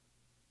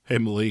Hey,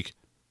 Malik,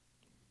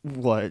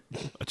 What?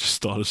 I just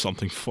thought of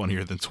something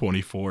funnier than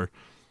 24.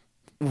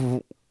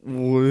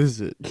 What is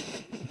it?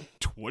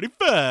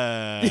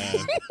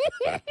 25!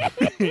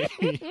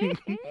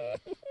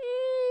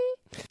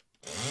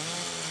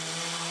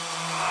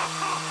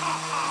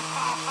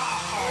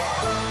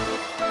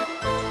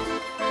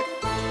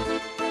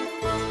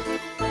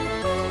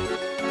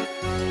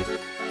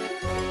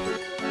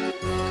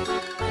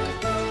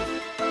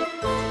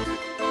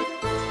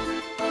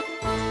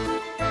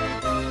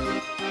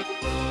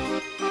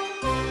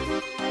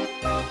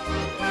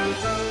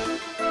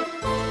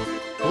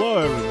 Hello,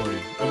 everybody,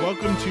 and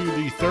welcome to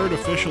the third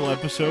official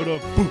episode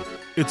of Boo,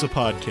 It's a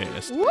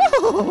Podcast.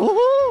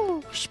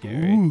 Woo!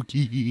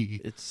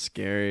 Spooky. It's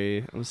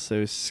scary. I'm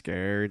so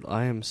scared.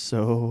 I am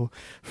so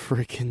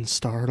freaking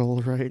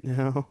startled right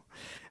now.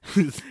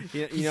 It's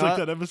You like know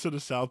that episode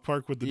of South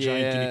Park with the yeah,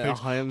 giant guinea pigs.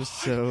 I am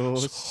so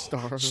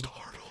startled.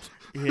 Startled.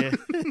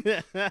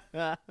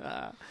 Yeah.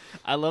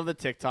 I love the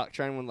TikTok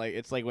trend when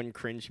it's like when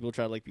cringe people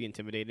try to be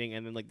intimidating,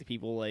 and then the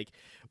people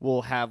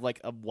will have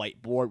a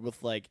whiteboard with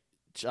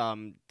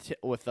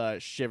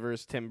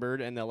shivers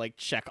timbered, and they'll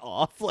check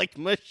off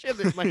my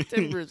shivers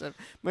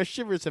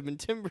have been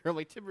timbered. I'm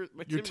like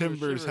Your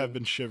timbers have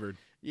been shivered.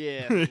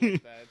 Yeah, like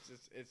that.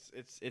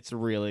 It's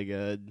really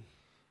good.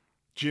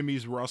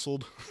 Jimmy's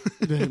rustled.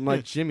 My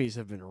jimmies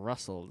have been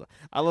rustled.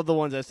 I love the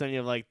ones I sent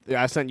you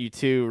I sent you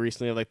two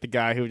recently of the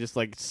guy who would just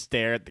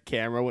stare at the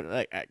camera when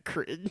at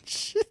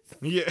cringe.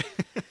 Yeah.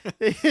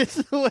 It's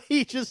the way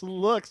he just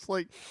looks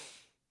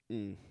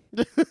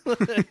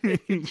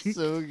It's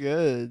so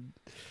good.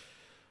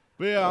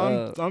 But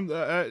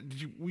yeah,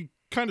 we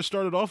kind of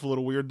started off a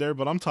little weird there,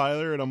 but I'm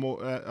Tyler, and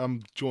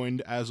I'm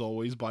joined as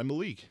always by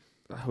Malik.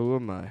 Who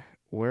am I?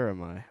 Where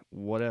am I?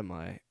 What am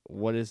I?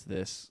 What is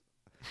this?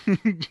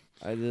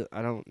 I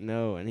don't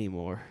know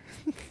anymore.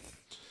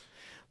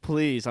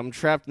 Please, I'm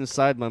trapped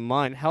inside my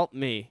mind. Help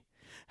me.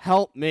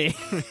 Help me.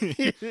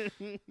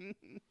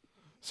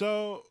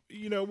 So,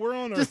 we're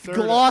on our Just third.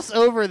 gloss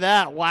over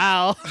that.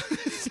 Wow.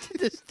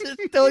 just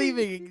don't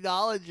even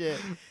acknowledge it.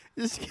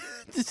 Just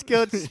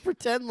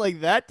pretend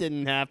like that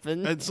didn't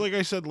happen. It's like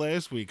I said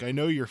last week. I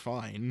know you're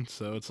fine,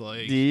 so it's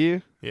like. Do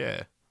you?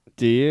 Yeah.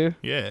 Do you?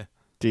 Yeah.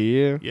 Do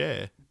you?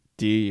 Yeah.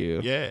 Do you?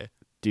 Yeah.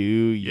 Do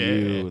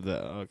you?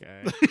 Yeah.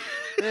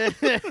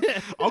 Okay.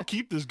 I'll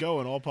keep this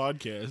going all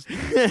podcast.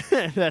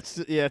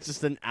 It's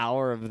just an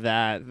hour of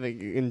that.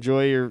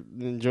 Enjoy your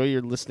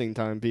listening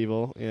time,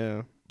 people.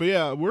 Yeah. But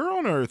yeah, we're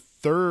on our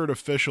third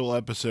official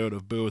episode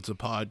of Boo, It's a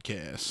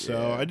Podcast.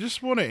 So Yeah. I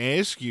just want to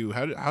ask you,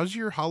 how's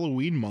your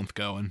Halloween month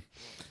going?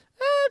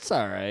 It's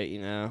all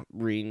right,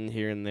 reading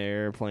here and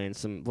there, playing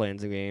some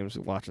games,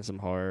 watching some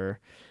horror.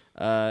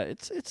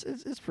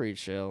 It's pretty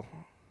chill.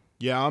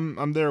 Yeah,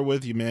 I'm there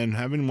with you, man.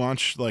 Having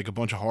watched a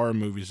bunch of horror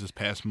movies this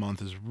past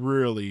month is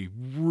really,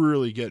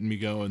 really getting me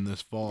going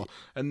this fall.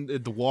 And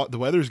the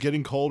weather's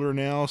getting colder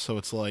now, so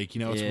it's it's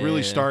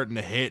really starting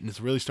to hit, and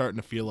it's really starting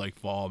to feel like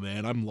fall,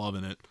 man. I'm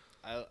loving it.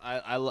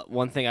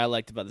 One thing I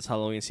liked about this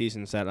Halloween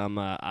season is that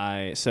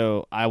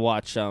I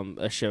watch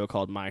a show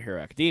called My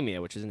Hero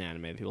Academia, which is an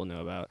anime that people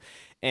know about.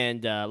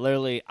 And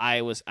literally,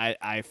 I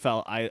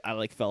fell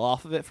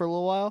off of it for a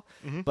little while,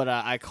 but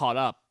I caught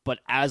up. But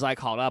as I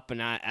caught up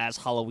and as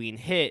Halloween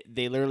hit,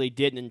 they literally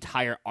did an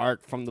entire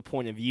arc from the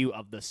point of view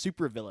of the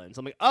supervillains.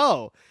 I'm like,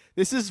 oh,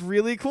 this is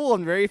really cool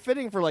and very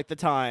fitting for the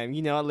time.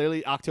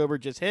 Literally October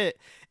just hit,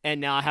 and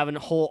now I have a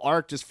whole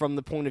arc just from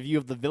the point of view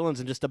of the villains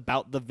and just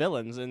about the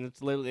villains. And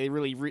it's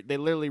literally they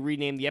literally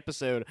renamed the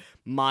episode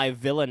 "My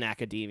Villain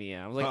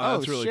Academia." I was like, oh,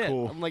 that's really shit.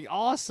 cool. I'm like,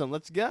 awesome,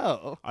 let's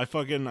go. I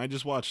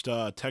just watched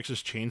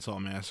Texas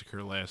Chainsaw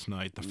Massacre last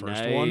night, the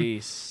first Nice.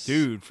 one.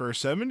 Dude, for a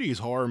 70s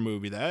horror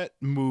movie, that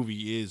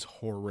movie is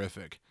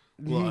horrific.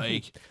 I don't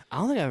think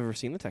I've ever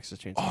seen the Texas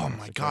Chainsaw. Oh my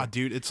Massacre. god,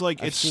 dude! It's I've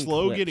it's seen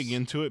slow clips. getting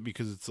into it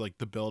because it's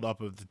the build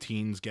up of the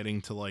teens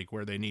getting to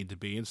where they need to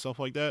be and stuff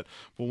like that.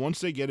 But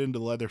once they get into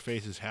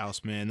Leatherface's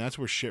house, man, that's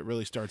where shit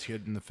really starts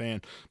hitting the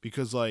fan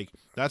because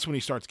that's when he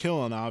starts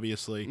killing.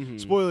 Obviously,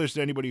 spoilers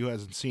to anybody who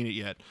hasn't seen it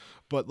yet,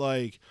 but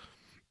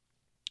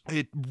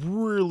it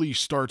really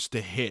starts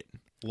to hit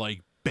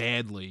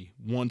badly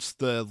once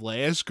the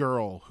last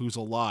girl who's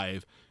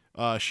alive,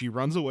 she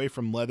runs away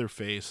from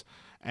Leatherface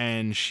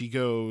and she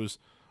goes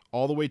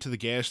all the way to the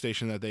gas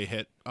station that they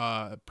hit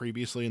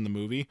previously in the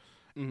movie.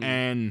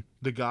 And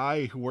the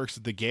guy who works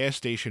at the gas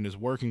station is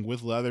working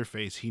with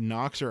Leatherface. He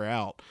knocks her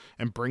out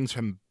and brings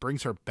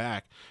her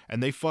back,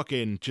 and they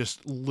fucking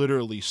just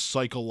literally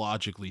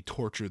psychologically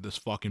torture this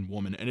fucking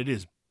woman, and it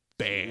is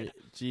bad.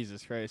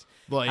 Jesus Christ.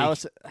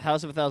 House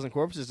of a Thousand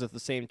Corpses is the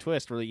same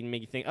twist where you can make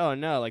you think, oh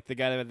no, the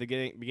guy at the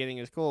beginning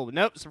is cool, but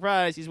nope,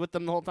 surprise, he's with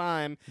them the whole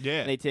time.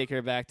 Yeah. And they take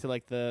her back to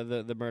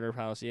the murder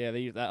house. Yeah, they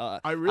use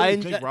that. I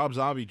really think Rob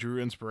Zombie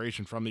drew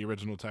inspiration from the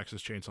original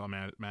Texas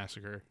Chainsaw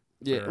Massacre.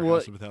 Yeah, for well,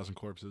 House of a Thousand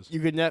Corpses. you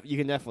can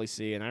definitely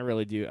see, and I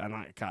really do.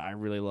 God, I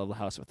really love the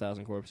House of a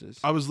Thousand Corpses.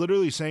 I was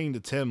literally saying to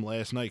Tim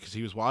last night because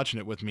he was watching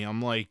it with me.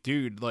 I'm like,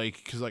 dude,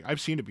 like, because like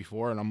I've seen it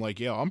before, and I'm like,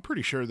 yeah, I'm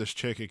pretty sure this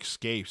chick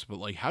escapes, but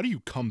like, how do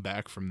you come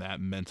back from that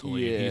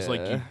mentally? And he's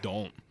like, Yeah. you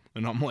don't,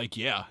 and I'm like,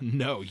 yeah,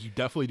 no, you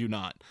definitely do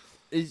not.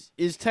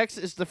 Is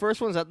Texas is the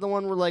first one? Is that the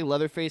one where like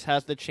Leatherface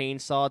has the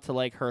chainsaw to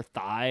like her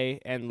thigh,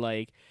 and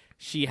like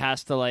she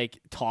has to like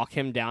talk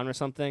him down or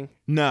something?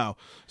 No.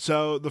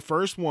 So the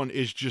first one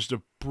is just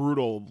a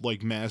brutal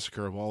like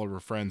massacre of all of her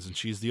friends, and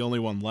she's the only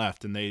one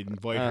left, and they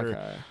invite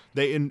her.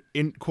 They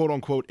in quote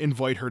unquote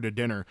invite her to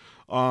dinner.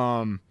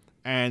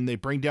 And they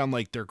bring down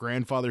like their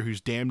grandfather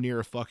who's damn near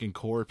a fucking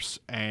corpse,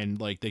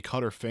 and like they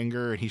cut her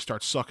finger and he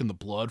starts sucking the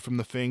blood from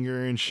the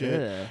finger and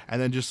shit. Yeah.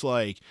 And then just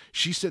like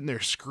she's sitting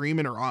there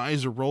screaming, her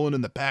eyes are rolling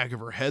in the back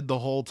of her head the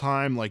whole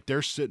time. Like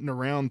they're sitting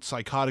around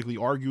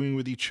psychotically arguing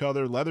with each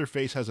other.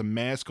 Leatherface has a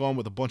mask on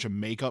with a bunch of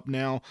makeup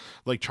now,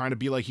 like trying to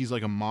be like he's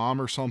like a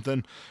mom or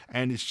something.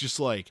 And it's just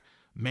like,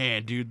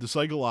 man, dude, the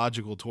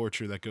psychological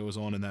torture that goes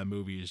on in that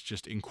movie is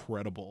just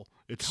incredible.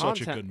 It's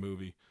such a good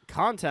movie.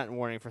 Content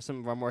warning for some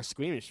of our more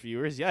squeamish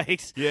viewers.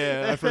 Yikes!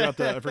 Yeah, I forgot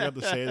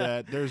to say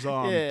that. There's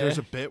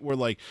a bit where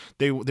like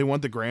they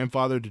want the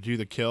grandfather to do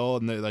the kill,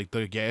 and like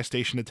the gas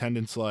station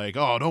attendant's like,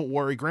 oh, don't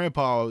worry,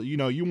 Grandpa, you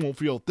know you won't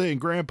feel a thing.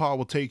 Grandpa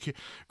will take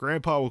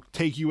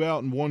you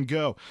out in one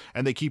go.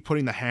 And they keep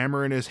putting the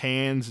hammer in his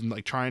hands and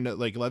like trying to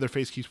like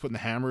Leatherface keeps putting the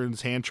hammer in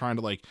his hand, trying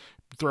to like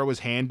throw his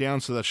hand down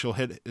so that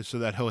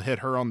he'll hit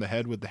her on the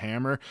head with the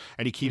hammer,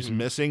 and he keeps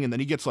missing, and then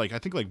he gets like I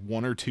think like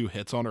 1 or 2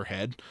 hits on her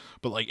head,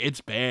 but like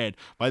it's bad.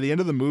 By the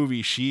end of the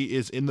movie, she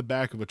is in the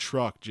back of a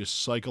truck,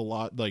 just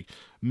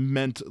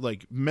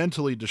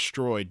mentally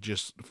destroyed,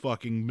 just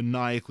fucking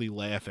maniacally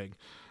laughing.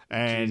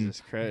 And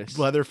Jesus Christ.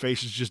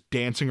 Leatherface is just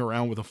dancing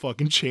around with a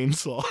fucking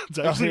chainsaw. It's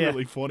actually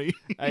really funny.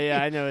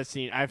 Yeah, I know that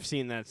scene. I've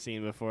seen that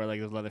scene before.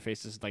 Like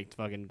Leatherface is like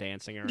fucking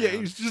dancing around. Yeah,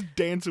 he's just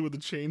dancing with a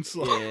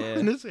chainsaw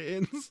in his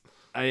hands.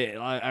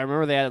 I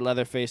remember they added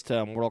Leatherface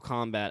to Mortal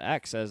Kombat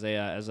X as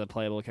a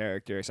playable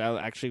character. So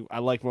I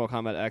like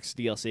Mortal Kombat X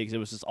DLC because it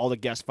was just all the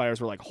guest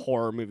fighters were like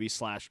horror movie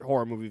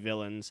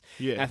villains.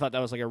 Yeah, and I thought that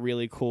was like a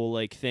really cool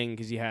like thing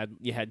because you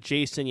had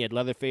Jason, you had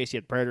Leatherface, you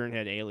had Predator, and you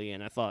had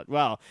Alien. I thought,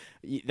 wow,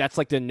 that's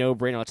like the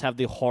no-brainer. Let's have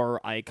the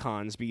horror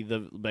icons be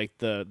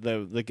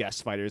the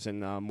guest fighters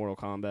in Mortal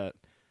Kombat.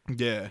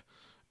 Yeah.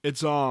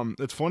 It's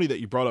funny that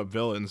you brought up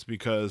villains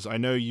because I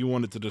know you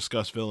wanted to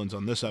discuss villains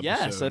on this episode.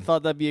 Yes, I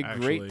thought that'd be a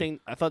great thing.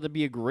 I thought that'd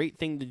be a great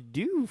thing to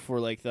do for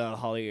like the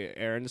Holly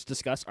Aaron's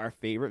discuss our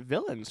favorite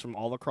villains from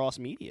all across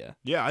media.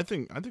 Yeah, I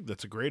think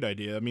that's a great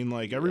idea. I mean,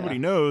 like everybody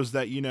knows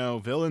that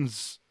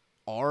villains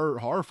are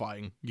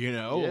horrifying. A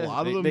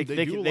lot of them they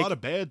do a lot of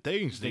bad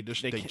things. They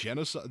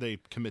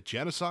commit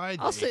genocide.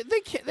 I'll say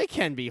they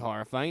can be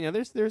horrifying.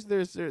 There's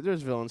villains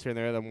here and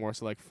there that are more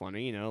so like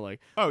funny.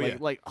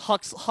 Like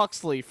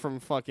Huxley from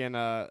fucking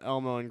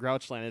Elmo and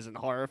Grouchland isn't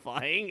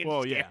horrifying.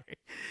 Well, yeah.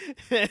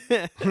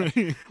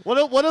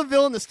 What a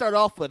villain to start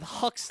off with,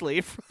 Huxley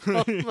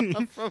from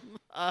fucking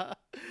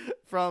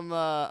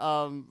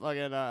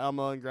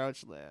Elmo and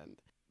Grouchland.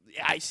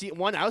 I see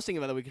one I was thinking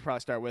about that we could probably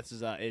start with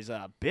is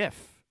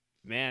Biff.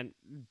 Man,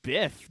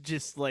 Biff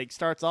just like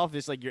starts off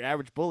as like your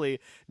average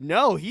bully.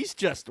 No, he's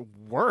just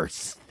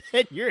worse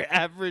than your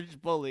average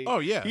bully. Oh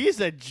yeah,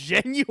 he's a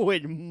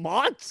genuine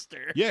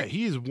monster. Yeah,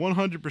 he's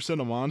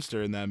 100% a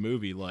monster in that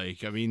movie.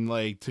 Like, I mean,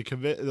 like to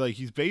commit, like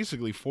he's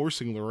basically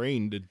forcing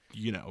Lorraine to,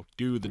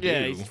 do the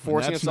yeah, he's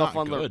forcing himself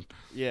on good.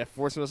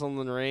 Forcing us on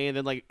Lorraine,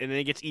 and then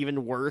it gets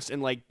even worse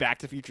in like Back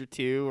to the Future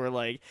 2, where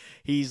like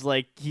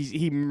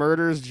he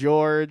murders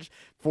George,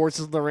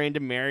 forces Lorraine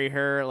to marry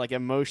her, like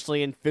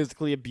emotionally and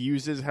physically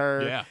abuses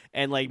her,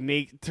 and like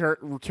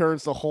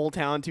turns the whole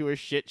town to a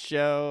shit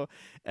show.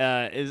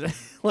 Is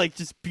like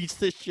just beats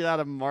the shit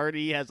out of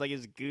Marty, has like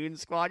his goon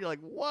squad. You're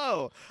like,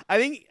 whoa. I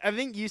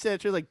think you said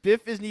it true. Like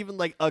Biff isn't even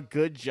like a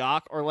good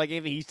jock or like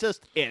anything. He's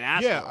just an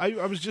asshole. Yeah,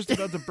 I was just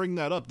about to bring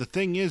that up. The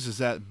thing is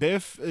that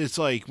Biff is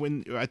like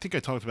I think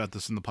I talked about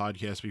this in the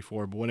podcast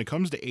before, but when it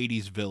comes to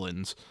 80s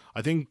villains,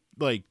 I think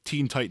like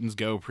Teen Titans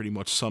Go pretty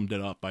much summed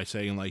it up by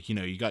saying like,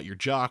 you got your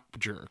jock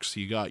jerks,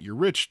 you got your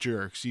rich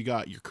jerks, you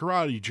got your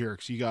karate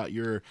jerks, you got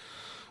your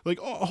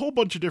like a whole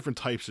bunch of different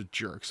types of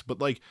jerks.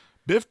 But like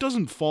Biff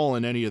doesn't fall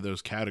in any of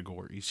those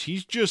categories.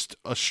 He's just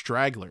a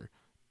straggler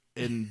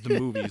in the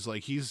movies.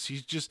 Like he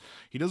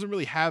doesn't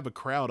really have a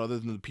crowd other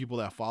than the people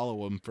that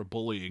follow him for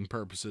bullying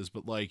purposes,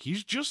 but like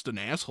he's just an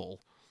asshole.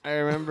 I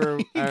remember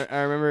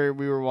I remember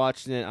we were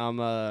watching it on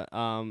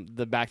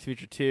the Back to the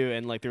Future 2,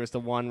 and like there was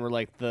the one where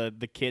like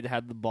the kid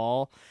had the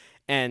ball,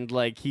 and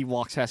like he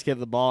walks past kid with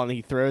the ball and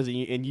he throws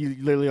it, and you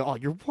literally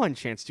your one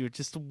chance to do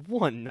just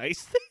one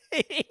nice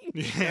thing.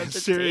 Yeah,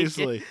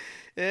 seriously.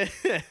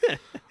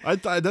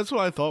 That's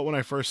what I thought when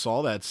I first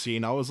saw that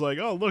scene. I was like,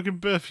 oh, look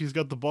at Biff. He's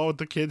got the ball with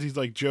the kids. He's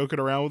like joking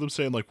around with them,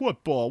 saying like,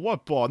 what ball?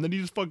 And then he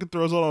just fucking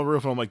throws it on the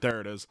roof, and I'm like,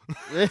 there it is.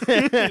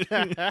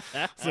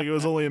 It's like it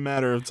was only a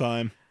matter of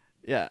time.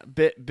 Yeah,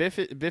 Biff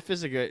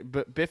is a good,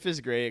 but Biff is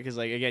great because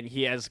like again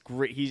he has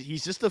great.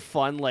 He's just a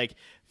fun like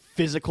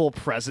physical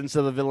presence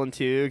of a villain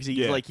too because he's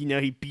Yeah. like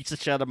he beats the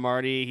shit out of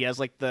Marty. He has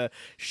like the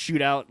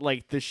shootout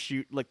like the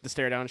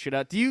stare down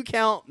shootout. Do you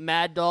count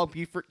Mad Dog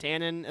Buford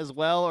Tannen as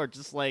well, or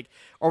just like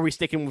are we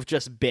sticking with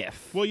just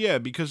Biff? Well, yeah,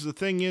 because the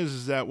thing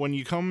is that when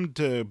you come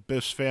to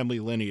Biff's family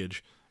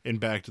lineage in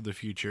Back to the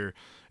Future,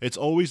 it's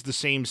always the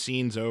same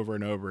scenes over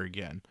and over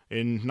again.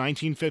 In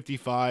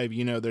 1955,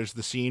 there's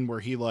the scene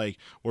where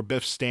where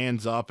Biff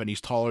stands up and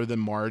he's taller than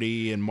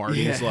Marty, and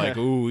Marty's like,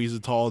 ooh, he's a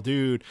tall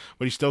dude,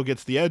 but he still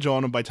gets the edge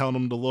on him by telling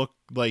him to look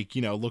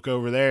look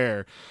over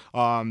there.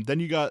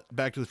 Then you got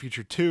Back to the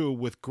Future 2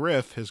 with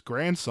Griff, his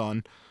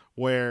grandson,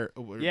 where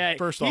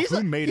first off,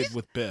 who made it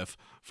with Biff?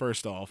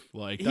 First off,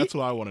 that's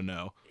what I want to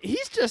know.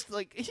 He's just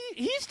like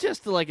he's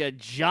just like a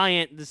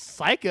giant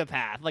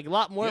psychopath, like a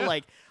lot more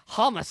like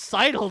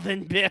homicidal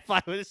than Biff,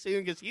 I would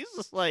assume, because he's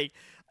just like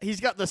he's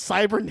got the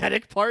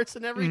cybernetic parts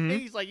and everything.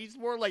 Mm-hmm. He's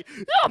more like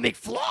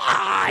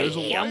McFly. There's a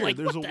wire. I'm like,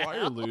 There's a what the wire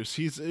hell? loose.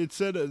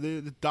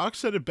 The doc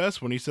said it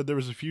best when he said there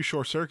was a few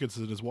short circuits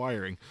in his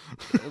wiring.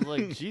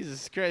 Like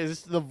Jesus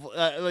Christ, the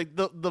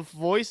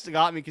voice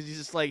got me because he's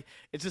just like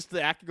it's just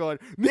the actor going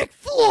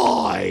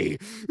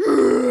McFly.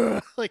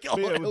 Like all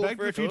But yeah, with over Back to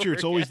the and Future, over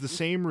it's always again. the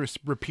same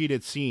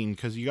repeated scene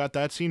because you got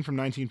that scene from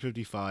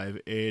 1955.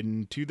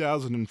 In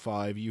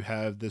 2005, you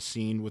have the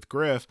scene with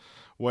Griff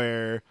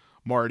where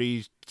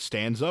Marty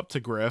stands up to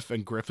Griff,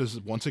 and Griff is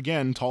once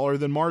again taller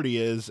than Marty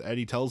is, and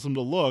he tells him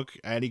to look,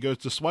 and he goes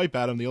to swipe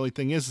at him. The only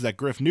thing is that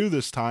Griff knew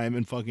this time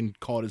and fucking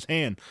caught his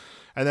hand.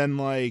 And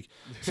then,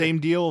 same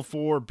deal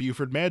for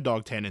Buford Mad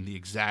Dog Tannen, the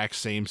exact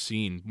same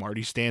scene.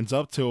 Marty stands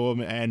up to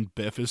him, and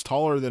Biff is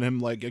taller than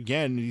him.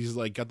 Again, he's,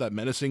 got that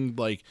menacing,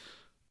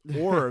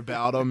 aura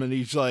about him, and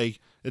he's,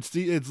 it's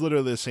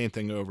literally the same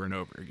thing over and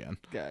over again.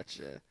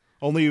 Gotcha.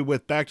 Only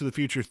with Back to the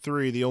Future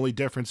 3, the only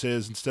difference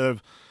is instead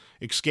of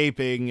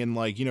escaping and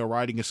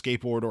riding a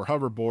skateboard or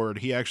hoverboard,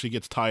 he actually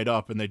gets tied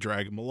up and they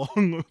drag him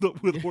along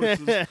with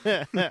horses.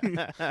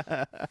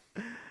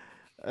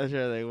 I'm trying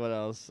to think what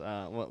else.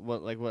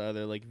 What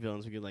other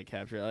villains we could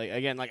capture?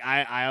 Again,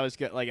 I always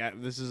get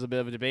this is a bit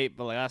of a debate,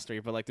 but last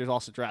week, but there's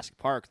also Jurassic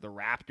Park, the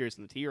Raptors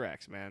and the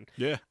T-Rex, man.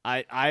 Yeah.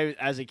 I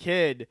as a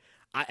kid.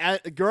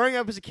 Growing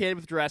up as a kid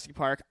with Jurassic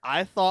Park,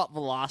 I thought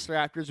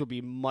Velociraptors would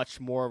be much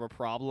more of a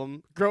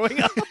problem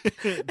growing up.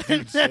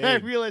 And then I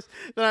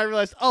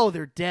realized, oh,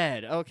 they're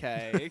dead.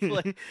 Okay,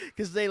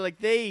 because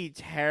they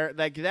tear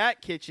that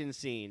kitchen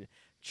scene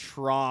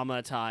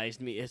traumatized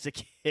me as a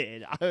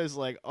kid. I was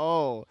like,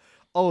 oh,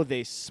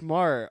 they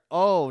smart.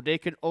 Oh, they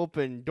can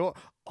open door.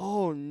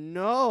 Oh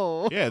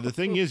no! Yeah, the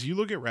thing is, you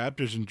look at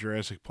raptors in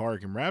Jurassic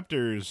Park, and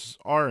raptors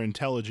are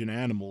intelligent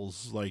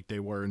animals, like they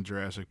were in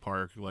Jurassic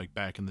Park,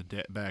 back in the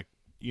back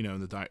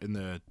in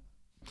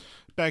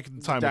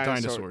the time of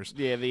dinosaurs.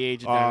 Yeah, the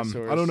age of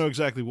dinosaurs. I don't know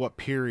exactly what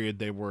period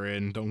they were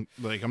in.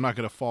 I'm not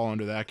gonna fall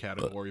under that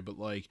category, but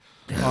yeah,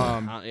 I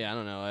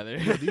don't know either.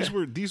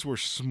 these were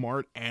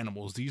smart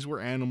animals. These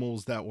were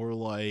animals that were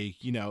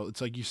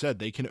it's like you said,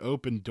 they can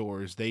open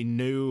doors. They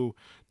knew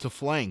to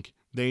flank.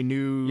 They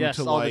knew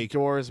to all the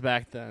doors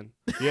back then.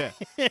 Yeah.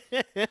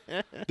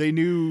 They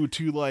knew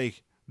to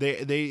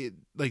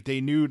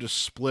they knew to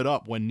split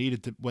up when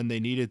they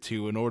needed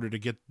to in order to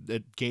get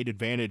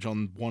advantage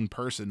on one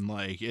person.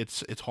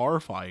 It's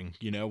horrifying,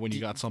 when you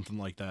got something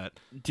like that.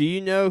 Do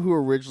you know who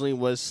originally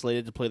was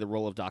slated to play the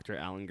role of Dr.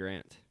 Alan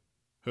Grant?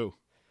 Who?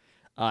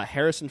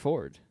 Harrison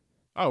Ford.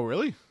 Oh,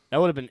 really? That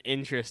would have been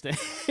interesting.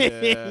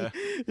 Yeah.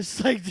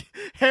 It's like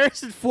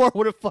Harrison Ford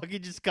would have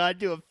fucking just got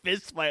into a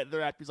fist fight at the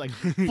Raptors. Like,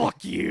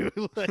 fuck you.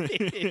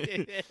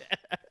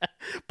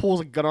 Pulls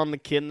a gun on the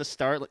kid in the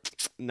start.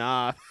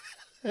 Nah.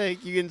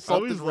 You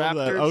insult the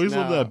Raptors. I always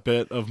love that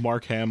bit of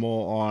Mark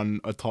Hamill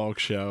on a talk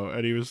show,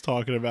 and he was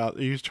talking about,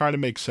 he was trying to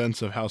make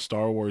sense of how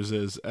Star Wars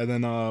is, and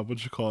then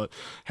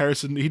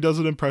he does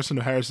an impression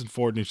of Harrison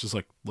Ford, and he's just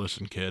like,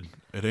 listen, kid,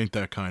 it ain't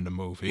that kind of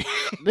movie.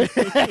 But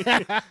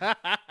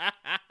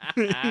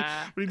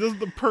he does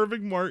the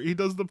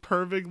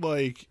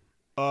perfect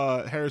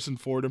Harrison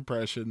Ford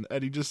impression,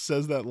 and he just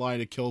says that line.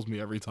 It kills me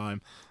every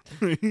time.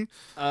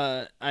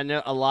 I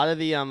know a lot of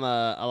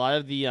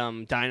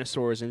the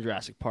dinosaurs in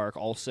Jurassic Park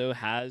also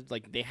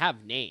they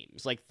have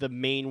names. The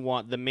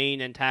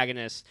main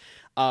antagonist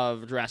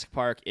of Jurassic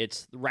Park,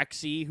 it's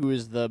Rexy,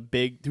 who's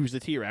the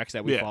T-Rex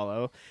that we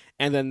follow,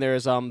 and then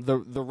there's the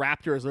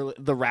raptors.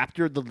 The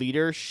raptor, the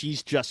leader,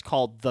 she's just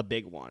called the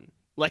big one.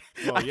 I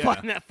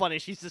find that funny.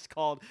 She's just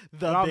called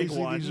the big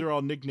one. These are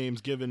all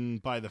nicknames given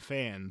by the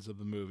fans of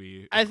the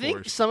movie. I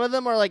think some of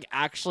them are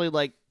actually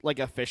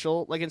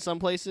official, in some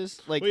places.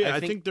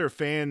 I think they're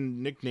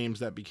fan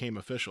nicknames that became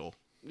official.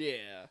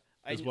 Yeah,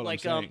 is what I'm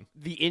saying.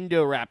 The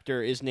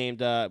Indoraptor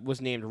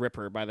was named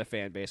Ripper by the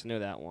fan base. I know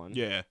that one.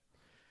 Yeah.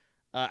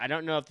 I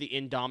don't know if the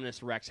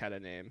Indominus Rex had a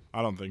name.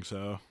 I don't think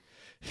so.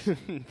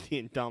 the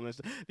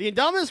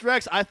Indominus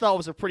Rex I thought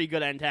was a pretty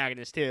good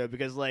antagonist too,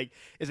 because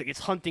it's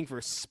hunting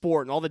for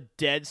sport and all the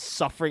dead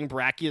suffering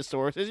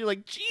brachiosauruses. You're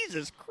like,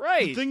 Jesus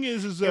Christ. The thing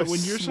is that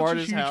when you're smart such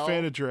a as huge hell.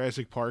 fan of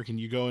Jurassic Park and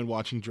you go in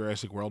watching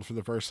Jurassic World for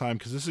the first time,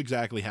 because this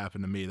exactly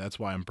happened to me, that's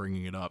why I'm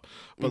bringing it up.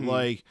 But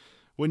like,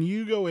 when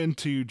you go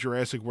into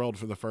Jurassic World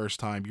for the first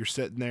time, you're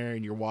sitting there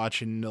and you're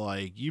watching,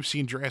 like, you've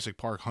seen Jurassic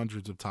Park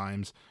hundreds of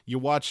times. You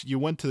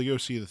went to go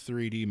see the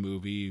 3D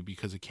movie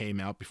because it came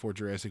out before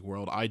Jurassic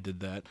World. I did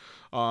that.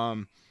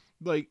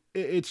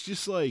 It's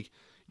just like,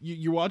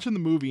 you're watching the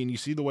movie and you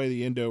see the way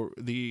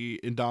the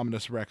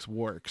Indominus Rex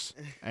works,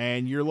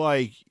 and you're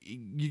like,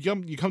 you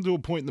come to a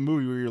point in the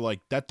movie where you're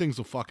like, that thing's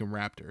a fucking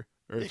raptor.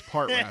 Or it's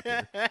part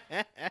raptor.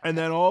 And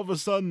then all of a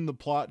sudden the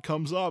plot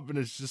comes up and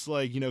it's just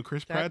like,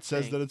 Chris Pratt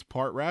says that it's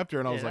part raptor,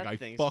 and I was like,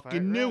 I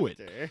fucking knew it.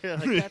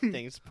 Like, that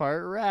thing's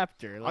part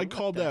raptor. Like, I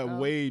called that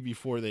way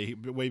before he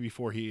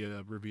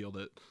revealed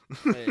it.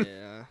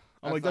 Yeah.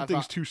 I'm like, that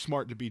thing's too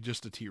smart to be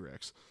just a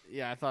T-Rex.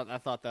 Yeah, I thought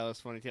that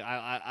was funny too.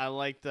 I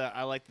liked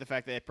the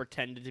fact that it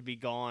pretended to be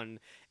gone,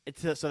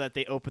 so that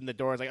they opened the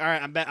doors. Like, all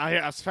right,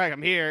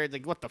 I'm here. It's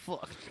like, what the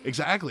fuck?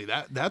 Exactly.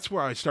 That's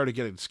where I started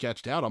getting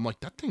sketched out. I'm like,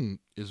 that thing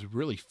is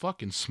really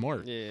fucking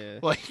smart. Yeah.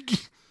 Like,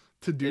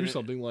 to do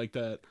something like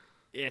that.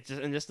 Yeah,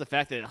 just the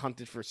fact that it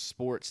hunted for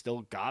sport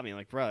still got me.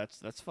 Like, bro,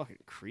 that's fucking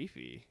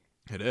creepy.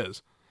 It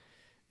is.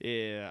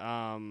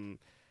 Yeah.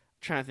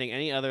 Trying to think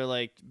any other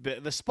the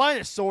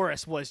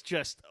Spinosaurus was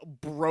just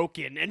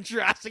broken in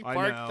Jurassic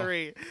Park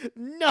 3.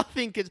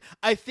 Nothing could.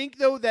 I think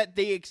though that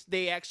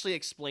they actually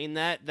explained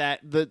that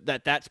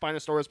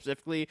Spinosaurus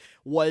specifically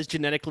was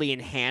genetically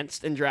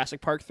enhanced in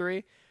Jurassic Park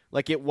 3.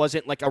 Like, it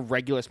wasn't like a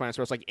regular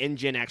Spinosaurus. Like,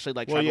 InGen actually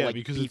tried to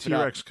because the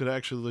T-Rex could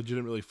actually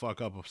legitimately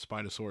fuck up a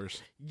Spinosaurus.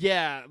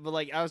 Yeah, but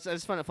I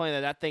just found it funny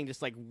that thing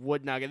just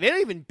would not get. They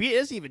don't even beat. It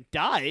doesn't even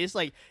die. It's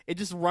like it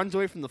just runs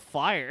away from the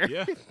fire.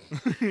 Yeah.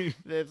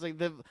 It's like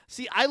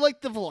I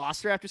like the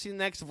Velociraptor scene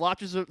next.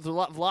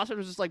 Velociraptor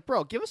was just like,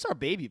 bro, give us our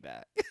baby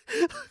back.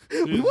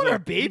 We want our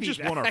baby. We just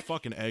back. want our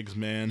fucking eggs,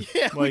 man.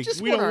 Yeah, we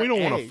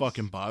don't want to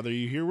fucking bother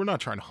you here. We're not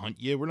trying to hunt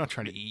you. We're not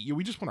trying to eat you.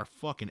 We just want our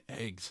fucking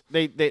eggs.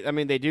 They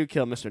do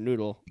kill Mr.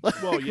 Noodle.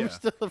 Well, yeah.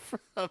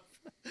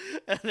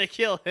 They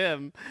kill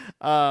him.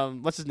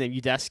 What's his name?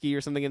 Udesky or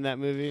something in that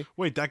movie?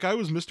 Wait, that guy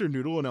was Mr.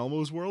 Noodle in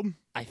Elmo's World?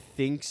 I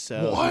think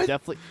so. What?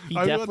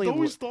 I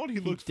always thought he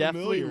looked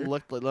familiar.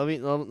 Looked like. Let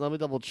me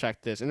double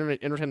check this.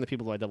 Entertain the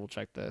people while I double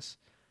check this.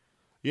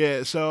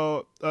 Yeah,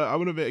 so I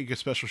want to make a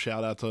special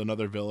shout out to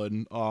another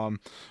villain,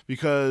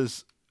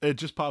 because it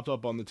just popped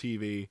up on the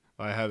TV.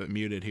 I have it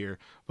muted here,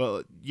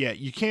 but yeah,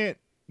 you can't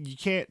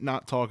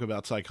not talk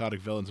about psychotic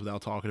villains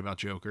without talking about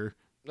Joker.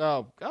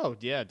 Oh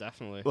yeah,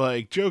 definitely.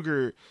 Like,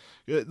 Joker,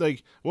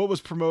 what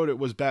was promoted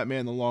was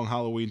Batman: The Long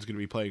Halloween's going to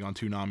be playing on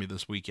Toonami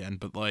this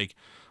weekend, but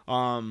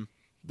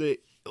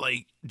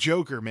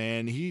Joker,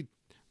 man, he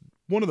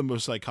one of the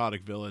most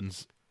psychotic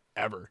villains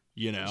ever.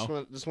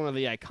 Just one of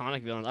the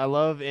iconic villains. I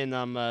love in the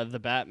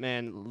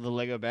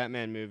Lego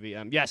Batman movie.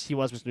 Yes, he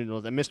was Mr.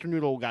 Noodle. And Mr.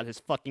 Noodle got his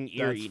fucking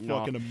ear eaten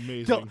off. That's fucking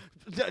amazing.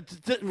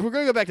 We're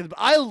gonna go back to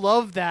I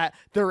love that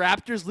the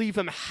Raptors leave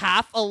him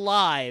half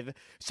alive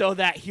so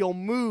that he'll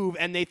move,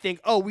 and they think,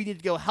 oh, we need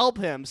to go help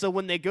him. So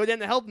when they go down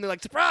to help him, they're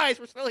like, surprise,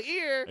 we're still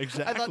here.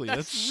 Exactly.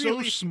 That's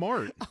really so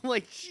smart. I'm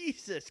like,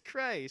 Jesus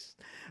Christ.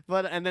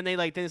 And then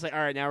it's like, all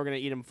right, now we're gonna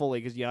eat him fully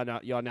because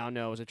y'all now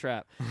know it was a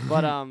trap.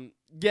 But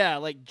yeah,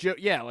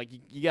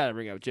 you gotta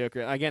bring up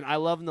Joker again. I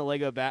love in the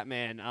Lego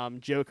Batman.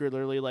 Joker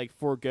literally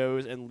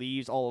foregoes and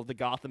leaves all of the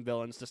Gotham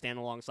villains to stand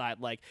alongside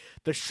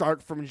the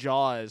shark from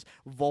Jaws,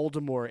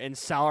 Voldemort, and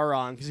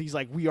Sauron, because he's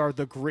like, we are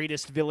the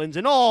greatest villains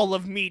in all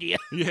of media.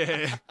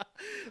 Yeah.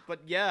 But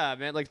yeah,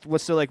 man,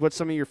 what's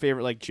some of your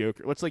favorite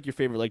Joker? What's your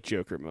favorite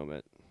Joker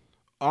moment?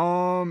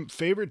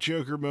 Favorite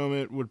Joker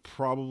moment would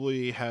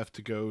probably have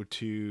to go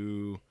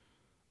to,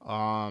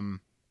 the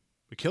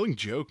Killing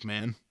Joke,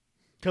 man.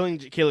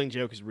 Killing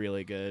Joke is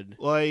really good.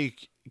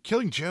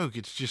 Killing Joke,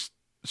 it's just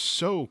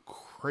so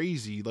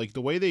crazy. The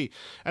way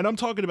and I'm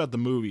talking about the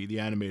movie, the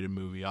animated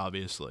movie,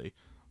 obviously.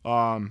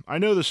 I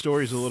know the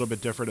story's a little bit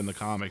different in the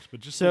comics,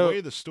 but just the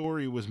way the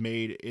story was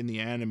made in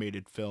the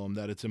animated film,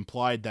 that it's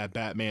implied that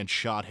Batman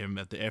shot him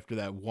after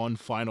that one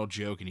final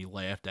joke and he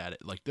laughed at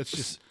it. That's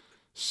just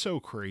so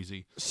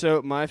crazy.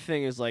 So my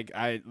thing is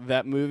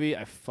that movie,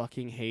 I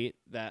fucking hate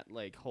that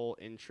whole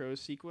intro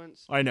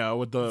sequence. I know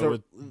with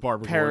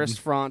Barbara Paris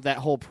Gordon. front, that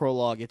whole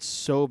prologue, it's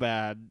so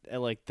bad,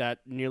 and that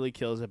nearly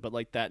kills it. But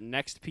that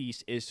next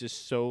piece is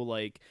just so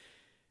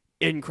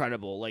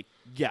incredible.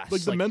 Yes,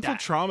 the mental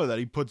trauma that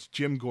he puts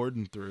Jim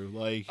Gordon through.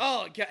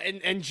 Oh yeah,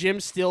 and Jim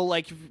still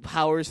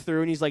powers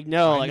through, and he's like,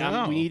 no,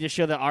 we need to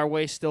show that our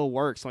way still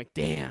works. I'm like,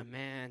 damn,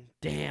 man,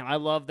 damn. I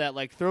love that.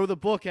 Throw the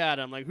book at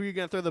him. Who are you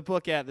gonna throw the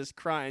book at? This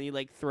crying.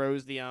 He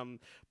throws the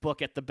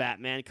book at the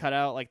Batman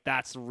cutout.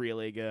 That's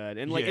really good.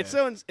 And it's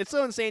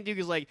so insane too,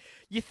 because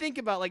you think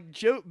about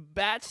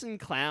bats and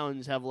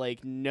clowns have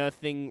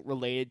nothing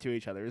related to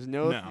each other. There's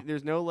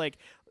no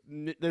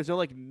there's no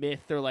like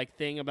myth or like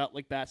thing about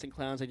like bats and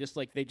clowns. They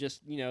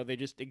just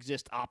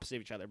exist opposite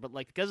of each other. But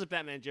like because of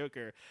Batman and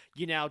Joker,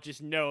 you now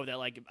just know that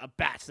like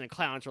bats and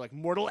clowns are like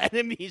mortal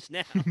enemies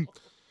now.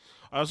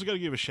 I also got to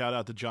give a shout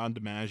out to John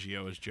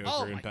DiMaggio as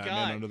Joker in Batman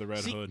God. Under the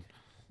Red Hood.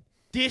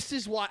 This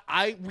is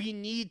why we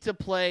need to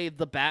play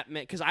the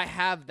Batman, because I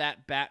have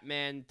that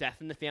Batman Death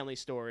in the Family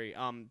Story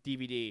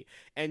DVD,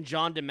 and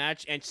John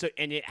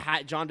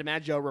DiMaggio John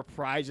DiMaggio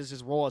reprises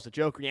his role as the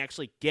Joker, and he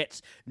actually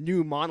gets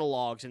new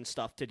monologues and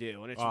stuff to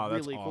do, and it's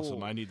really that's awesome.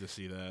 cool. I need to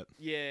see that.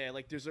 Yeah,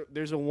 like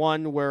there's a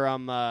one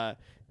where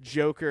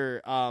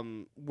Joker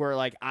where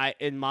like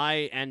in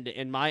my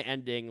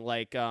ending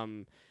like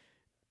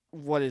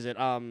what is it?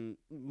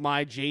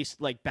 My Jason,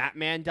 like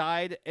Batman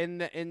died in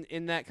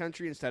that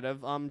country instead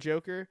of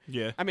Joker.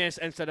 Yeah. I mean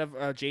instead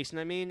of Jason.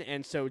 I mean,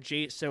 and so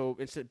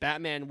instead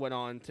Batman went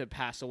on to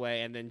pass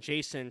away, and then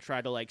Jason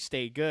tried to like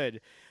stay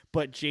good,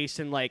 but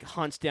Jason like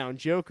hunts down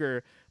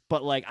Joker.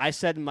 But like I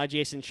said, my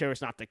Jason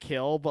chose not to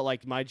kill, but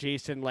like my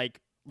Jason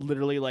like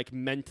literally like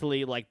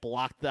mentally like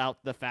blocked out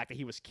the fact that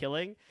he was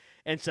killing.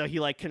 And so he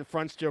like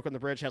confronts Joker on the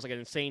bridge, has like an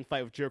insane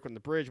fight with Joker on the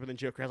bridge, but then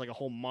Joker has like a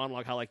whole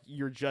monologue how like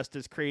you're just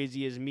as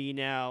crazy as me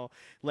now.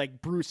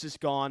 Like Bruce is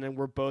gone and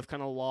we're both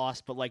kind of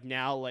lost, but like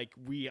now like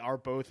we are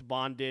both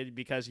bonded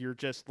because you're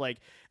just like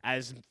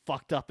as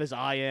fucked up as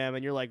I am,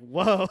 and you're like,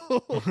 whoa.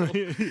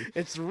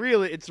 It's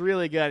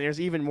really good. And there's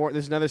even more.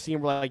 There's another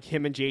scene where like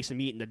him and Jason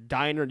meet in the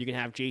diner, and you can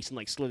have Jason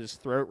like slit his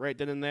throat right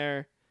then and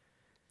there.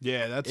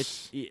 Yeah, that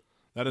is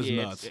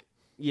nuts.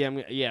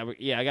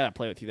 I gotta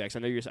play with you that,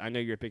 'cause I know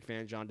you're a big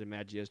fan of John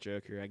DiMaggio's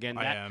Joker. Again,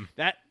 I am.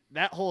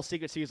 That whole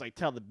secret scene is like,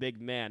 tell the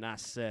big man I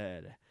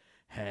said,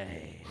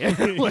 hey.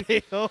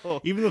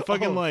 Even the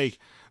fucking like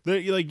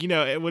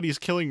when he's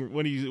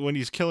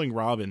killing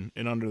Robin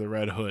in Under the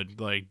Red Hood,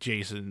 like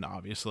Jason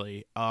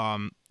obviously,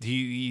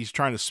 he's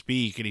trying to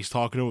speak and he's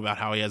talking to him about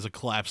how he has a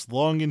collapsed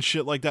lung and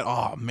shit like that.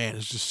 Oh man,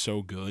 it's just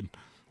so good.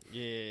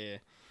 Yeah.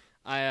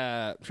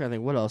 I'm trying to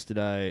think. What else did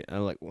I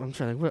like? I'm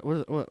trying to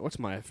think. What's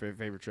my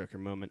favorite Joker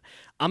moment?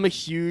 I'm a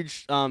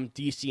huge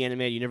DC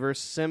Animated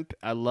Universe simp.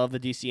 I love the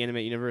DC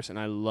Animated Universe, and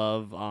I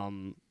love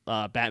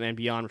Batman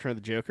Beyond: Return of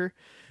the Joker.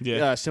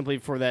 Yeah. Simply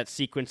for that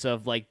sequence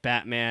of like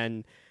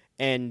Batman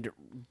and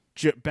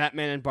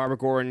Barbara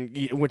Gordon,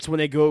 which when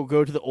they go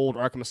to the old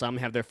Arkham Asylum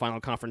and have their final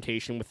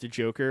confrontation with the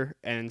Joker,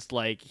 and it's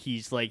like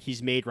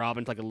he's made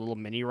Robin like a little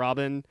mini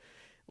Robin.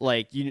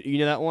 Like you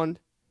know that one?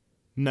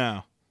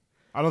 No.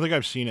 I don't think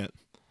I've seen it.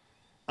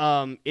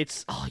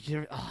 It's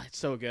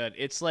so good.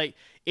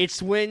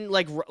 It's when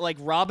like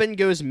Robin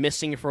goes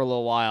missing for a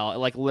little while,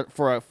 like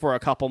for a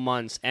couple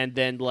months, and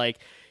then like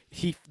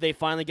they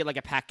finally get like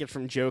a package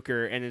from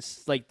Joker, and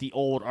it's like the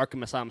old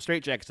Arkham Asylum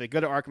straitjackets. They go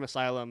to Arkham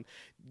Asylum.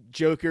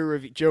 Joker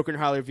and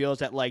Harley reveals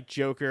that like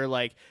Joker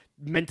like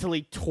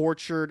mentally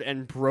tortured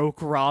and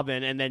broke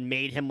Robin, and then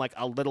made him like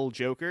a little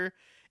Joker.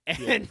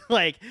 And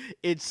like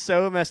it's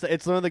so messed up.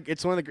 It's one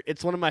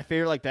of my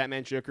favorite like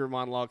Batman Joker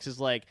monologues. Is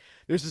like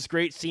there's this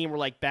great scene where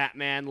like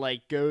Batman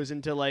like goes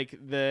into like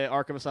the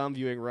Arkham Asylum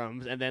viewing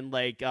rooms, and then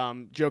like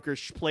Joker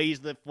plays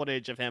the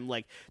footage of him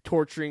like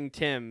torturing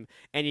Tim,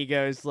 and he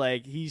goes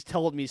like, he's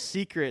told me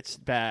secrets,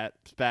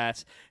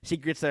 bats,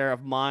 secrets that are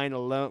of mine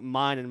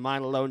and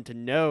mine alone to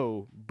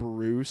know,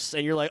 Bruce.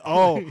 And you're like,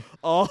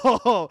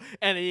 oh,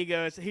 and then he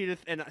goes, he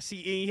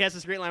has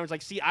this great line where it's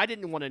like, see, I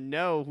didn't want to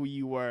know who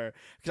you were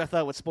because I thought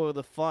it would spoil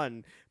the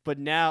fun. But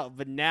now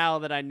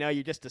that I know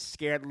you're just a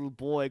scared little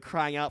boy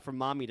crying out for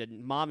mommy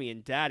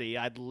and daddy,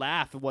 I'd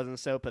laugh if it wasn't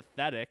so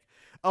pathetic.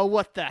 Oh,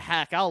 what the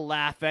heck? I'll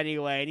laugh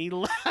anyway. And he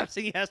laughs,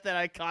 and he has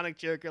that iconic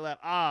Joker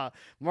laugh.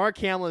 Mark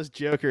Hamill's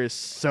Joker is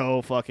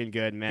so fucking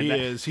good, man. He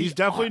is. He's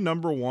definitely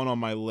number one on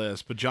my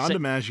list, but John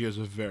DiMaggio is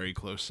a very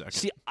close second.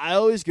 See, I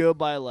always go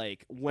by,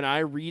 like, when I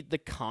read the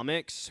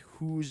comics,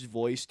 whose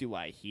voice do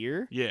I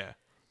hear? Yeah.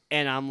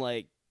 And I'm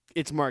like,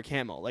 it's Mark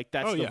Hamill. Like,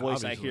 that's the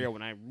voice obviously. I hear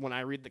when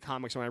I read the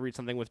comics, when I read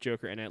something with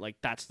Joker in it. Like,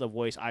 that's the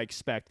voice I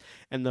expect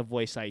and the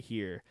voice I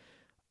hear.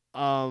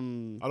 I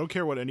don't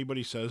care what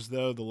anybody says,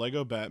 though. The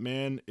Lego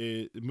Batman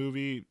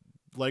movie,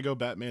 Lego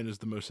Batman is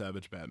the most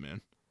savage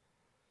Batman.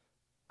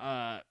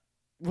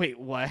 Wait,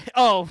 what?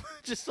 Oh,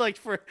 just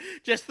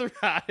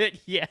throughout it,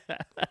 yeah.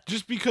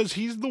 Just because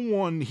he's the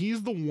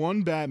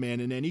one Batman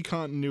in any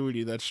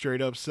continuity that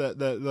straight up said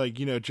that, like,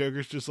 you know,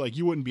 Joker's just like,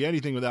 you wouldn't be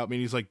anything without me.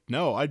 And he's like,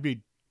 no, I'd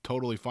be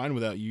totally fine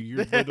without you.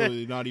 You're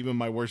literally not even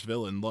my worst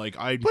villain. Like,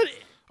 I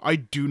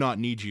do not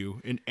need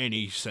you in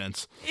any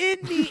sense. In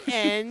the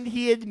end,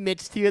 he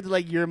admits to it,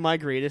 like, you're my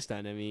greatest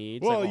enemy.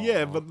 It's well, like,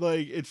 yeah, but,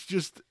 like, it's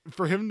just,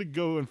 for him to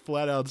go and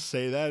flat out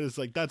say that is,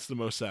 like, that's the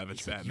most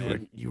savage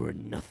Batman. You are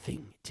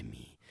nothing to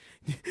me.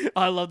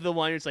 I love the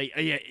one where it's like,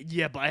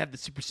 yeah, but I have the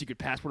super secret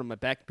password on my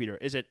back computer.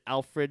 Is it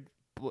Alfred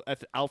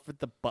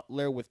the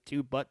butler with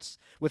two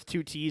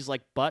T's,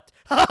 like butt?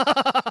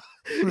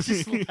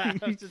 Just laughs.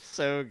 It's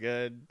so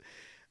good.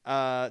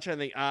 Trying to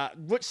think.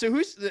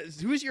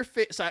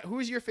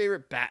 Who's your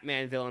favorite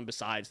Batman villain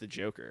besides the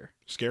Joker?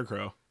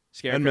 Scarecrow.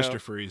 Scarecrow and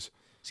Mr. Freeze.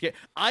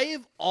 I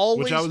have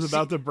always Which I was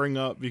about to bring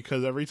up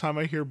because every time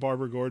I hear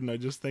Barbara Gordon, I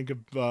just think of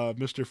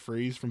Mr.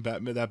 Freeze from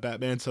Batman, that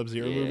Batman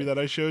Sub-Zero movie that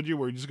I showed you,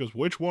 where he just goes,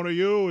 "Which one of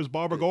you is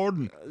Barbara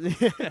Gordon?"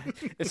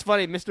 It's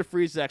funny. Mr.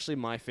 Freeze is actually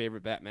my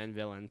favorite Batman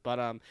villain.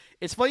 But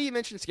it's funny you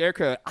mentioned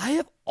Scarecrow. I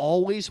have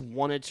always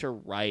wanted to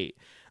write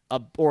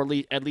or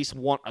at least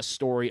want a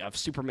story of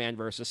Superman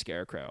versus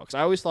Scarecrow, because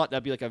I always thought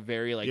that'd be like a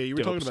very like you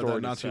were dope talking about that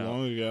story not to too tell.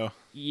 long ago.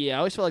 Yeah, I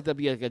always felt like that'd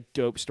be like a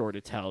dope story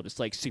to tell,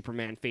 just like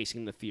Superman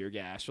facing the fear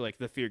gas, or like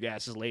the fear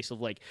gas is laced with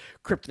like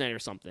kryptonite or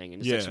something,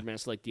 and it's like Superman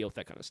has to like deal with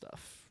that kind of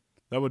stuff.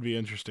 That would be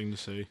interesting to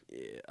see.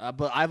 Yeah,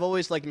 but I've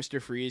always liked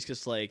Mr. Freeze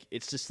because, like,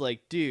 it's just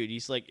like, dude,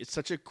 he's like, it's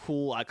such a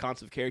cool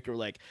concept character,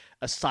 like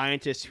a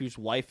scientist whose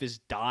wife is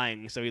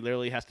dying, so he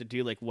literally has to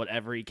do like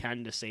whatever he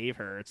can to save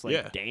her. It's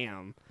like,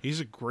 damn, he's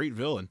a great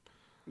villain.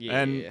 Yeah,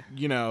 and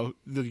you know,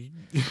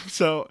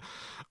 so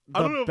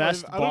I don't know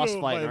if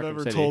I've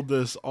ever told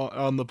this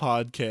on the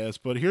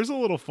podcast, but here's a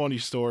little funny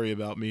story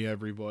about me,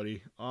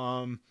 everybody.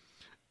 And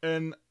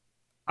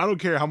I don't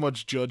care how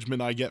much judgment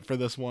I get for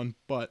this one,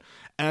 but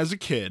as a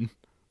kid,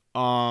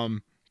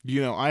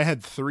 you know, I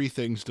had 3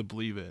 things to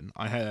believe in.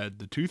 I had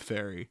the Tooth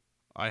Fairy,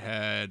 I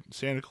had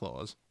Santa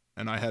Claus,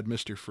 and I had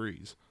Mr.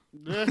 Freeze.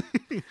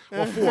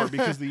 Well, 4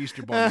 because the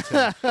Easter Bunny's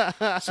head.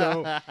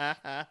 So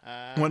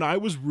when I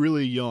was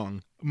really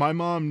young, my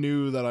mom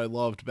knew that I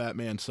loved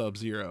Batman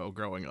Sub-Zero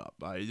growing up.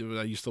 I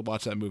used to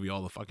watch that movie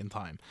all the fucking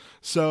time.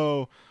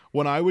 So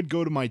when I would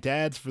go to my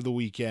dad's for the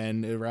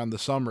weekend around the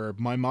summer,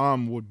 my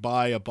mom would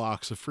buy a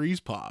box of Freeze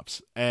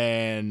Pops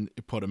and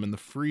put them in the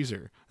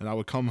freezer. And I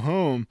would come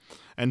home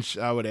and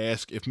I would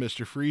ask if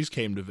Mr. Freeze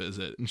came to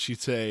visit. And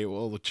she'd say,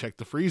 well, check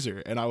the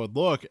freezer. And I would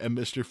look, and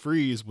Mr.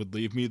 Freeze would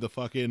leave me the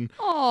fucking Freeze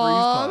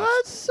Pops.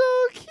 That's so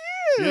cute.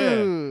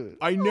 Yeah,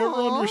 I never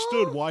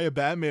understood why a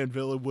Batman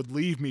villain would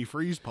leave me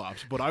Freeze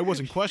Pops, but I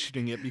wasn't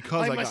questioning it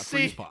because I got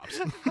Freeze Pops.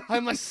 I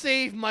must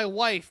save my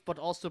wife, but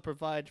also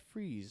provide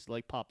Freeze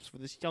like Pops for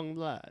this young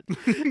lad.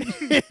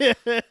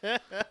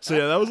 So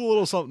yeah, that was a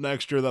little something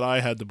extra that I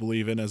had to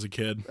believe in as a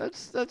kid.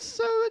 That's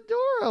so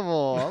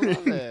adorable. I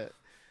love it.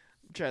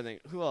 I'm trying to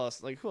think who else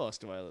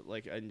do I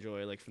like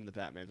enjoy like from the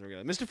Batman?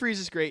 Mr.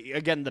 Freeze is great.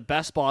 Again, the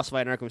best boss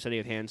fight in Arkham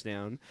City, hands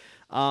down.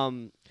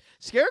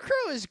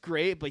 Scarecrow is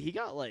great, but he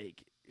got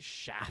like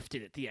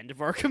shafted at the end of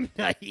Arkham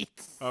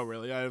Knights. Oh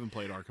really? I haven't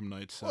played Arkham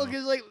Knights. So. Well,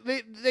 because like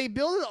they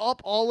build it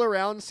up all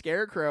around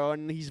Scarecrow,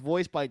 and he's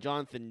voiced by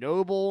Jonathan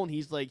Noble, and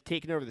he's like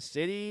taking over the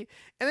city,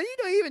 and then you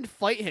don't even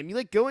fight him. You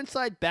like go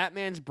inside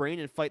Batman's brain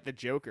and fight the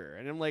Joker,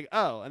 and I'm like,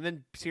 oh, and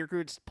then Scarecrow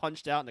gets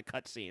punched out in a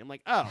cutscene. I'm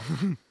like,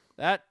 oh.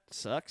 That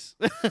sucks.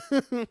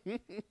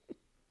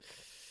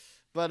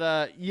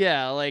 But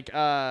yeah, like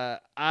I'm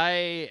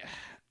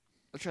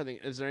trying to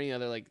think, is there any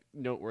other like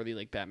noteworthy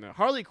like Batman?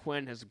 Harley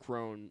Quinn has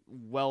grown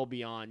well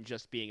beyond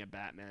just being a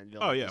Batman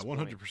villain. Oh yeah,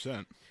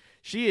 100%.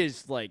 She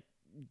is like,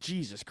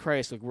 Jesus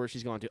Christ, like where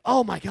she's going to.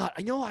 Oh my God,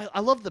 I know. I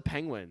love the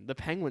Penguin. The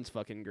Penguin's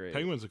fucking great.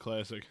 Penguin's a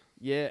classic.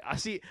 Yeah,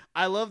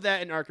 I love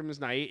that in Arkham's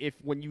Knight. If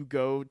when you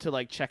go to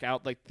like check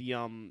out like the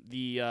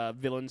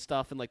villain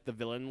stuff and like the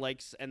villain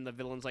likes and the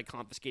villains like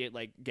confiscated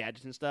like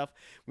gadgets and stuff.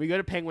 When you go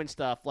to Penguin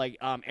stuff, like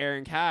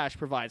Aaron Cash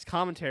provides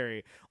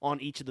commentary on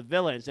each of the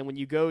villains, and when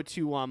you go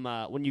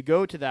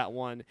to that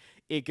one,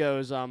 it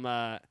goes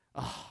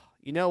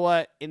you know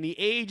what? In the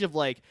age of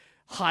like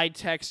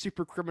high-tech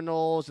super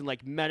criminals and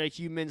like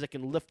meta-humans that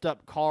can lift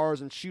up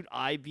cars and shoot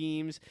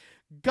I-beams,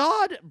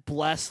 God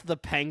bless the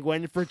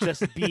Penguin for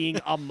just being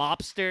a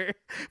mobster,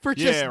 for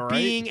just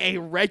being a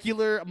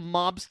regular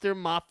mobster,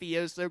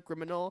 mafioso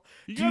criminal.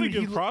 You gotta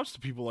give props to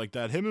people like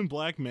that. Him and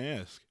Black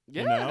Mask.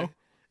 Yeah. You know?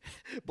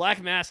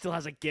 Black Mask still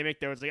has a gimmick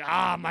though. It's like,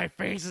 my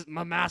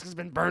mask has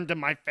been burned to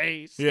my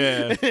face.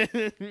 Yeah.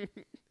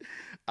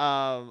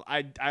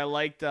 I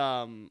liked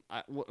I'm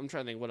trying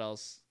to think what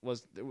else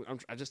was.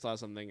 I just thought of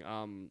something.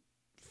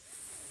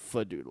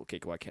 Fadoodle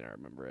Cake. Why can't I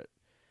remember it?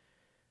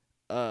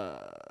 I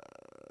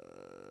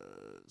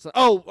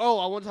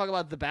want to talk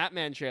about the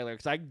Batman trailer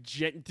because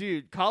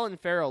dude, Colin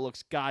Farrell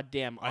looks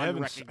goddamn. I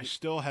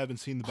still haven't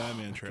seen the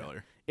Batman trailer.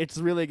 God. It's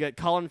really good.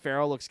 Colin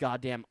Farrell looks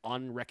goddamn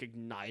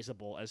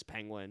unrecognizable as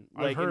Penguin.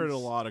 I've heard a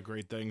lot of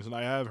great things, and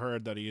I have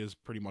heard that he is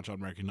pretty much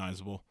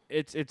unrecognizable.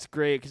 It's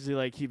great because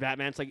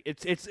Batman's like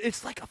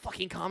it's like a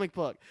fucking comic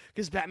book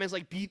because Batman's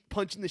like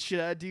punching the shit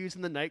out of dudes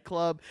in the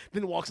nightclub,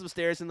 then walks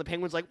upstairs and the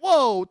Penguin's like,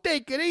 "Whoa,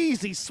 take it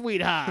easy,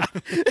 sweetheart."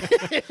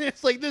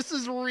 It's like, this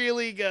is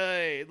really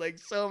good. Like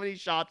so many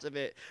shots of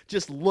it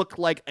just look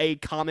like a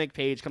comic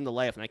page come to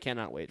life, and I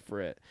cannot wait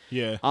for it.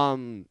 Yeah.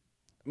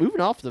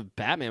 Moving off the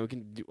Batman, we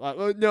can do.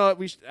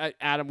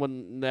 Adam would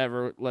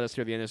never let us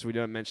hear the end of this. We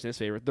don't mention his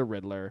favorite, the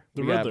Riddler.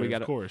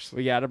 Of course.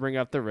 We got to bring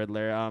up the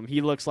Riddler.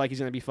 He looks like he's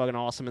gonna be fucking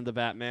awesome in the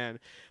Batman.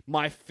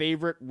 My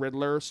favorite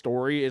Riddler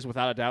story is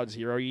without a doubt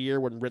Zero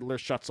Year, when Riddler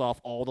shuts off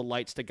all the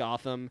lights to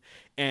Gotham,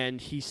 and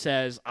he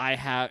says,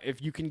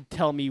 if you can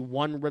tell me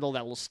one riddle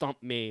that will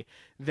stump me,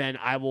 then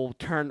I will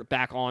turn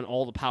back on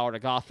all the power to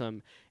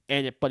Gotham.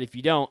 But if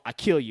you don't, I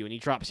kill you. And he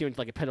drops you into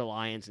like a pit of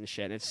lions and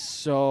shit. And it's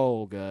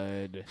so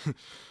good.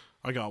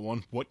 I got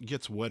one. What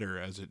gets wetter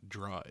as it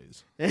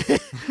dries? A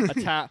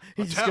towel.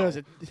 He just towel. goes.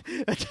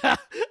 A towel.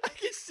 I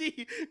can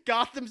see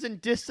Gotham's in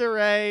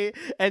disarray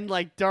and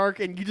like dark,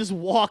 and you just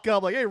walk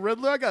up like, "Hey,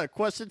 Riddler, I got a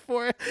question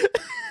for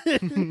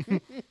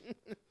you."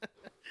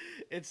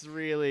 It's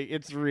really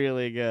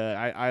good.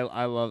 I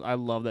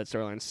love that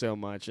storyline so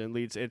much, and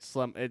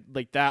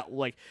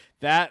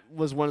that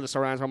was one of the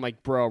storylines where I'm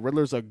like, bro,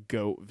 Riddler's a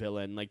GOAT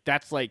villain. Like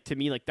that's like to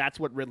me like that's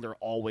what Riddler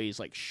always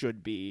like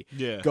should be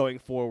going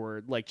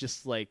forward. Like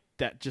just like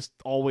that, just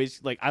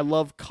always like I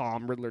love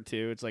calm Riddler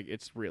too. It's like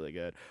it's really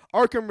good.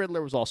 Arkham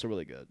Riddler was also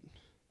really good.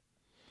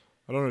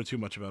 I don't know too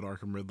much about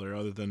Arkham Riddler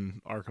other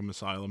than Arkham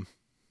Asylum.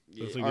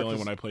 That's like the only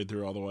one I played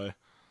through all the way.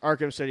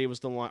 Arkham City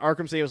was the one.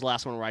 Arkham City was the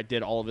last one where I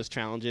did all of his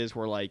challenges,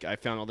 where like I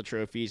found all the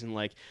trophies and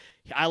like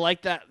I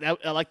like that.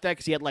 I like that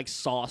because he had like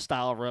Saw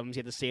style rooms. He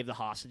had to save the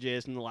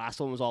hostages, and the last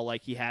one was all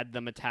like he had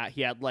them attack.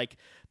 He had like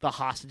the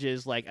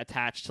hostages like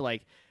attached to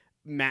like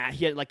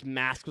he had like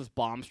masks with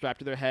bombs strapped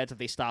to their heads. If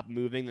they stopped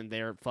moving, then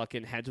their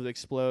fucking heads would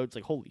explode. It's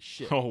like holy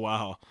shit. Oh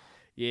wow.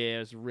 Yeah, it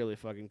was really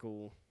fucking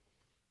cool.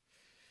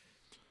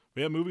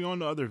 But yeah, moving on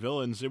to other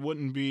villains, it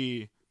wouldn't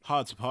be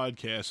Hot's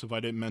podcast if I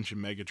didn't mention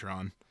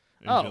Megatron.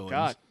 Oh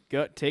God,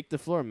 go take the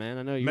floor, man.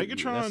 I know you.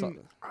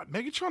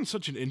 Megatron's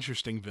such an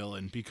interesting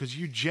villain because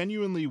you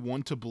genuinely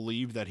want to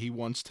believe that he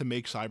wants to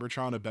make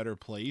Cybertron a better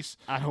place.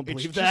 I don't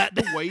believe it's that.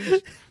 Just the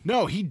way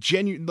no, he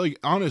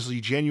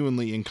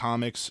genuinely in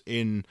comics,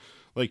 in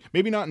like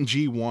maybe not in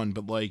G1,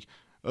 but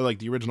like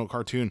the original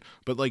cartoon,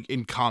 but like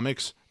in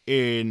comics,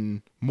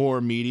 in more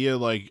media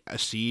like a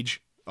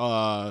Siege,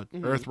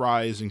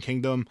 Earthrise, and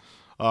Kingdom,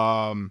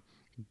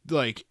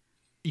 like.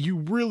 You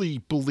really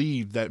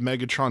believe that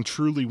Megatron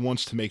truly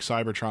wants to make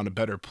Cybertron a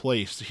better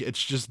place.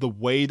 It's just the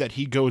way that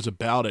he goes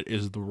about it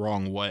is the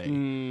wrong way.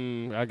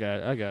 I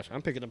got you.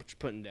 I'm picking up what you're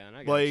putting down.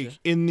 I got like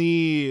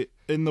you.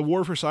 in the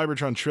War for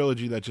Cybertron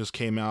trilogy that just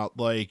came out,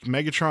 like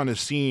Megatron is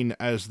seen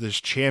as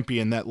this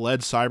champion that led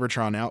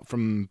Cybertron out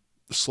from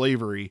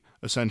slavery,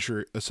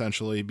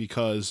 essentially,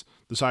 because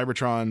the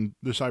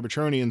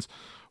Cybertronians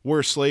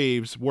were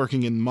slaves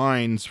working in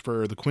mines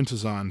for the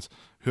Quintessons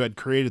who had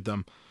created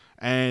them,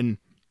 and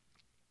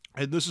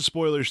this is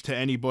spoilers to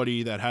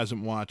anybody that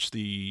hasn't watched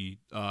the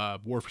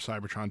War for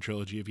Cybertron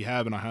trilogy. If you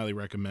haven't, I highly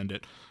recommend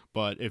it.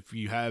 But if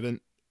you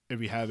haven't,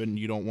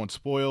 you don't want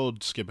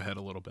spoiled, skip ahead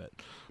a little bit.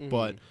 Mm-hmm.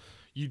 But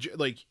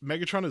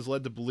Megatron is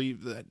led to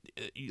believe that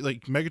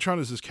Megatron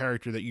is this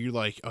character that you're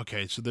like,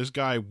 okay, so this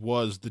guy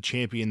was the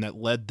champion that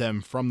led them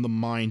from the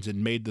mines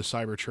and made the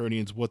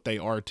Cybertronians what they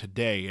are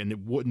today, and it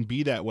wouldn't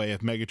be that way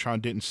if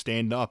Megatron didn't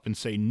stand up and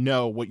say,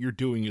 no, what you're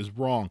doing is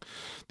wrong.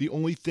 The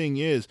only thing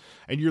is,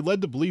 and you're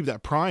led to believe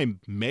that Prime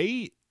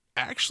may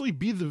actually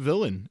be the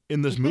villain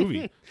in this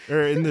movie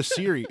or in this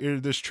series or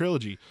this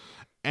trilogy,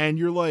 and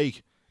you're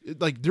like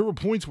there were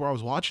points where I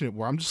was watching it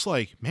where I'm just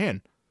like,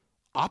 man,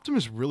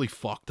 Optimus really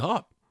fucked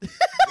up.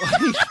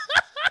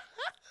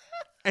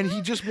 And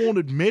he just won't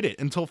admit it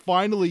until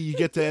finally you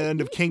get to the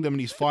end of Kingdom and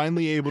he's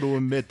finally able to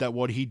admit that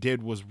what he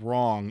did was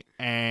wrong.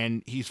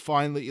 And he's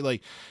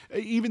finally,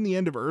 even the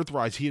end of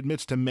Earthrise, he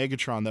admits to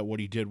Megatron that what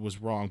he did was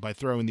wrong by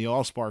throwing the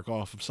Allspark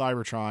off of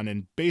Cybertron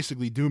and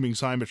basically dooming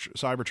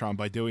Cybertron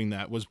by doing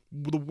that was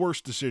the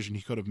worst decision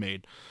he could have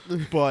made.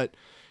 But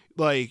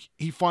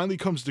he finally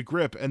comes to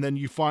grip, and then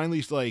you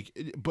finally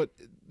but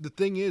the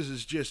thing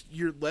is just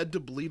you're led to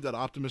believe that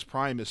Optimus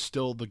Prime is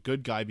still the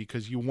good guy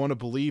because you want to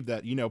believe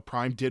that,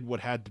 Prime did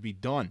what had to be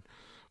done,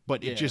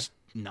 but it just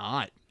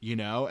not,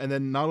 and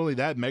then not only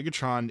that,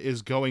 Megatron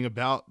is going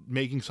about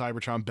making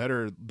Cybertron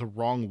better the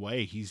wrong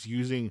way. He's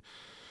using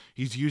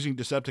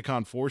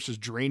Decepticon forces,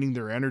 draining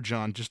their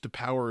energon just to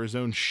power his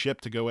own ship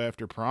to go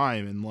after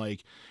Prime,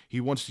 and he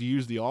wants to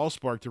use the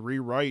Allspark to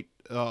rewrite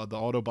the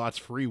Autobots'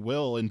 free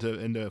will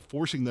into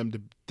forcing them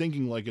to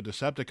thinking like a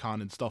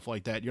Decepticon and stuff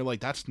like that. You're like,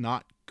 that's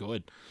not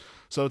good.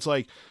 So it's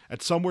like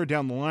at somewhere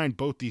down the line,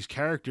 both these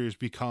characters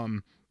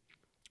become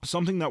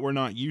something that we're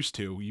not used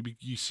to.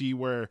 You see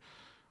where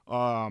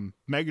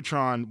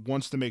Megatron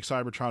wants to make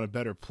Cybertron a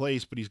better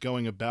place, but he's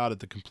going about it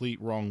the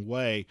complete wrong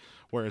way.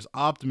 Whereas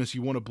Optimus,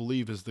 you want to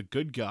believe, is the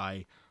good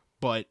guy,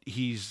 but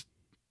he's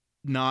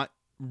not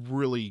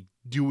really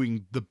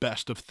doing the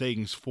best of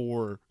things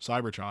for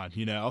Cybertron,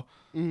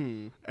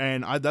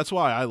 And that's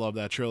why I love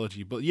that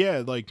trilogy. But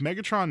yeah,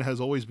 Megatron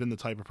has always been the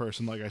type of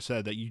person, like I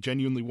said, that you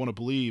genuinely want to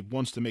believe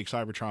wants to make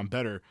Cybertron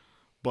better,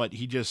 but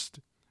he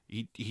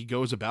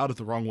goes about it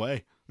the wrong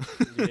way.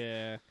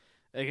 Yeah.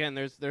 Again,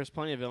 there's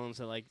plenty of villains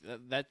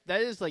that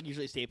that is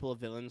usually a staple of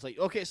villains.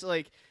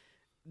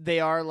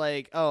 They are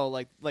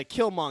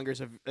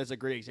Killmonger is a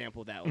great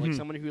example of that. Mm-hmm.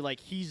 Someone who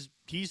he's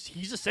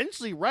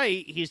essentially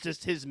right. He's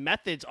just his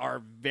methods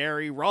are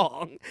very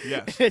wrong.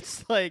 Yes.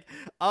 It's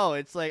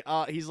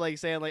he's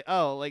saying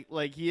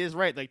he is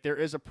right. There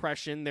is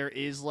oppression, there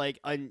is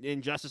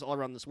injustice all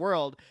around this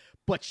world,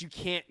 but you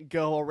can't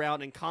go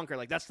around and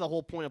conquer. That's the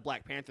whole point of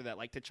Black Panther, that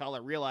T'Challa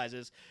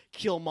realizes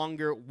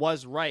Killmonger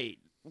was right.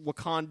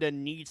 Wakanda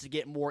needs to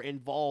get more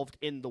involved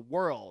in the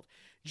world.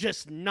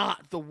 just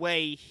not the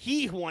way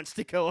he wants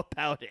to go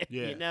about it.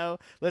 Yeah. You know,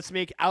 let's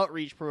make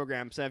outreach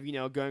programs of, you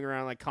know, going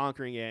around like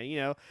conquering it. You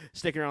know,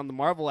 sticking around the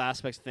Marvel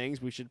aspects of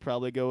things, we should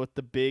probably go with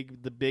the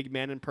big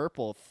man in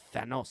purple,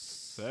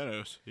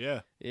 Thanos.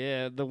 Yeah.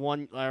 Yeah, the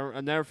one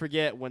I'll never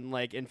forget when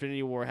like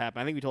Infinity War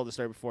happened. I think we told the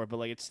story before, but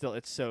like it's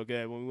so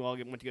good. When we all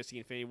went to go see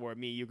Infinity War,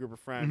 me, you, group of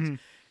friends,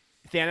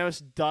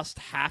 Thanos dust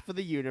half of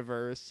the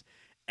universe.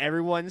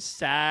 Everyone's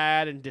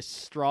sad and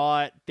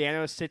distraught.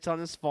 Thanos sits on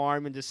his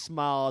farm and just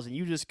smiles, and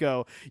you just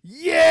go,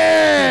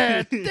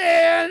 "Yeah,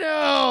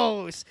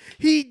 Thanos!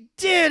 He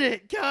did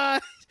it,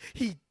 guys!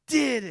 He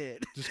did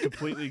it!" Just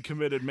completely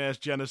committed mass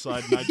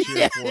genocide, and I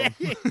cheer for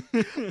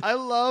him. I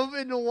love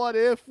in the What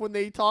If when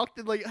they talked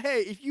to like,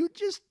 "Hey, if you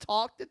just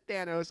talked to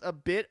Thanos a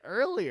bit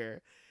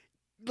earlier,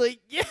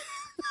 like, yeah."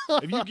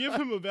 If you give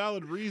him a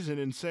valid reason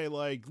and say,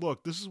 like,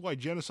 look, this is why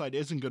genocide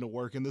isn't going to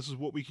work and this is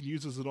what we can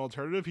use as an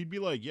alternative, he'd be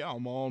like, yeah,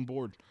 I'm all on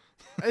board.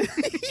 Yeah,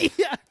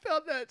 I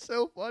found that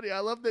so funny. I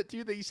love that,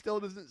 too, that he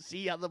still doesn't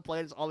see how the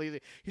planets all these.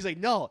 He's like,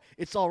 no,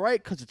 it's all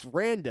right because it's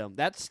random.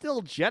 That's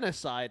still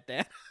genocide,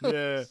 then.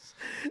 Yeah.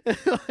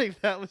 Like,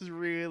 that was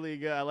really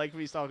good. I like when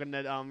he's talking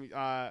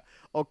to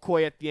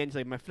Okoye at the end. He's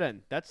like, my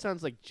friend, that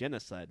sounds like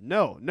genocide.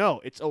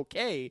 No, it's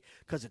okay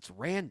because it's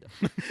random.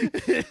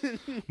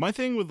 My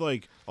thing with,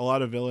 like, a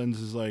lot of villains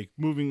is, like,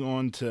 moving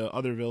on to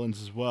other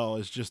villains as well,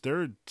 is just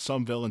there are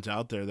some villains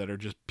out there that are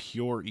just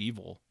pure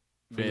evil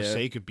for the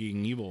sake of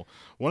being evil.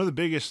 One of the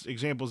biggest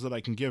examples that I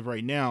can give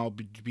right now,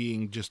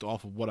 being just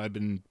off of what I've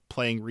been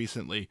playing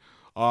recently,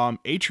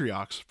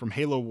 Atriox from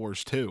Halo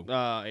Wars 2.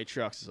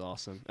 Atriox is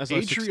awesome. As I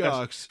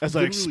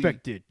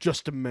expected,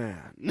 just a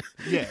man.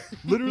 Yeah,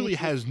 literally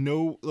has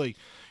no, like,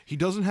 he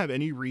doesn't have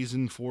any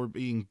reason for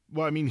being,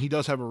 well, I mean, he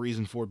does have a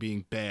reason for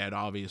being bad,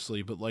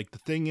 obviously, but, like, the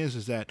thing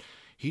is that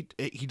he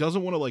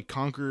doesn't want to, like,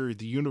 conquer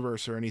the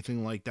universe or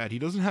anything like that. He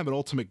doesn't have an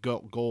ultimate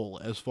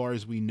goal as far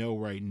as we know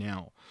right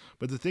now.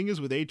 But the thing is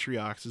with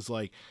Atriox is,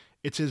 like,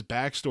 it's his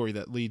backstory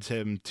that leads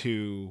him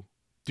to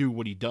do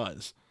what he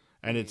does.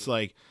 And it's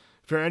like,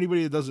 for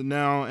anybody that doesn't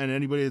know and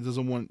anybody that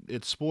doesn't want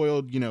it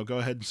spoiled, you know, go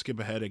ahead and skip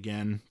ahead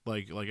again,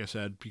 like I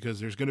said, because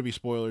there's going to be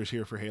spoilers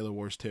here for Halo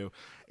Wars 2.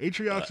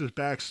 Atriox's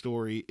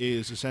backstory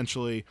is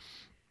essentially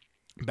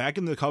back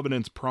in the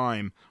Covenant's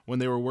prime, when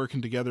they were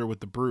working together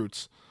with the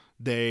Brutes,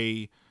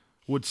 they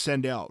would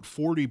send out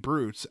 40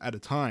 Brutes at a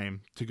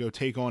time to go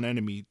take on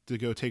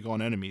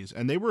enemies,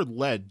 and they were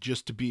led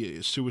just to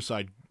be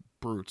suicide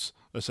Brutes,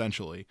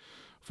 essentially.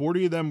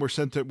 40 of them were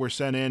sent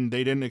in.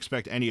 They didn't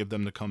expect any of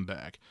them to come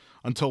back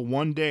until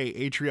one day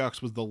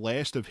Atriox was the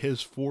last of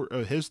his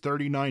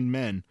 39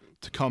 men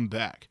to come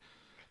back.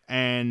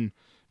 And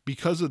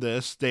because of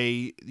this,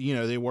 they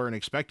weren't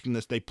expecting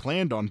this. They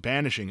planned on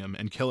banishing him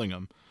and killing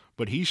him,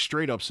 but he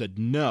straight up said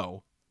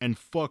no and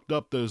fucked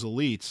up those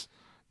elites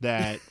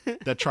that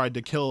tried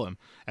to kill him.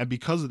 And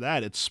because of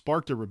that, it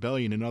sparked a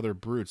rebellion in other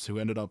Brutes who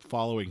ended up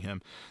following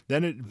him.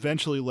 Then it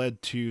eventually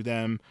led to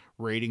them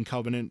raiding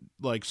Covenant,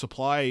 like,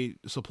 supply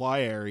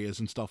areas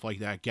and stuff like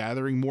that,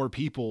 gathering more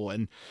people,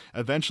 and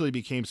eventually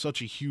became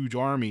such a huge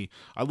army.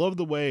 I love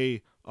the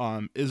way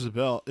I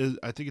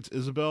think it's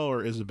Isabel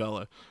or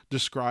Isabella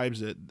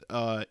describes it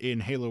in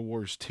Halo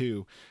Wars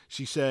 2.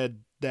 She said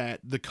that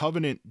the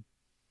Covenant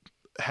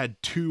had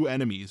two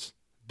enemies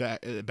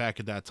back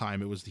at that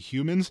time. It was the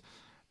humans,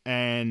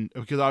 and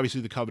because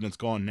obviously the Covenant's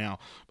gone now,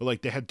 but,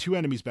 like, they had two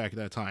enemies back at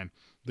that time: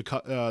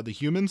 the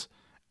humans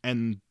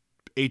and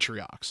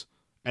Atriox,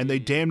 and they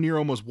damn near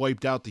almost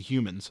wiped out the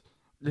humans,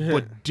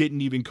 but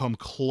didn't even come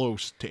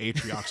close to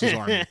Atriox's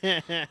army.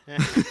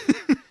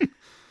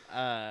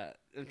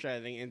 I'm trying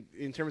to think.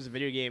 In terms of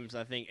video games,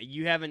 I think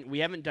we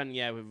haven't done it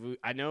yet.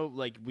 I know,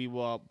 like, we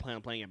will plan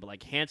on playing it, but,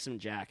 like, Handsome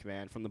Jack,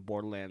 man, from the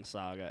Borderlands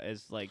saga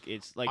is like,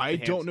 it's like, I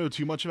don't know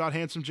too much about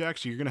Handsome Jack,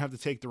 so you're gonna have to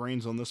take the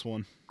reins on this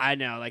one. I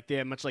know, like,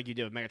 they're much like you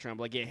did with Megatron, but,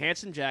 like, yeah,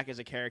 Handsome Jack is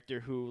a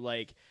character who,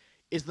 like,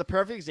 is the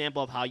perfect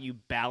example of how you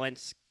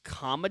balance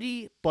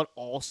comedy but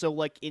also,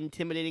 like,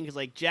 intimidating, because,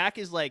 like,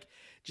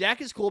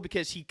 Jack is cool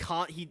because he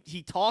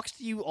talks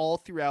to you all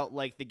throughout,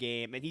 like, the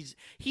game, and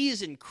he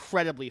is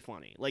incredibly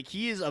funny. Like,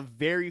 he is a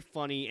very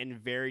funny and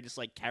very just,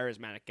 like,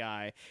 charismatic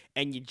guy,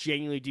 and you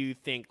genuinely do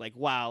think, like,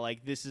 wow,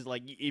 like, this is,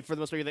 like, for the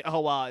most part, you're like, oh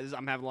wow,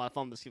 I'm having a lot of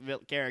fun with this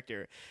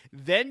character.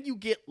 Then you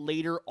get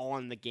later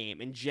on in the game,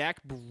 and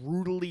Jack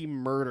brutally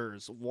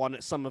murders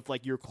some of,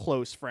 like, your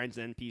close friends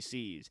and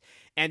NPCs,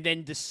 and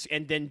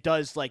then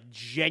does, like,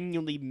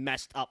 genuinely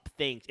messed up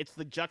things. It's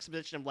the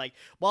juxtaposition of, like,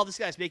 while this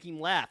guy's making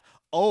him laugh,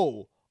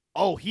 oh,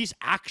 he's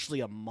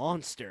actually a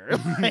monster.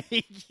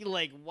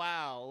 like,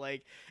 wow.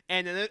 Like,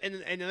 and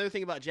another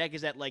thing about Jack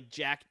is that, like,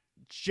 Jack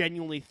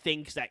genuinely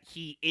thinks that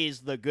he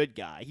is the good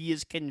guy. He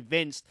is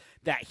convinced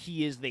that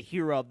he is the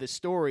hero of this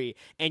story,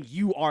 and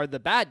you are the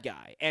bad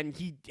guy. And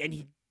he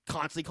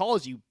constantly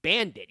calls you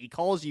bandit. He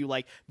calls you,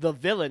 like, the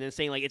villain, and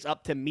saying, like, it's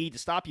up to me to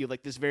stop you.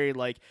 Like, this very,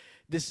 like,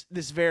 this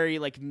very,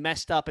 like,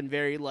 messed up and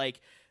very, like,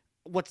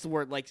 what's the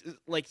word, like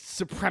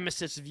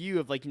supremacist view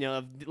of, like, you know,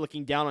 of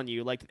looking down on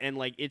you, like, and,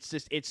 like, it's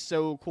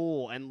so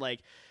cool. And, like,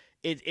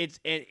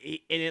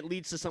 it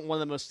leads to one of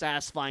the most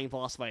satisfying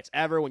boss fights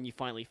ever when you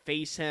finally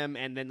face him,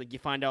 and then like you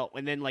find out,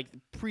 and then like the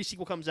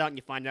pre-sequel comes out and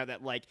you find out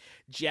that like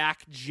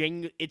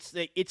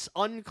it's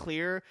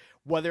unclear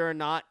whether or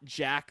not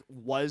Jack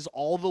was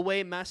all the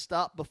way messed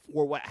up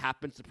before what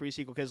happens to the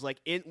pre-sequel, because like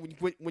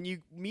when you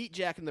meet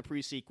Jack in the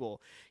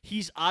pre-sequel,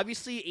 he's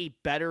obviously a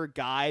better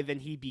guy than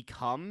he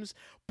becomes,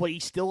 but he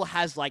still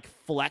has like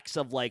flecks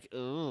of like,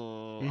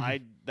 oh,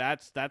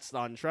 that's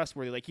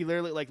untrustworthy. Like he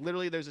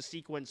literally there's a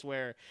sequence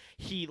where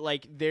he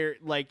like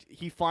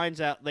he finds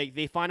out, like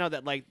they find out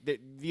that like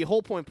the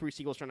whole point of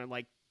pre-sequel is trying to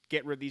like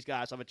get rid of these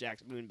guys off of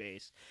Jack's moon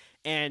base.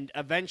 And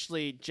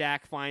eventually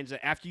Jack finds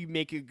that after you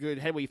make a good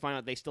headway, you find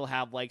out they still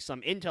have like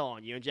some intel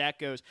on you. And Jack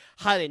goes,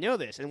 how do they know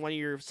this? And one of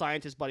your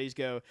scientist buddies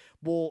go,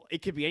 well,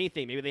 it could be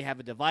anything. Maybe they have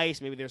a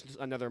device. Maybe there's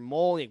another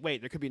mole. Like, wait,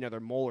 there could be another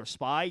mole or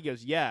spy. He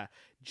goes, yeah.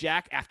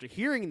 Jack, after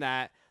hearing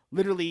that,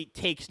 literally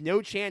takes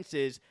no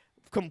chances,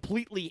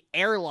 completely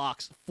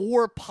airlocks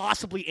 4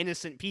 possibly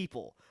innocent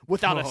people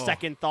without a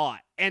second thought.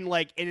 And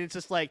it's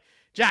just like,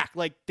 Jack,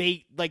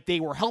 they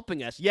were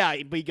helping us. Yeah,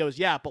 but he goes,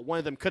 yeah, but one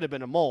of them could have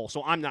been a mole,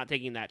 so I'm not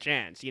taking that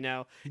chance, you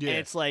know? Yeah. And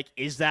it's like,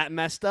 is that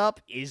messed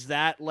up? Is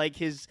that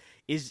like is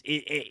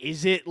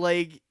it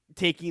like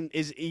taking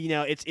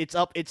it's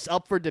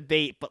up for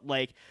debate, but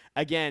like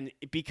again,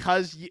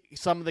 because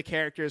some of the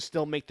characters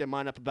still make their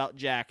mind up about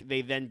Jack,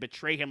 they then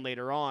betray him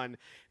later on,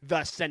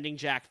 thus sending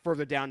Jack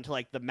further down to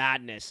like the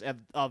madness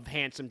of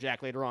handsome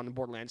Jack later on in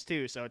Borderlands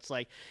 2. So it's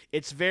like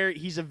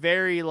he's a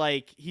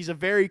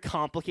very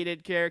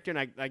complicated character,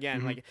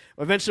 and like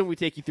eventually when we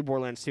take you through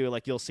Borderlands 2,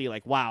 like you'll see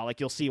like wow, like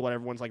you'll see what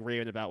everyone's like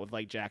raving about with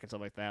like Jack and stuff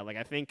like that. Like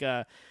I think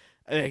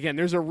again,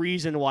 there's a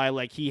reason why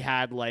like he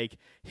had like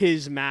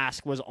his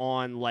mask was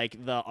on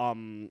like the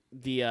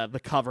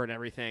cover and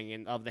everything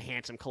and of the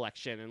Handsome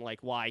collection, and like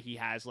why he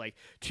has like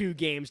 2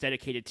 games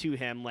dedicated to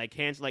him. Like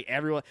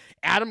everyone,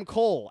 Adam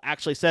Cole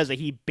actually says that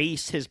he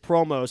based his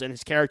promos and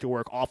his character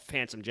work off of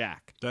Handsome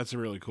Jack. That's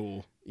really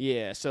cool.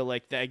 Yeah, so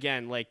like we'll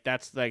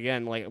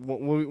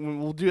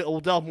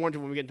delve more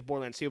into when we get into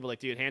Borderlands 2. But like,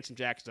 dude, Handsome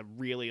Jack is a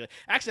really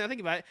actually, I think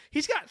about it,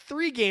 he's got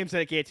 3 games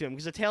dedicated to him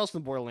because of Tales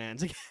from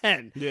Borderlands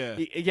again. Yeah.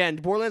 Again,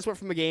 Borderlands went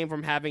from a game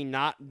from having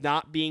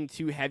not being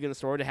too heavy on the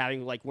story to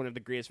having like one of the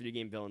greatest video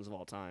game villains of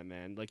all time,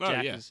 man. Like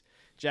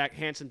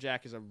Handsome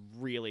Jack is a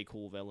really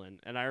cool villain,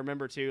 and I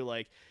remember too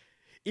like.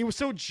 It was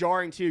so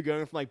jarring, too,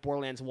 going from, like,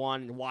 Borderlands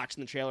 1 and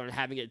watching the trailer and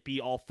having it be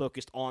all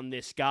focused on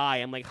this guy.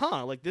 I'm like,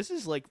 like, this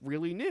is, like,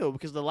 really new,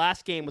 because the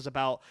last game was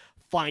about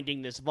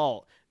finding this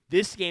vault.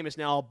 This game is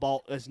now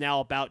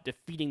about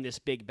defeating this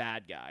big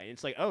bad guy. And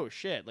it's like, oh,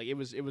 shit. Like, it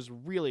was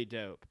really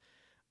dope.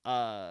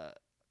 Trying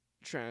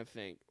to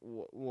think.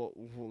 Who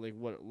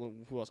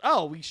else?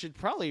 Oh, we should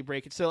probably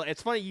break it. So,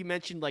 it's funny you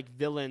mentioned, like,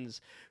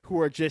 villains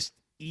who are just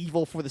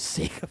evil for the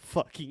sake of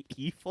fucking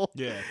evil.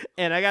 Yeah.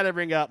 And I gotta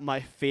bring up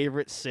my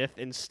favorite Sith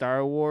in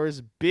Star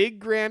Wars, Big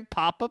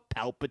Grandpapa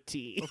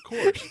Palpatine. Of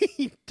course.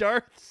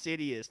 Darth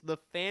Sidious, the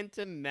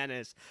Phantom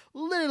Menace.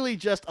 Literally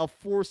just a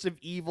force of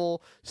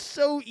evil.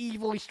 So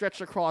evil he stretched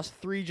across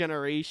 3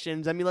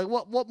 generations. I mean, like,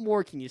 what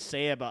more can you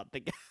say about the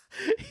guy?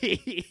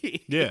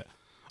 Yeah.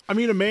 I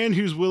mean, a man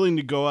who's willing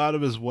to go out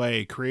of his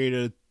way, create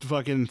a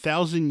fucking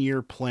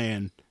 1,000-year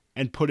plan,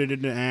 and put it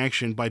into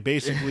action by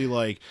basically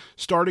like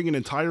starting an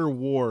entire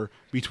war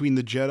between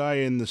the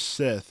Jedi and the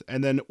Sith,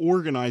 and then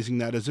organizing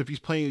that as if he's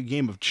playing a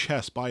game of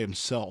chess by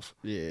himself.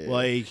 Yeah.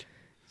 Like,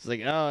 it's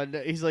like, oh,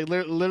 no. He's like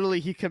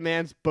literally he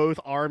commands both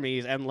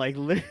armies, and like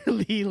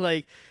literally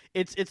like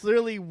it's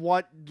literally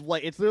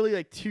it's literally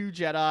like 2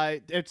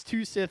 Jedi, it's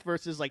 2 Sith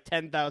versus like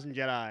 10,000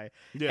 Jedi,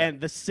 and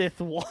the Sith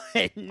won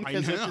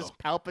because it's just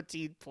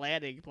Palpatine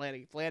planning.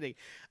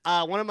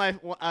 One of my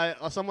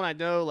someone I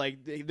know, like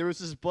there was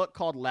this book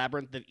called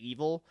Labyrinth of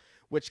Evil,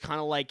 which kind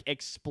of like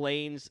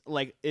explains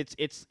like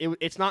it's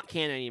not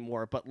canon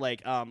anymore, but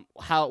like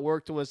how it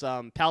worked was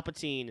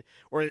Palpatine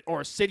or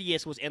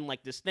Sidious was in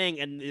like this thing,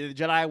 and the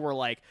Jedi were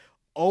like,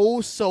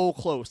 oh, so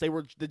close. The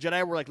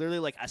Jedi were like literally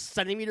like a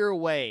centimeter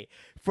away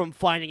from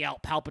finding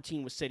out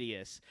Palpatine was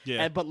Sidious.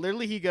 Yeah. But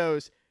literally he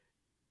goes,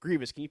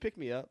 Grievous, can you pick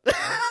me up?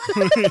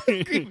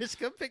 Grievous,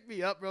 come pick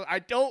me up, bro. I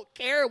don't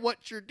care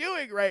what you're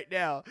doing right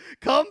now.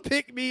 Come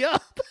pick me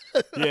up.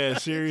 Yeah,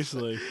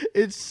 seriously.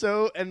 It's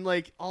so, and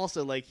like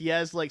also like he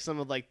has like some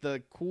of like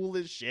the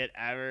coolest shit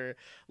ever.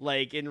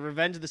 Like in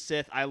Revenge of the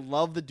Sith, I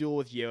love the duel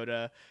with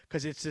Yoda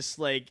because it's just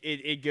like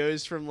it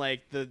goes from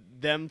like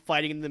them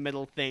fighting in the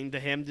middle thing to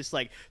him just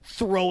like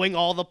throwing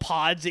all the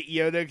pods at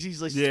Yoda because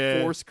he's like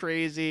force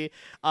crazy.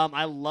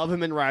 I love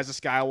him in Rise of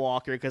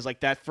Skywalker because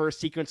like that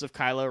first sequence of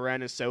Kylo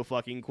Ren is so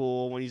fucking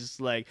cool when he's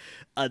just like,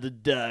 the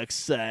dark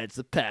side's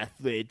the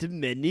pathway to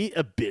many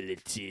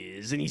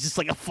abilities, and he's just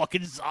like a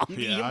fucking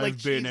zombie. Yeah, I've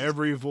like, been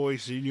every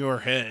voice in your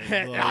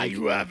head like,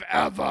 you have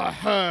ever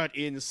heard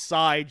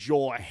inside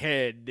your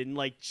head, and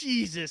like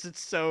Jesus,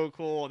 it's so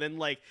cool. And then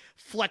like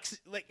flex,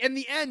 like in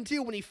the end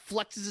too, when he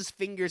flexes his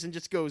fingers and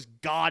just goes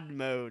God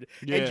mode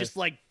and just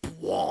like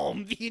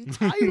boom the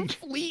entire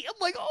fleet. I'm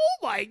like, oh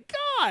my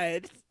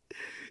god.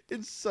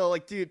 It's so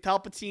like, dude,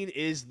 Palpatine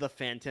is the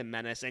Phantom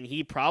Menace, and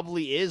he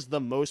probably is the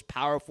most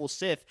powerful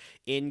Sith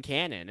in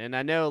canon. And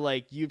I know,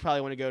 like, you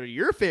probably want to go to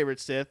your favorite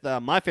Sith,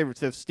 my favorite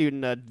Sith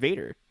student,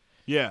 Vader.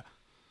 Yeah.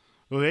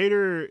 Well,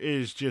 Vader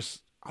is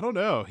just, I don't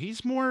know.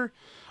 He's more,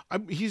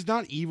 he's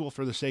not evil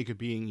for the sake of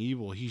being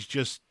evil. He's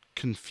just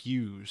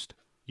confused,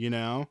 you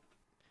know?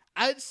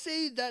 I'd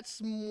say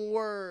that's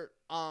more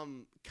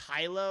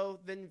Kylo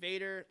than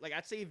Vader. Like,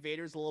 I'd say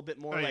Vader's a little bit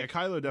more yeah,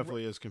 Kylo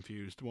definitely is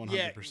confused, 100%.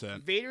 Yeah,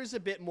 Vader's a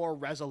bit more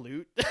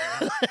resolute.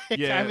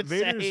 Yeah,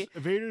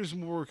 Vader's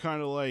more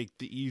kind of like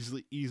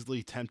the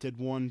easily tempted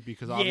one,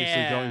 because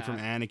obviously going from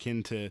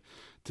Anakin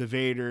to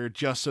Vader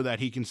just so that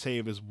he can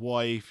save his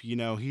wife, you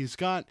know, he's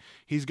got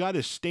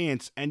his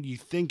stance, and you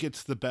think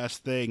it's the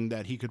best thing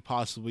that he could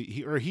possibly,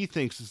 he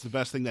thinks it's the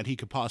best thing that he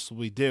could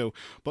possibly do,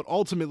 but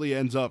ultimately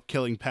ends up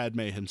killing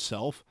Padme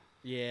himself.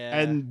 Yeah.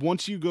 And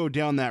once you go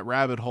down that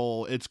rabbit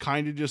hole, it's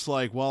kind of just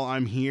like, well,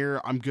 I'm here,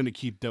 I'm going to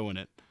keep doing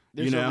it.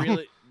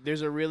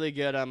 There's a really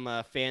good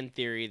fan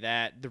theory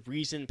that the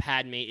reason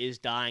Padme is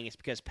dying is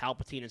because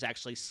Palpatine is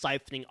actually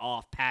siphoning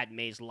off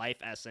Padme's life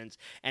essence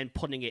and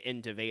putting it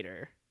into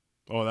Vader.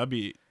 Oh,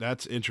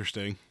 that's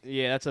interesting.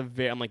 Yeah, that's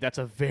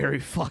a very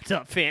fucked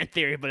up fan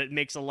theory, but it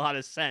makes a lot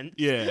of sense.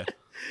 Yeah.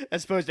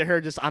 As opposed to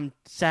her just, I'm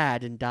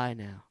sad and die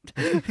now.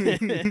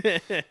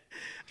 I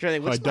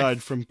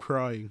died from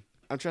crying.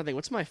 I'm trying to think,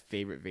 what's my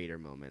favorite Vader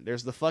moment?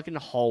 There's the fucking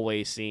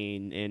hallway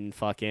scene in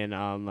fucking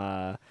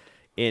my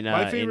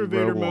favorite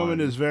Vader moment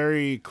is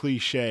very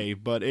cliche,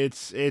 but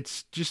it's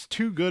just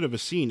too good of a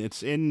scene.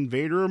 It's in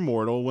Vader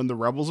Immortal when the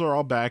rebels are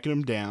all backing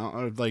him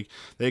down, like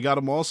they got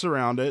him all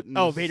surrounded.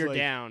 And Vader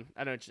down.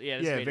 I don't.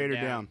 Yeah, Vader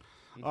down.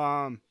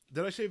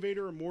 Did I say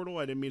Vader Immortal?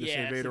 I didn't mean to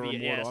say Vader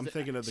Immortal. I'm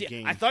thinking of the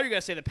game. I thought you were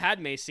gonna say the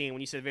Padme scene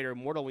when you said Vader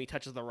Immortal when he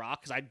touches the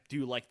rock, because I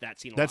do like that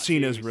scene. That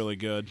scene is really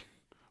good,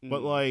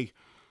 but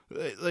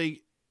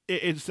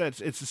it's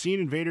the scene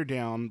in Vader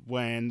Down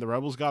when the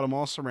rebels got him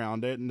all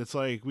surrounded, and it's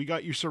like, we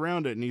got you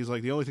surrounded, and he's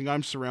like, the only thing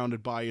I'm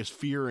surrounded by is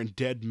fear and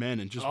dead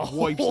men, and just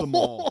wipes them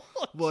all.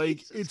 Like,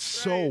 Jesus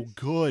it's Christ. So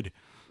good.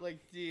 Like,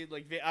 dude,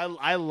 like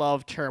I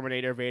love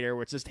Terminator Vader,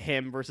 where it's just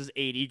him versus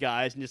 80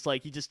 guys, and just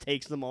like he just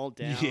takes them all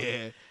down.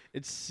 Yeah,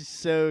 it's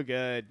so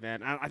good,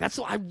 man. That's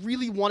what I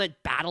really wanted.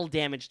 Battle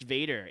damaged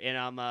Vader in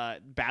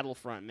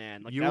Battlefront,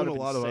 man. Like, you and a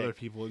lot of other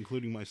people,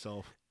 including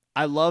myself.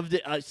 I loved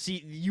it.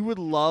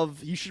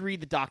 You should read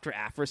the Dr.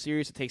 Aphra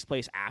series that takes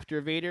place after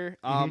Vader.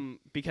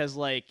 Because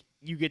like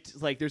you get to,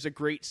 like, there's a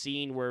great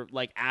scene where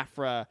like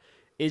Aphra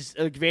is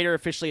Vader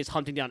officially is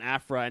hunting down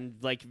Aphra, and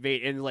like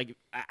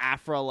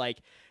Aphra, like,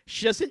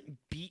 she doesn't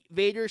beat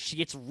Vader. She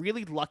gets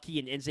really lucky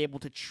and is able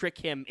to trick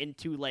him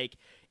into like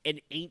an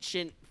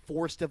ancient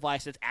force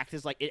device that acts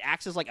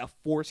as like a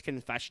force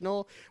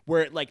confessional,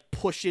 where it like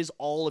pushes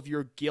all of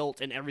your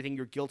guilt and everything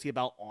you're guilty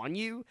about on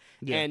you.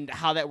 Yeah. And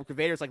how that works with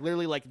Vader is like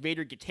literally like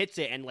Vader hits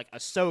it, and like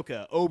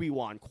Ahsoka,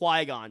 Obi-Wan,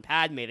 Qui-Gon,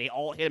 Padme, they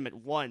all hit him at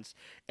once.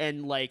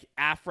 And like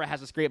Aphra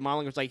has this great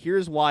monologue. It's like,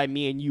 here's why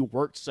me and you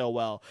worked so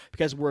well,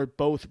 because we're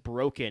both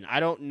broken. I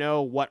don't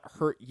know what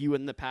hurt you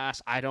in the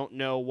past. I don't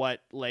know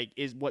what made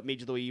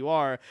you the way you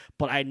are,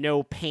 but I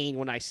know pain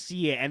when I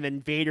see it. And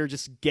then Vader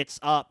just gets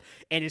up,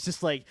 and it's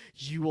just like,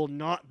 you will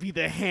not be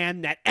the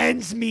hand that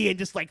ends me, and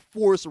just like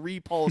force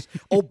repulse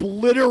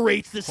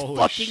obliterates this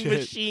fucking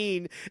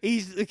machine.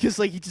 Because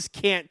like he just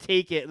can't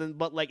take it.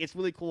 But like it's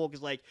really cool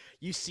because like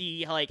you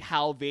see like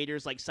how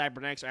Vader's like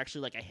cybernetics are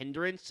actually like a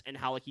hindrance, and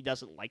how like he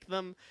doesn't like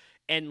them.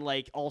 And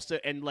like also,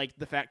 and like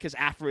the fact, because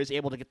Aphra is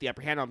able to get the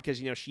upper hand on him because,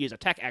 you know, she is a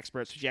tech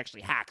expert, so she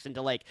actually hacks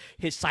into like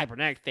his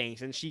cybernetic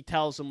things, and she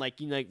tells him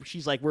like, you know, like,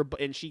 she's like,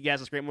 and she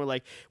has this great more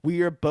like,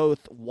 we are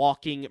both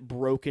walking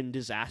broken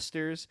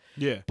disasters.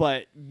 Yeah.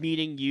 But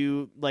meeting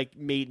you like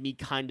made me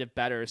kind of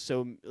better.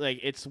 So like,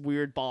 it's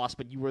weird, boss,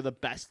 but you were the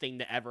best thing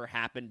that ever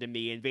happened to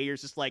me. And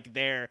Vader's just like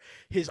there,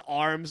 his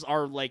arms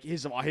are like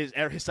his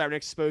cybernetic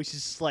exposed.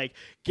 He's just like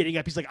getting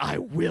up. He's like, I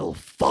will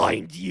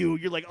find you.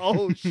 You're like,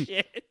 oh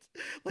shit.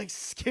 Like,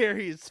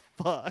 scary as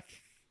fuck.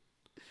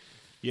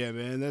 Yeah,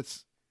 man,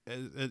 that's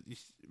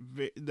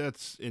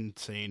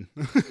insane.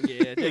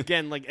 Yeah,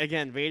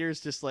 again,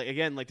 Vader's just like,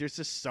 there's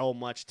just so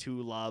much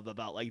to love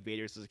about like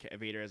Vader as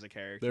a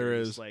character. There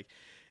is like,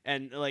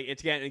 and like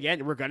it's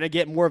again, we're gonna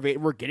get more.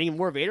 We're getting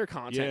more Vader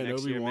content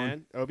next year,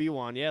 man.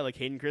 Obi-Wan, yeah, like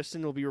Hayden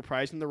Christensen will be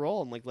reprising the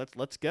role. I'm like,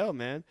 let's go,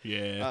 man.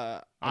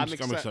 Yeah, I'm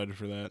excited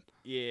for that.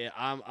 Yeah,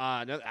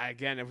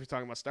 again, if we're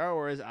talking about Star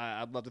Wars,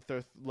 I'd love to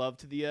throw love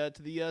to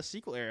the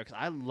sequel era, because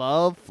I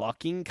love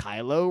fucking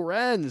Kylo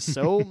Ren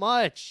so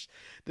much.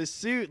 The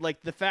suit,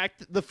 like the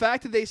fact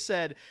that they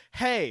said,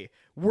 hey,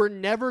 we're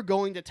never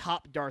going to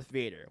top Darth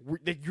Vader.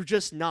 You're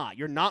just not.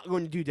 You're not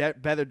going to do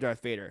better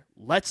Darth Vader.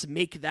 Let's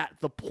make that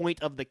the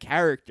point of the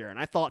character. And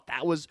I thought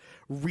that was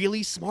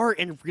really smart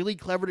and really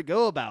clever to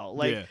go about.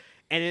 Like. Yeah.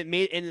 and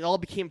it all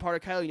became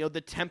part of Kylo. You know,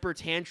 the temper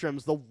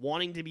tantrums, the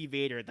wanting to be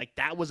Vader, like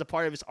that was a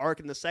part of his arc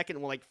in the second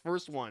one, like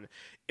first one.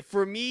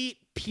 For me,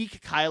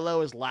 peak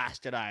Kylo is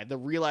Last Jedi. The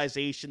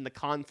realization, the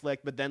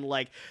conflict, but then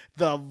like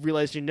the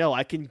realization, no,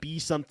 I can be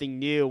something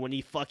new. When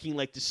he fucking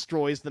like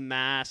destroys the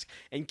mask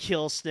and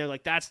kills Snoke,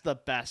 like that's the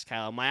best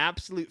Kylo. My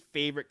absolute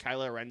favorite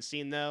Kylo Ren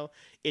scene, though,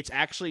 it's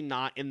actually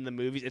not in the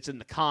movies. It's in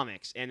the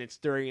comics, and it's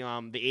during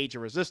the Age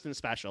of Resistance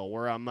special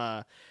where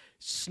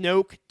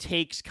Snoke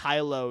takes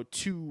Kylo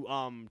to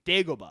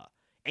Dagobah,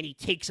 and he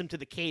takes him to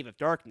the Cave of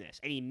Darkness,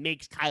 and he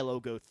makes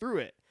Kylo go through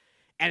it.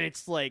 And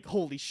it's like,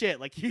 holy shit,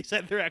 like you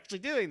said, they're actually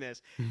doing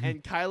this.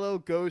 And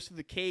Kylo goes to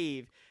the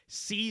cave,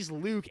 sees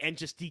Luke, and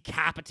just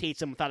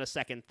decapitates him without a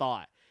second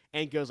thought.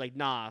 And goes like,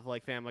 nah,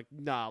 like, fam, like,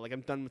 nah, like,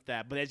 I'm done with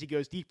that. But as he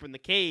goes deeper in the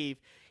cave,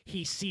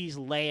 he sees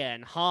Leia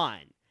and Han.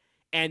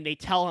 And they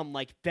tell him,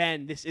 like,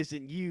 Ben, this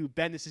isn't you.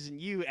 Ben, this isn't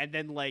you. And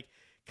then, like,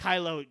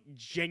 Kylo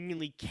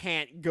genuinely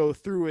can't go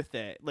through with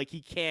it. Like, he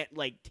can't,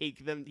 like,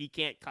 take them, he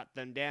can't cut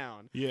them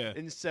down. Yeah.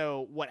 And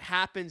so what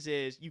happens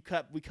is we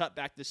cut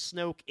back to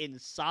Snoke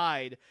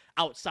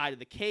outside of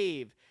the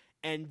cave,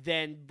 and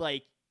then,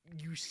 like,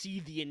 you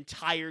see the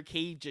entire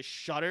cave just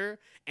shudder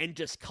and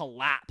just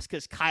collapse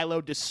because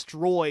Kylo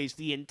destroys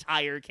the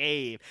entire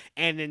cave.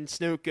 And then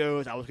Snoke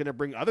goes, I was going to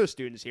bring other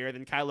students here.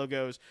 Then Kylo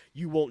goes,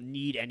 you won't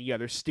need any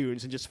other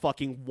students, and just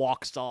fucking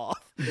walks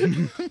off.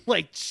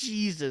 Like,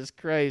 Jesus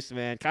Christ,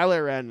 man.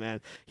 Kylo Ren,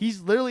 man.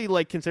 He's literally,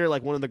 like, considered,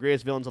 like, one of the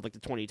greatest villains of, like, the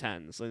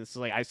 2010s. And it's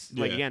like,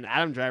 again,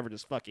 Adam Driver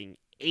just fucking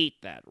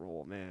ate that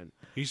role, man.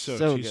 He's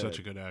such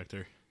a good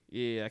actor.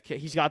 Yeah,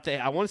 he's got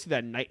I want to see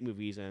that Night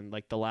movie he's in,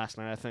 like, The Last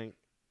Night, I think.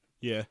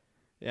 Yeah.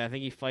 Yeah, I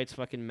think he fights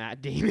fucking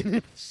Matt Damon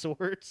with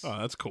swords. Oh,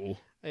 that's cool.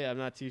 Yeah, I'm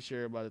not too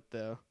sure about it,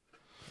 though.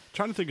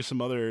 Trying to think of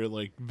some other,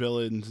 like,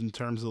 villains in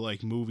terms of,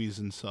 like, movies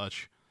and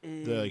such.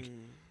 Like,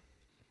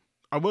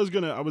 I was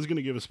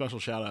gonna give a special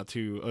shout out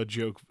to a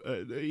joke.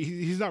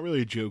 He's not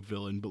really a joke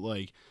villain, but,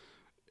 like,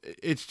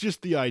 it's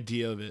just the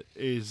idea of it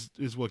is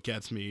what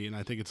gets me, and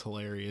I think it's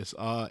hilarious.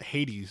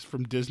 Hades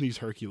from Disney's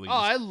Hercules. Oh,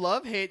 I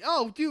love Hades.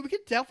 Oh, dude, we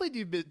could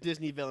definitely do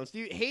Disney villains.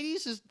 Dude,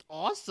 Hades is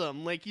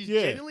awesome. Like, he's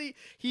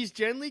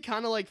generally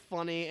kind of, like,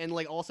 funny and,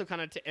 like, also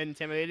kind of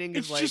intimidating.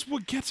 It's just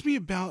what gets me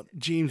about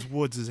James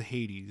Woods as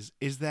Hades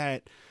is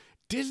that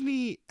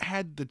Disney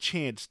had the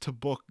chance to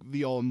book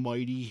the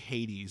almighty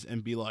Hades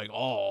and be like,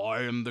 oh,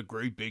 I am the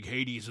great big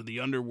Hades of the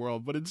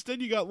underworld, but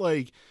instead you got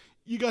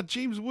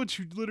James Woods,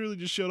 who literally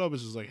just showed up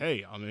and was like,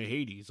 "Hey, I'm a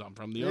Hades. I'm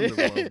from the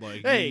underworld.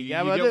 Like, hey,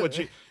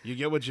 you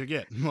get what you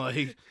get."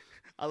 Like,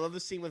 I love the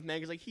scene with Meg.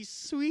 He's like, he's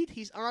sweet,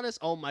 he's honest.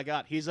 Oh my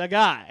god, he's a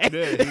guy.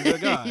 Yeah, he's a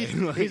guy.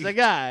 He's a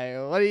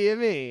guy. What do you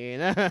mean?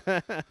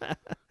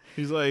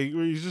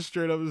 He's just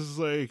straight up is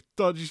like,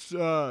 thought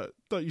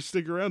you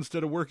stick around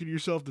instead of working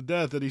yourself to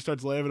death. And he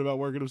starts laughing about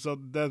working himself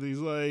to death. He's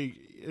like,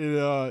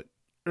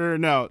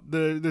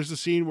 there's a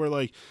scene where,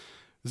 like,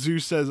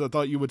 Zeus says, I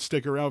thought you would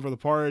stick around for the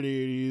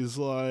party. And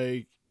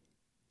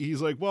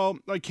he's like, well,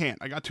 I can't.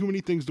 I got too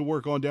many things to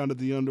work on down at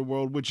the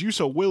underworld, which you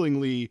so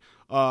willingly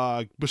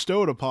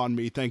bestowed upon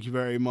me. Thank you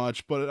very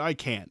much. But I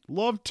can't.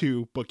 Love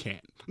to, but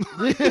can't.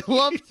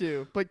 Love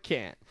to, but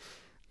can't.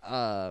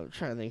 I'm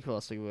trying to think who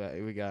else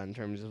we got in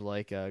terms of,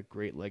 like,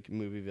 great, like,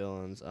 movie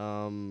villains.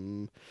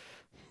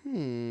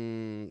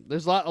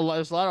 There's a lot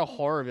of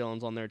horror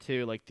villains on there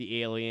too, like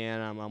the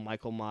Alien,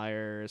 Michael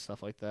Myers,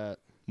 stuff like that.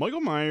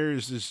 Michael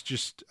Myers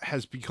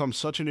has become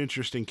such an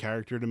interesting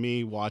character to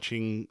me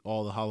watching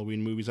all the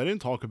Halloween movies. I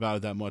didn't talk about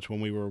it that much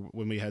when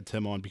we had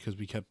Tim on because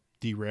we kept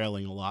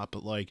derailing a lot,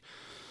 but, like,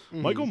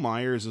 Michael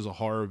Myers as a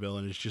horror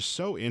villain is just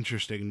so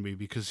interesting to me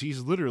because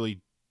he's literally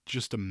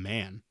just a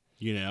man.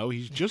 You know,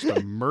 he's just a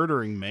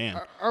murdering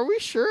man. Are we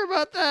sure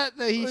about that?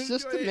 That he's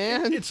just a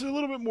man? It's a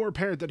little bit more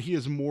apparent that he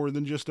is more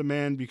than just a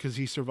man because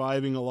he's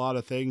surviving a lot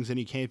of things and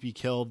he can't be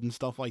killed and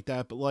stuff like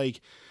that. But,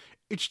 like,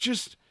 it's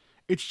just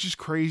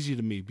crazy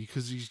to me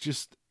because he's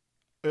just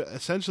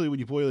essentially, when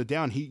you boil it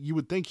down, you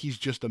would think he's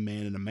just a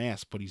man in a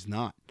mask, but he's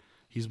not.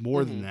 He's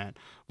more than that.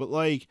 But,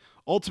 like,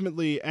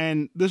 ultimately,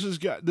 and this is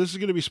going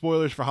to be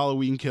spoilers for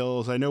Halloween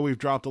Kills. I know we've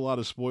dropped a lot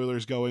of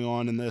spoilers going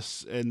on in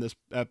this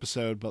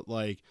episode, but,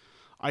 like,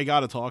 I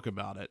got to talk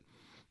about it.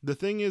 The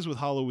thing is with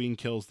Halloween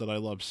Kills that I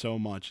love so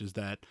much is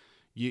that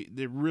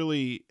it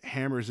really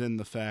hammers in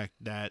the fact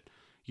that,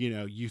 you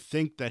know, you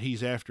think that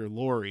he's after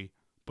Laurie,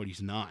 but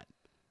he's not.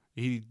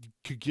 He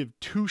could give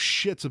two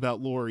shits about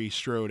Laurie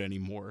Strode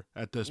anymore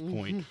at this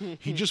point.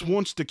 He just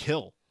wants to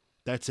kill.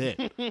 That's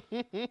it.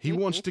 He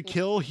wants to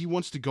kill. He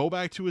wants to go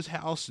back to his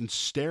house and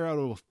stare out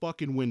of a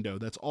fucking window.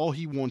 That's all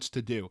he wants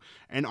to do.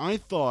 And I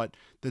thought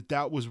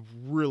that was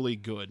really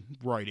good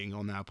writing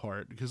on that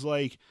part because,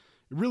 like,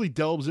 it really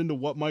delves into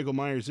what Michael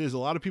Myers is. A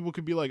lot of people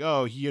could be like,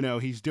 oh, you know,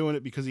 he's doing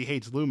it because he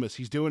hates Loomis.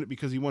 He's doing it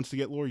because he wants to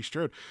get Laurie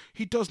Strode.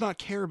 He does not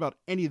care about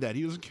any of that.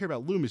 He doesn't care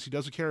about Loomis. He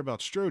doesn't care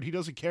about Strode. He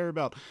doesn't care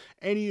about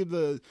any of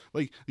the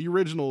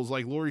originals,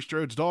 like Laurie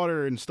Strode's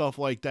daughter and stuff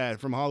like that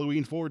from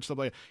Halloween Forward, stuff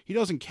like that. He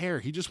doesn't care.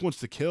 He just wants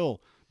to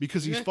kill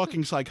because he's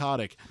fucking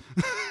psychotic.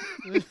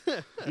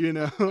 You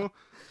know?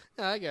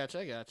 I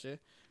gotcha.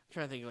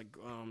 trying to think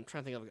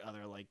of other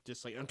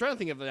just I'm trying to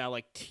think of now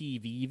like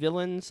TV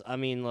villains. I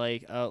mean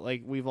like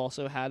we've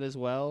also had as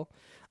well.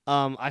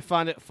 I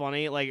find it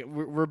funny. Like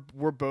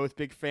we're both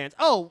big fans.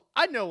 Oh,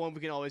 I know one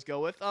we can always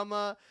go with.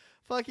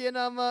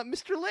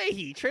 Mr.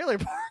 Leahy, Trailer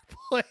Park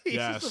Boys.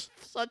 Yes.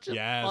 Such a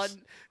fun.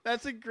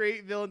 That's a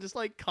great villain, just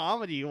like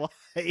comedy wise.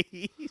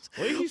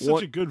 Leahy's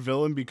such a good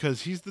villain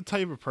because he's the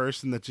type of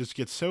person that just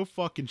gets so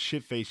fucking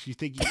shit faced. You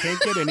think he can't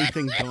get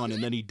anything done,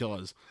 and then he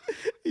does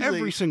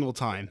every single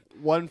time.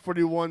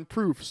 141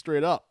 proof,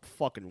 straight up,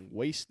 fucking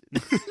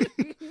wasted.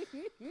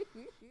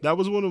 That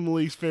was one of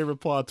Malik's favorite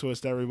plot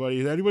twists,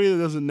 everybody. Anybody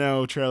that doesn't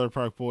know Trailer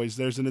Park Boys,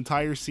 there's an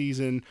entire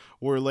season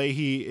where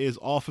Leahy is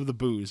off of the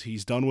booze.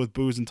 He's done with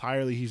booze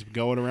entirely. He's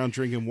going around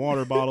drinking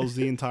water bottles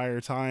the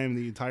entire time,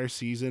 the entire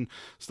season,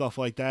 stuff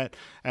like that.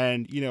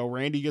 And,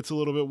 Randy gets a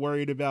little bit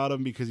worried about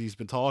him because he's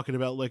been talking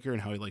about liquor and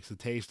how he likes the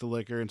taste of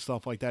liquor and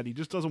stuff like that. He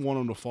just doesn't want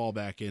him to fall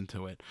back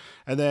into it.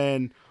 And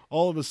then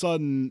all of a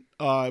sudden,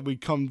 we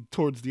come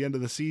towards the end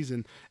of the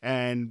season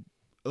and,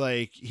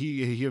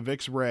 he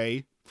evicts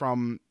Ray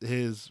from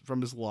his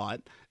lot,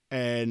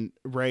 and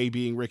Ray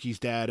being Ricky's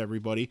dad,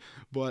 everybody,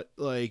 but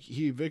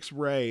he evicts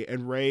Ray,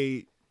 and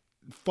Ray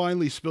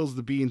finally spills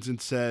the beans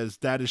and says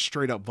that is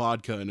straight up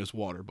vodka in his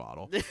water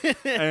bottle.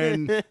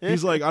 And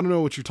he's like, I don't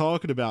know what you're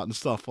talking about and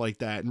stuff like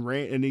that.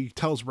 And he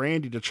tells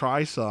Randy to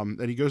try some,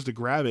 and he goes to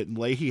grab it, and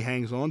Leahy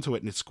hangs onto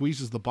it, and it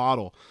squeezes the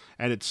bottle,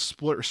 and it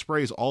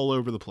sprays all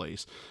over the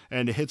place,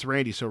 and it hits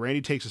Randy. So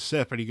Randy takes a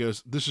sip, and he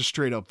goes, this is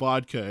straight up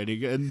vodka.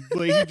 And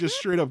Leahy just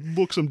straight up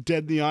looks him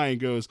dead in the eye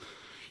and goes,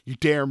 you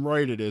damn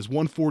right it is.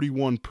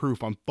 141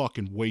 proof. I'm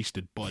fucking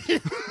wasted, bud.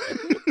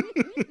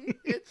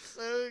 It's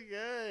so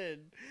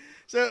good.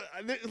 So,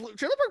 Trailer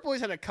Park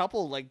Boys had a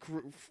couple,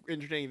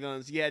 entertaining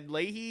villains. You had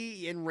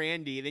Leahy and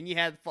Randy, then you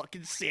had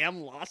fucking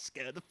Sam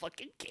Lasko, the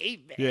fucking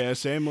caveman. Yeah,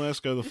 Sam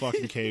Lasko, the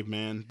fucking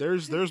caveman.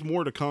 There's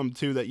more to come,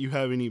 too, that you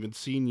haven't even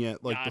seen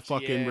yet, like the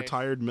fucking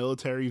retired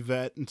military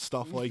vet and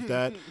stuff like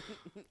that.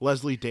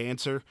 Leslie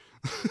Dancer.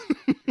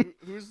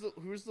 Who's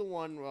the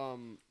one,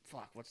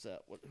 what's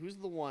that? Who's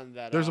the one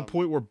that... There's a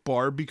point where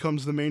Barb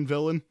becomes the main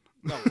villain.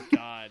 Oh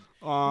God!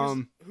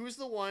 Who's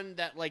the one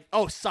that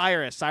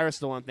Cyrus? Cyrus is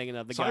the one I'm thinking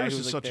of. The Cyrus guy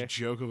who's is such a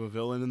joke of a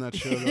villain in that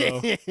show,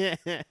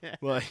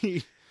 though.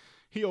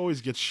 He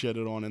always gets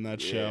shitted on in that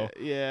show.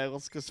 Yeah,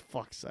 let's just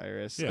fuck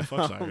Cyrus. Yeah,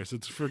 fuck Cyrus.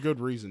 It's for good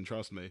reason.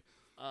 Trust me.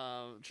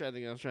 I'm trying to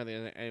think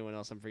of anyone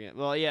else I'm forgetting.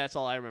 Well, yeah, that's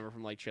all I remember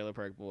from Trailer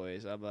Park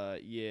Boys.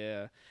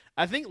 Yeah,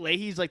 I think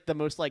Leahy's the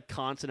most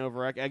constant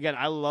over. Again,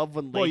 I love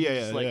when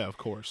Leahy. Well, yeah, of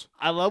course.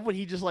 I love when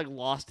he just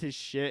lost his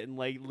shit and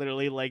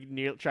literally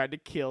tried to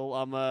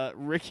kill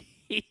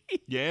Ricky.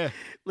 Yeah.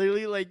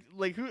 Literally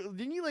who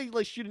didn't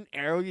you shoot an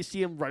arrow? You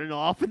see him running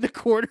off in the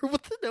corner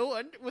with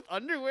with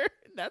underwear.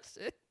 And that's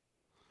it.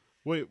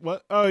 Wait,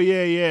 what? Oh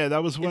yeah.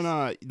 That was when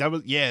that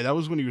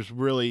was when he was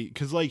really,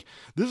 because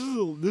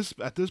this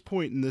at this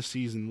point in this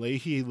season,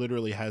 Leahy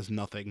literally has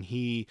nothing.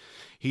 He's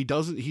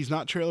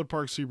not Trailer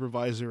Park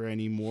Supervisor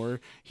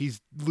anymore. He's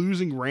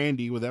losing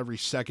Randy with every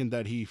second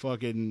that he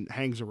fucking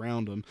hangs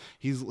around him.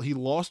 He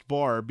lost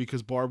Barb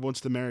because Barb wants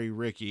to marry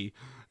Ricky,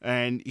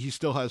 and he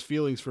still has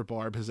feelings for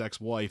Barb, his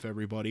ex-wife.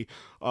 Everybody,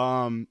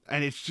 and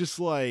it's just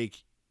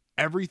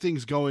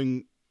everything's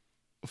going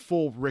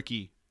full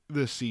Ricky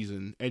this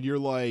season, and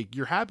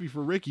you're happy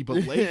for Ricky,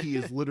 but Leahy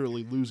is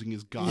literally losing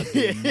his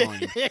goddamn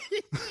mind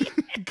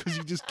because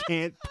he just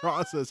can't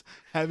process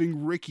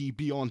having Ricky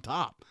be on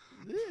top.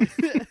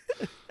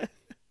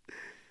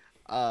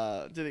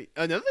 Another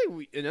thing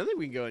we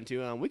can go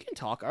into, we can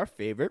talk our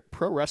favorite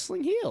pro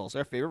wrestling heels,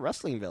 our favorite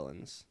wrestling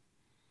villains.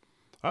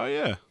 Oh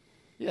yeah,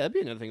 that'd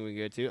be another thing we can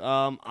go to.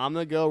 I'm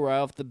gonna go right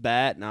off the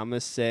bat, and I'm gonna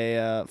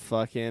say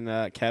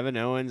Kevin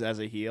Owens as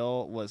a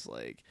heel was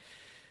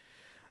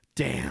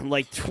damn,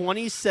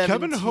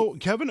 2017.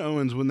 Kevin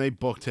Owens, when they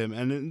booked him,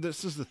 and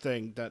this is the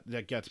thing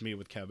that gets me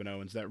with Kevin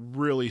Owens, that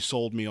really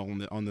sold me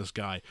on this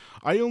guy.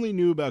 I only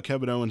knew about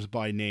Kevin Owens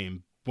by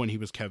name when he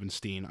was Kevin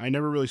Steen. I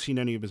never really seen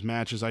any of his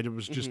matches. I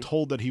was just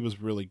told that he was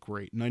really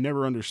great, and I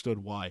never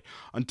understood why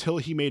until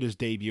he made his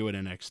debut at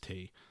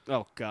NXT.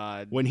 Oh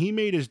God! When he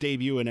made his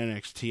debut in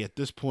NXT, at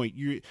this point,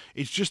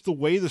 it's just the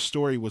way the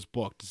story was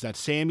booked. Is that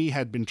Sammy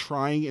had been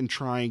trying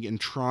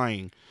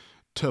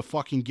to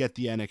fucking get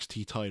the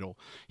NXT title.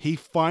 He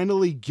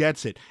finally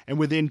gets it, and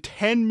within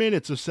 10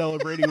 minutes of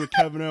celebrating with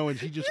Kevin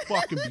Owens, he just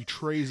fucking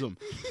betrays him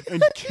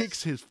and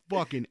kicks his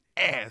fucking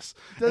ass.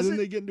 And then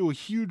they get into a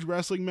huge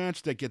wrestling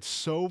match that gets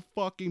so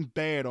fucking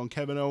bad on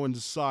Kevin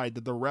Owens' side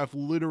that the ref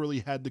literally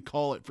had to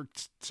call it for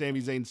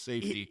Sami Zayn's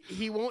safety.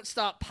 He won't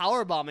stop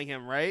powerbombing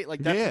him, right?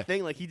 That's the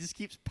thing. He just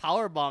keeps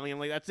powerbombing him.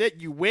 That's it.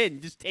 You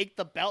win. Just take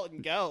the belt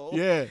and go.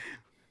 Yeah.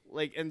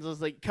 And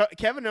just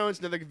Kevin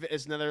Owens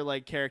is another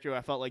character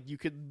I felt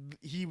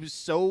he was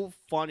so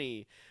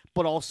funny,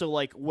 but also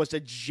was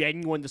a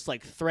genuine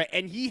threat,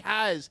 and he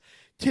has,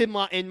 in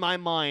my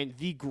mind,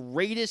 the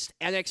greatest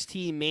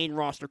NXT main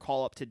roster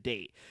call up to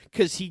date,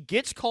 because he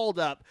gets called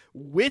up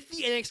with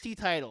the NXT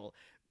title,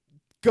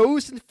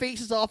 goes and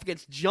faces off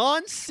against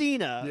John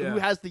Cena, who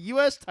has the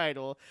U.S.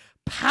 title,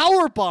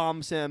 power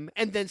bombs him,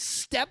 and then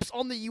steps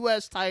on the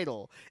U.S.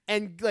 title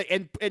and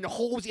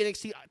holds the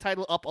NXT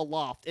title up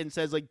aloft and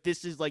says like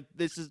this is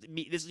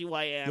me, this is who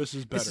I am, This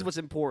is better. This is what's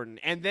important.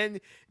 And then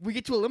we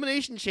get to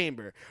Elimination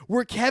Chamber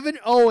where Kevin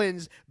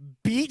Owens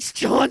beats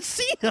John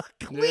Cena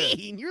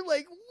clean. You're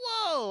like,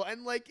 whoa,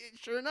 and like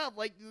sure enough,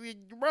 like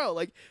bro,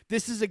 like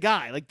this is a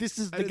guy, like this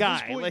is the guy.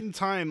 At this point in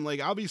time,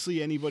 like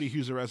obviously anybody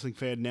who's a wrestling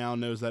fan now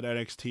knows that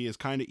NXT is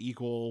kind of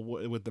equal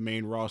with the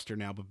main roster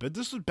now. But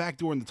this was back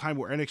during the time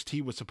where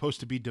NXT was supposed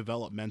to be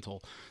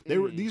developmental.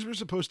 These were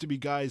supposed to be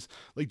guys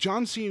like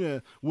John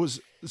Cena was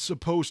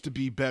supposed to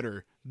be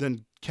better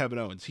than Kevin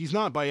Owens. He's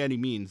not by any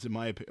means, in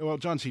my opinion. Well,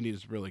 John Cena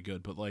is really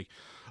good, but like,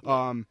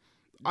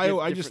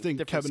 I just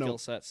think Kevin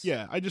Owens.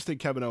 Yeah, I just think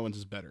Kevin Owens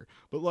is better.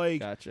 But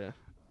like, gotcha.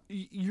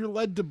 You're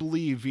led to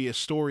believe via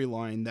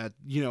storyline that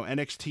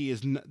NXT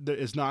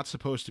is not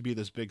supposed to be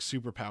this big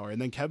superpower,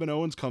 and then Kevin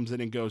Owens comes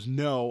in and goes,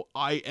 "No,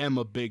 I am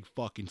a big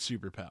fucking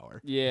superpower."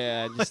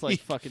 Yeah, just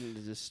like fucking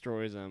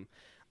destroys him.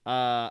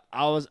 I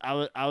was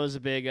a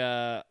big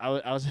I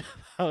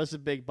was a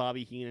big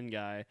Bobby Heenan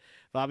guy.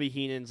 Bobby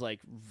Heenan's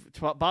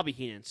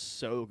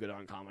so good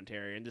on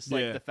commentary, and just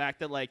like the fact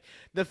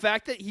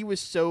that he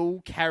was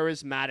so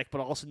charismatic, but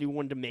also knew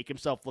when to make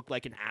himself look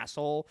like an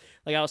asshole.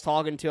 Like I was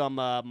talking to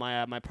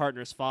my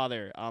partner's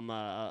father a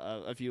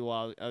little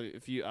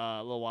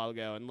while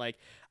ago, and like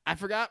I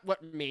forgot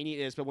what Mania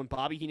it is, but when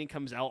Bobby Heenan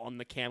comes out on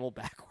the camel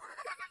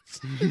backwards,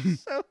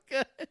 it's so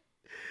good.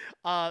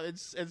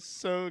 It's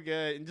so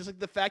good, and just like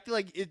the fact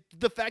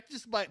that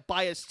just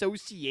by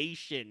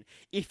association,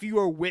 if you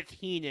were with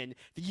Heenan,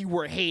 that you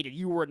were hated,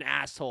 you were an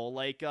asshole.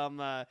 Like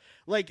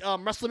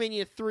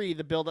WrestleMania 3,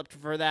 the build up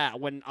for that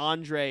when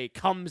Andre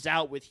comes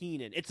out with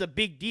Heenan, it's a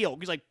big deal.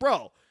 He's like,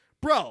 bro,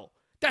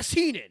 that's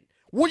Heenan.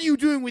 What are you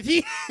doing with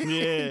Heenan?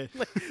 Yeah,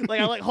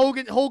 like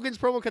Hogan's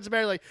promo cuts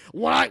about like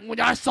when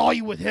I saw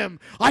you with him,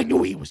 I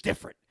knew he was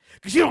different.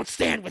 Because you don't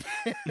stand with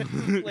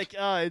him. Like,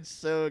 oh, it's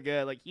so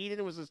good. Like,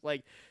 Heenan was just,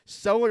 like,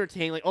 so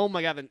entertaining. Like, oh,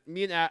 my God.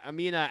 Me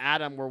and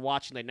Adam were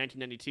watching, like,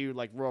 1992,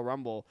 like, Royal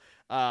Rumble,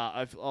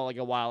 like,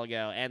 a while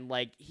ago. And,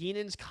 like,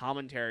 Heenan's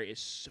commentary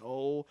is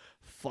so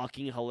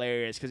fucking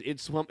hilarious. Because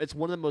it's one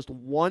of the most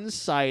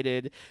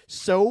one-sided,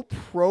 so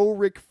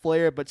pro-Ric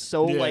Flair, but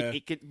so,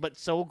 but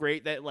so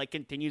great that, like,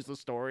 continues the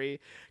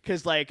story.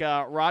 Because, like,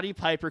 Roddy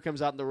Piper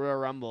comes out in the Royal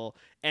Rumble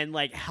and,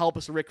 like,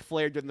 helps Ric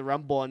Flair during the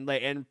Rumble. And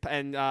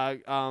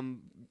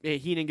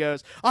Heenan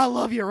goes, I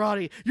love you,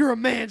 Roddy. You're a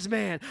man's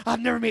man. I've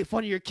never made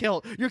fun of your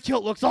kilt. Your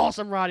kilt looks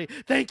awesome, Roddy.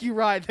 Thank you,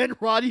 Roddy. Then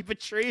Roddy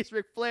betrays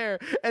Ric Flair,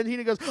 and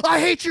Heenan goes, I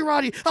hate you,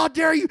 Roddy. How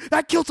dare you?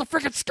 That kilt's a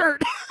freaking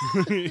skirt.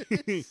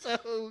 It's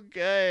so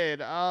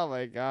good. Oh,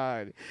 my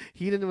God.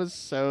 Heenan was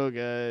so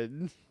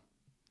good.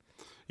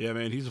 Yeah,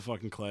 man, he's a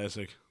fucking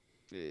classic.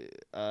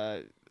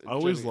 I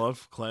always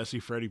love classy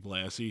Freddie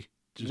Blassie.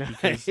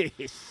 Just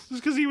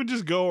because he would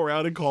just go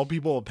around and call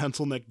people a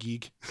pencil neck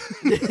geek.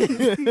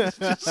 It's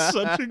just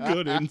such a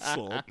good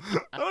insult.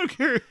 I don't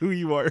care who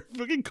you are. If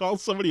you can call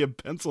somebody a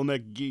pencil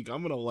neck geek,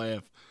 I'm gonna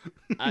laugh.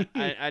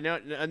 I know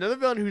another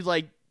villain who's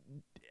like,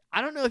 I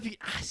don't know if you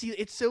see.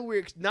 It's so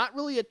weird. It's not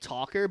really a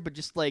talker, but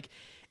just like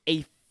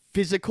a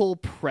physical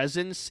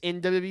presence in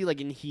WWE,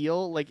 like in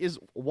heel, like is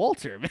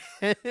Walter,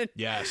 man.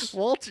 Yes,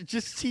 Walter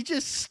he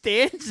just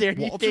stands there. And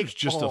Walter's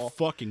just a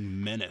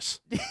fucking menace.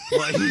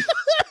 Like,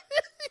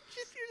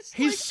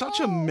 he's such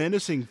a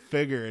menacing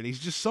figure, and he's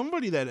just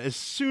somebody that as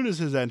soon as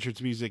his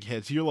entrance music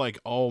hits, you're like,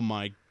 oh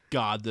my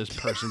God, this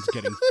person's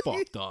getting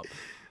fucked up.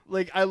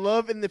 Like, I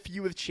love in the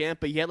feud with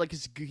Ciampa,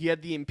 he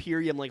had the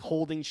Imperium like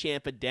holding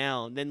Ciampa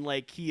down. Then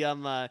like he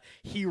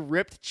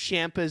ripped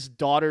Ciampa's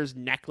daughter's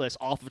necklace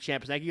off of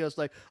Ciampa's neck. He goes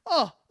like,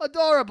 "Oh,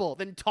 adorable!"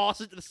 Then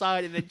tosses it to the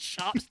side and then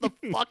chops the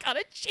fuck out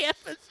of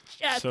Ciampa's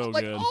chest. So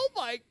like, good. oh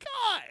my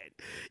God,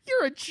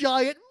 you're a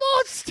giant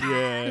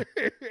monster.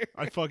 Yeah,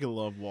 I fucking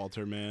love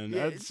Walter, man.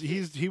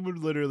 He would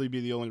literally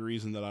be the only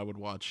reason that I would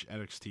watch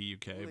NXT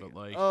UK. But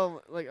like,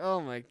 oh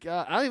my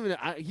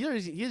God, he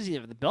doesn't even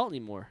have the belt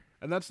anymore.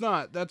 And that's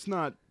not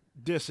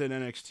dissing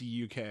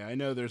NXT UK. I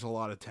know there's a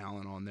lot of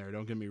talent on there.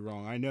 Don't get me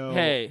wrong. I know.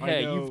 Hey,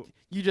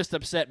 you just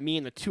upset me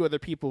and the two other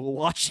people who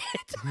watch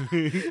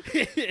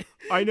it.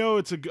 I know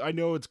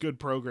it's good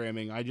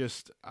programming.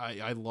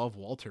 I love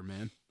Walter,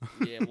 man.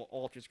 Yeah, well,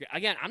 Walter's great.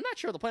 Again, I'm not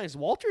sure of the plan is.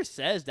 Walter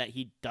says that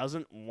he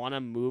doesn't want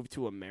to move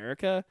to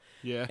America.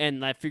 Yeah.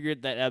 And I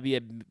figured that'd be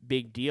a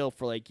big deal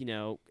for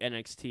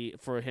NXT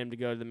for him to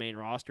go to the main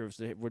roster.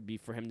 It would be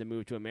for him to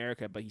move to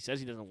America, but he says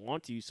he doesn't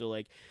want to. So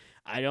like,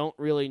 I don't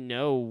really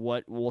know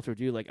what Walter would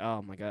do. Like,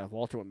 oh my God, if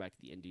Walter went back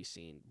to the indie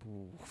scene.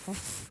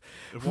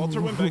 If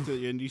Walter went back to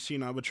the indie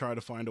scene, I would try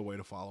to find a way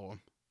to follow him.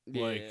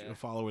 Yeah.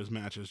 Follow his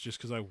matches just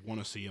because I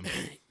want to see him.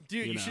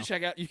 Dude, you should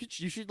check out.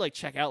 You should like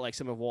check out like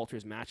some of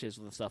Walter's matches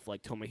with stuff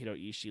like Tomohiro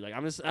Ishii. Like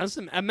I'm just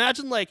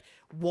imagine like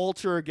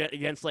Walter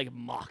against like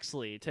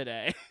Moxley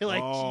today.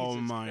 Like, oh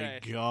Jesus my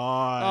Christ.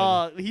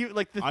 God. He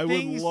like the I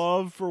things, would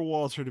love for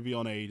Walter to be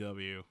on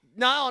AEW.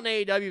 Not on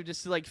AEW,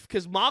 just like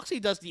because Moxley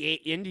does the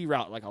indie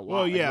route like a lot.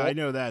 Well, yeah, like, I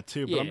know that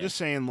too, but I'm just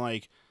saying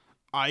like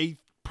I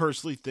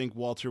personally think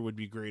Walter would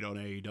be great on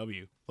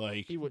AEW.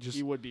 Like He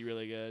would be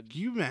really good.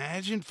 Can you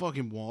imagine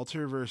fucking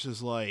Walter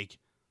versus like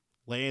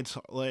Lance?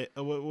 What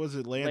was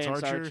it? Lance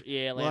Archer?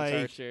 Yeah, Lance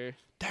Archer.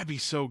 That'd be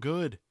so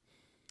good.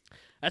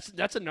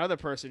 That's another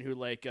person who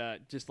like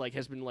just like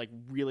has been like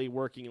really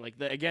working. Like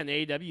again,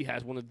 AEW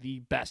has one of the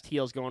best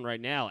heels going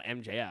right now,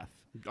 MJF.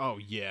 Oh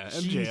yeah,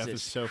 MJF Jesus.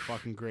 is so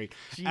fucking great.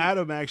 Jeez.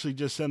 Adam actually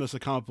just sent us a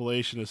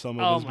compilation of some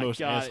of his most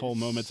asshole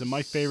moments, and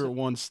my favorite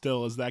one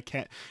still is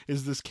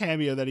is this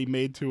cameo that he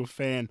made to a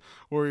fan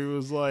where he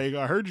was like,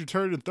 "I heard you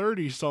turning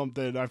 30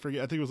 something. I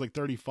forget. I think it was like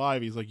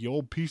 35." He's like, "You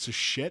old piece of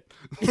shit,"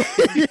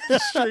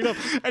 straight up.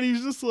 And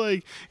he's just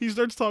like, he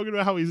starts talking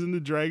about how he's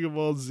into Dragon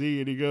Ball Z,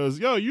 and he goes,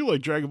 "Yo, you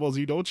like Dragon Ball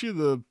Z, don't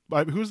you?"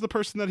 Who's the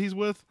person that he's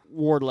with?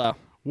 Wardlow.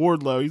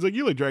 He's like,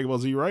 "You like Dragon Ball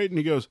Z, right?" And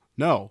he goes,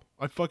 "No,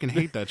 I fucking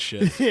hate that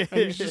shit." And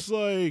he's just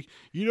like,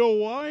 "You know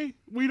why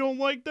we don't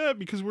like that?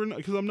 Because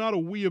I'm not a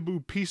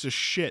weeaboo piece of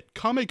shit.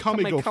 Come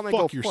go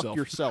fuck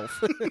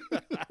yourself."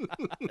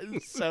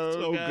 It's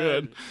so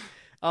good.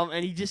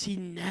 And he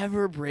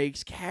never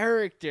breaks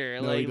character.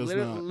 No, like he does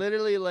not.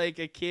 Literally, like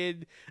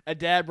a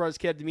dad brought his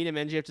kid up to meet him,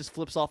 and MJF just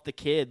flips off the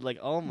kid. Like,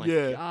 oh my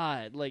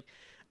god! Like,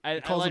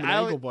 he calls him an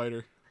ankle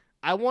biter.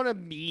 I want to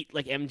meet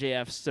like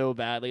MJF so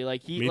badly.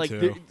 Like Me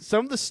too.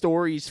 Some of the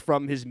stories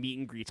from his meet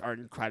and greets are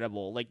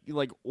incredible.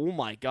 Like oh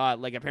my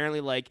god. Like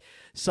apparently like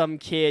some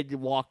kid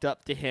walked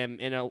up to him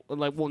in a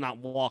not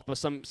walk, but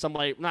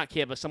somebody not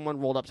kid, but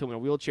someone rolled up to him in a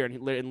wheelchair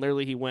and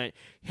literally he went,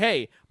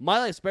 "Hey, my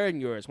life's better than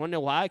yours. Want to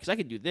know why? Because I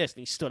can do this." And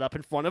he stood up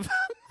in front of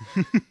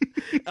him.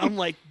 I'm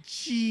like,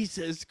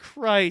 Jesus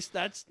Christ,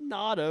 that's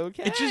not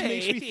okay. It just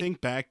makes me think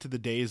back to the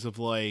days of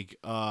like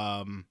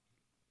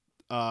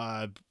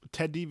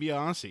Ted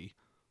DiBiase.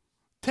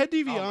 Ted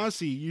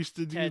DiBiase used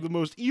to do the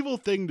most evil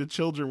thing to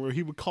children where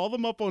he would call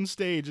them up on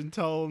stage and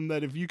tell them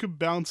that if you could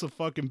bounce a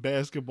fucking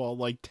basketball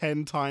like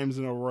 10 times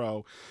in a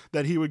row,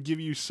 that he would give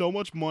you so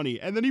much money.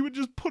 And then he would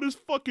just put his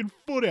fucking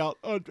foot out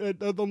on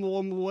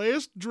the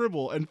last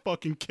dribble and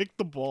fucking kick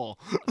the ball.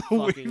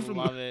 Fucking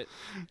love it.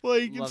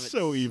 Like, it's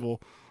so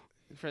evil.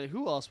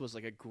 Who else was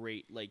like a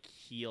great like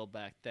heel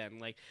back then?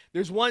 Like,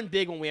 there's one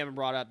big one we haven't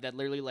brought up that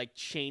literally like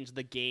changed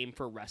the game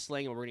for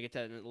wrestling, and we're gonna get to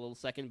that in a little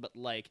second. But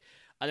like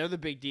another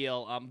big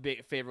deal,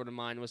 big favorite of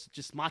mine was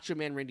just Macho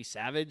Man Randy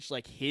Savage,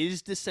 like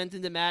his descent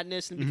into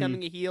madness and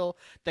becoming a heel.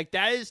 Like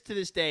that is to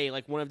this day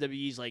like one of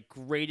WWE's like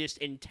greatest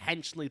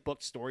intentionally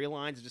booked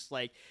storylines. Just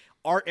like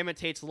art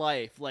imitates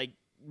life. Like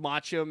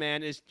Macho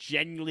Man is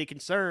genuinely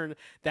concerned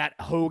that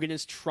Hogan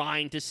is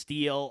trying to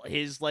steal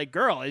his like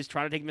girl. He's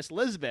trying to take Miss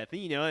Elizabeth,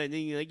 and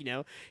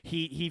then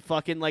he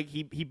fucking like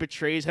he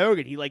betrays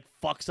Hogan. He like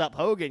fucks up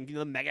Hogan.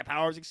 The mega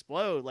powers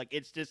explode. Like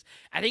it's just,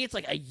 I think it's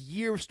like a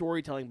year of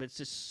storytelling, but it's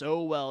just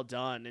so well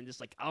done and just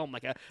like, oh my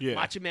god,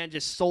 Macho Man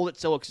just sold it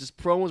so because his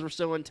promos were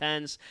so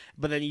intense.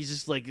 But then he's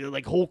just like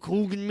Hulk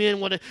Hogan,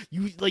 man,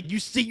 you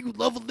say you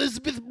love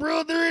Elizabeth,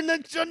 brother, and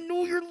I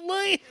know you're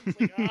lying.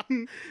 It's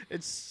like,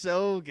 it's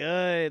so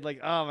good. Like,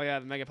 oh my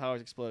god, the Mega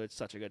Powers exploded. It's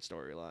such a good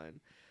storyline.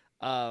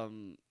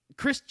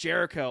 Chris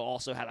Jericho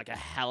also had like a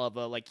hell of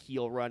a like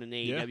heel run in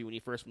AEW when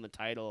he first won the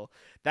title.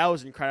 That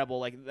was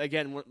incredible. Like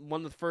again,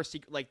 one of the first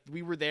like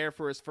we were there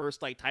for his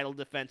first like title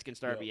defense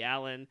against Darby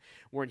Allin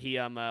when he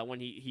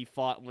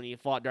fought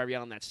Darby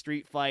Allin in that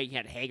street fight. He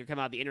had Hager come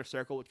out, the Inner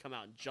Circle would come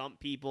out and jump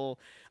people.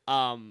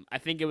 I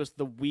think it was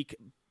the week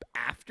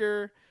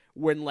after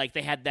when like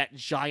they had that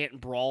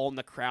giant brawl in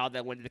the crowd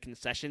that went to the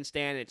concession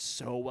stand. It's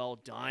so well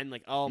done.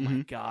 Like, oh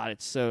my god,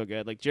 it's so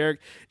good. Like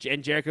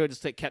Jericho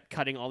just like, kept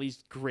cutting all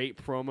these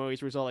great promos.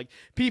 He was all like,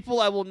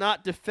 "People I will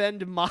not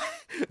defend my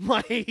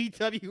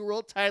AEW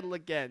world title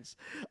against."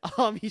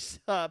 He's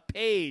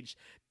Paige,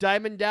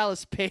 Diamond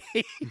Dallas Page,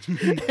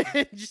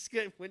 and just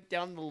went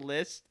down the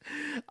list.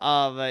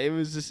 It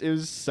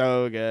was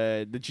so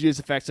good. The Judas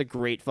Effect's a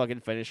great fucking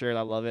finisher, and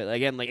I love it.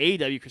 Again, like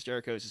AEW, Chris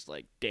Jericho is just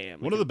like,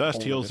 damn. One of the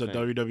best heels that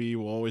WWE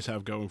will always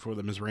have going for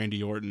them is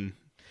Randy Orton.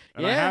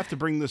 And I have to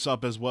bring this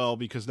up as well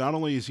because not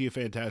only is he a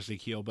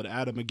fantastic heel, but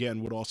Adam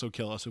again would also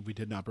kill us if we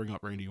did not bring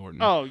up Randy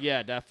Orton. Oh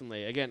yeah,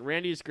 definitely. Again,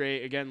 Randy's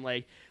great. Again,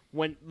 like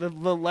when the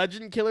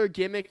Legend Killer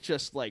gimmick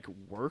just like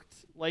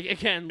worked. Like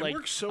again, like it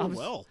works so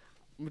well.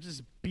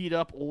 Just beat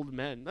up old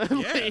men.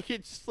 Yeah.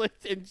 It's like,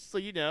 and so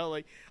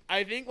like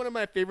I think one of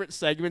my favorite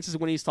segments is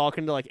when he's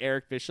talking to like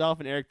Eric Bischoff,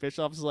 and Eric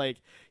Bischoff's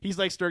like, he's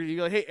like starting to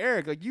go, "Hey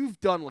Eric, like you've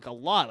done like a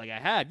lot, like I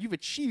have, you've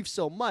achieved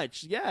so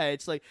much. Yeah,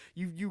 it's like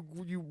you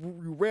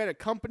ran a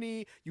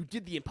company, you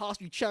did the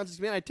impossible, you challenged this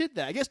man. I did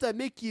that. I guess that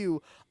make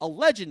you a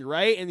legend,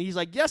 right?" And he's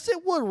like, "Yes,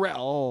 it would."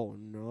 Oh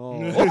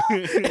no!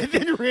 And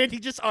then Randy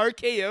just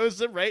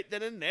RKO's him right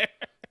then and there.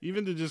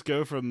 Even to just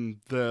go from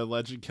the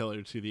Legend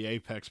Killer to the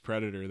Apex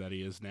Predator that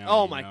he is now.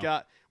 Oh my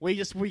god. when he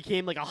just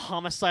became like a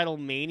homicidal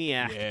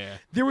maniac. Yeah.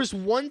 There was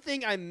one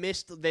thing I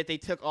missed that they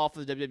took off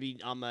of the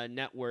WWE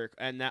network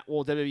and that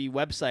WWE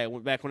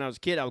website. Back when I was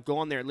a kid, I would go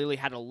on there and literally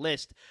had a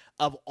list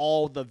of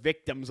all the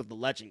victims of the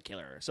Legend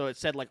Killer. So it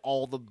said like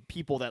all the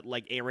people that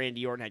like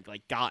Randy Orton had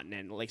like gotten,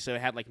 and like so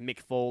it had like Mick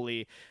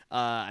Foley.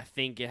 I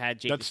think it had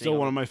Jake. That's still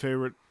one of my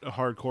favorite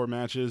hardcore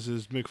matches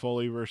is Mick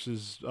Foley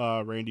versus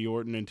Randy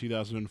Orton in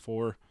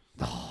 2004.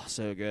 Oh,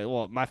 so good.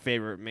 Well, my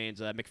favorite remains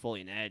Mick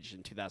Foley and Edge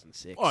in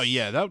 2006. Oh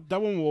yeah, that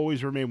one will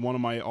always remain one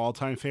of my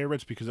all-time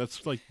favorites because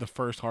that's like the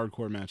first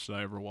hardcore match that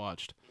I ever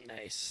watched.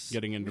 Nice.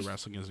 Getting into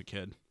wrestling as a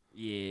kid.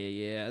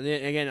 Yeah. And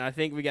then, again, I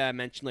think we gotta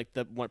mention like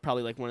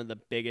probably like one of the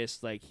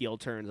biggest like heel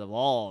turns of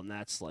all, and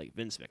that's like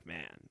Vince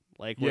McMahon.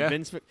 Like when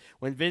Vince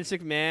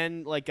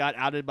McMahon like got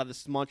outed by the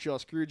Montreal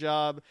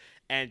Screwjob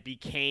and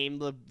became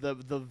the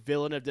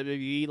villain of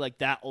WWE, like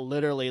that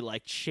literally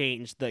like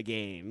changed the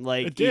game.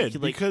 Like it did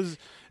because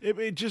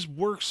it just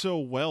worked so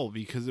well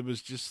because it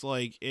was just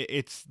like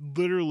it's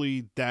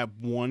literally that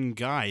one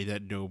guy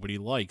that nobody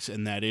likes,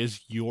 and that is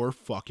your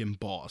fucking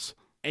boss.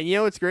 And you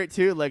know what's great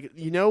too? Like,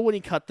 you know when he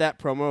cut that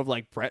promo of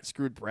like Brett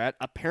screwed Brett,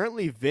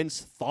 apparently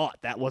Vince thought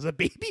that was a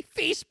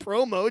babyface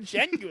promo,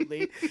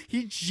 genuinely.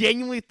 He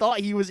genuinely thought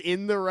he was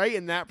in the right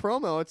in that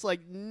promo. It's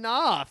like,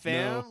 nah,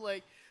 fam. No.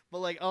 Like, but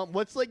like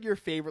what's like your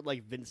favorite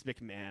like Vince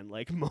McMahon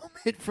like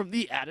moment from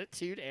the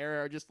Attitude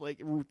Era or just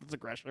like Ruthless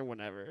Aggression or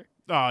whatever?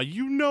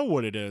 You know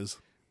what it is.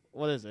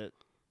 What is it?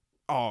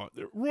 Oh,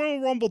 Royal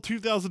Rumble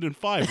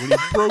 2005 when he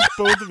broke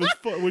both of his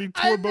when he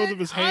tore both of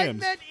his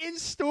hands. I meant in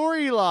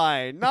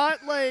storyline,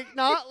 not like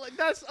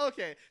that's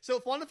okay. So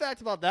fun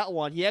fact about that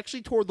one, he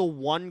actually tore the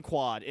one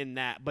quad in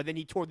that, but then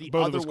he tore the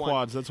both other of his one.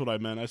 quads. That's what I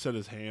meant. I said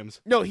his hands.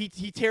 No, he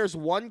tears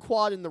one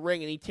quad in the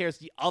ring and he tears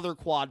the other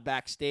quad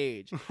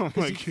backstage. Oh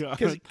my god!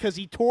 Because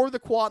he tore the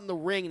quad in the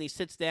ring and he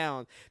sits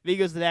down. Then he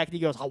goes to the back and he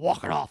goes, "I'll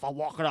walk it off. I'll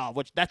walk it off."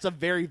 Which that's a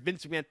very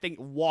Vince McMahon thing.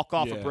 Walk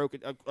off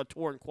a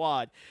torn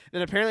quad.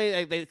 Then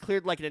apparently they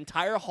cleared like an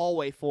entire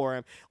hallway for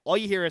him. All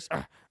you hear is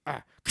in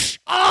the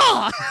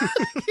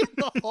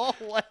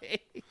hallway.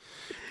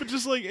 But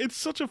just like it's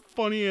such a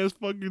funny ass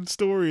fucking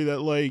story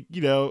that like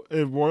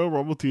in Royal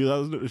Rumble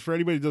 2000, for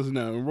anybody who doesn't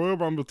know, in Royal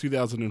Rumble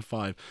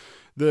 2005,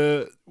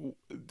 I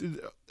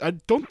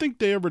don't think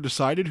they ever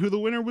decided who the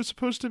winner was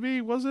supposed to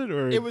be. Was it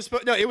or it was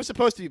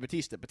supposed to be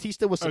Batista.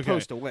 Batista was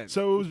supposed to win.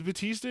 So it was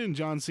Batista and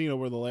John Cena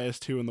were the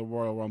last two in the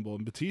Royal Rumble,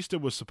 and Batista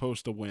was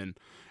supposed to win.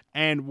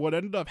 And what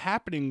ended up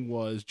happening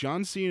was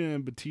John Cena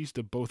and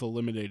Batista both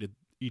eliminated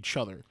each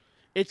other.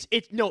 It's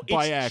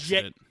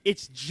accident.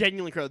 It's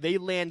genuinely incredible. They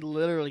land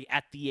literally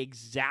at the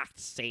exact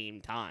same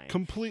time.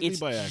 Completely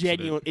by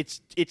accident.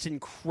 It's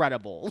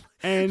incredible.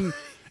 And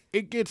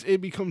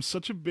it becomes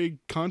such a big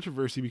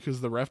controversy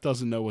because the ref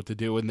doesn't know what to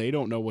do and they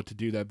don't know what to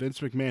do, that Vince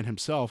McMahon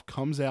himself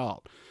comes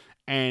out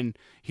and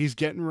he's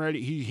getting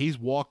ready. He's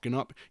walking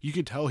up. You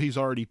can tell he's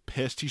already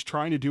pissed. He's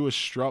trying to do a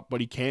strut,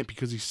 but he can't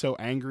because he's so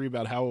angry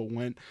about how it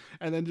went.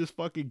 And then just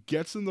fucking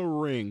gets in the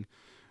ring.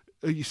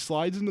 He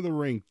slides into the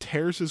ring,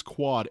 tears his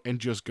quad, and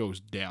just goes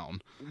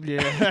down.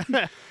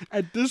 Yeah.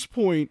 At this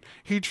point,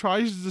 he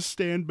tries to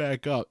stand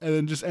back up and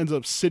then just ends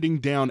up sitting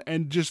down,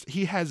 and just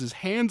he has his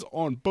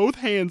both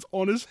hands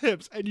on his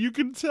hips, and you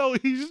can tell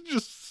he's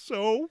just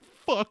so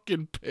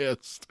fucking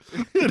pissed.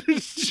 It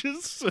is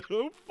just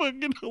so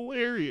fucking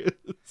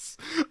hilarious.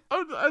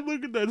 I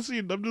look at that scene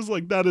and I'm just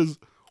like, that is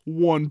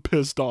one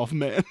pissed off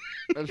man.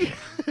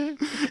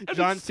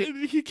 John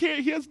Cena, he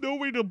has no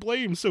way to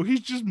blame, so he's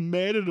just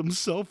mad at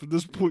himself at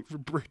this point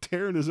for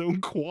tearing his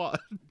own quad.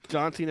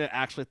 John Cena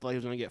actually thought he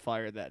was going to get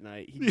fired that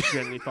night. He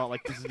genuinely thought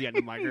like, this is the end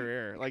of my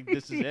career. Like,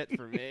 this is it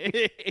for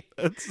me.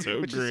 That's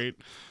so great.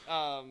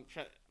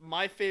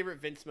 My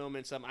favorite Vince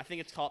moments. I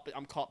think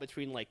I'm caught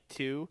between like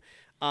two.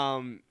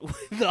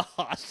 The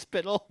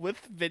hospital with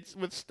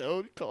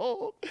Stone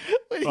Cold.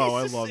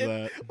 I love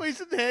that. When he's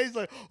in there, he's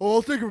like, "Oh,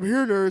 I'll take him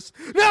here, nurse."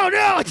 No,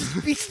 I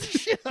just beats the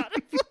shit out of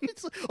him.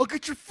 It's like, "I'll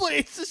get your foot."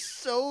 It's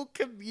just so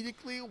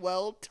comedically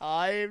well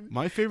timed.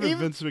 My favorite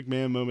Vince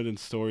McMahon moment in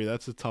story.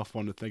 That's a tough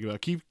one to think about.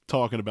 Keep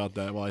talking about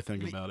that while I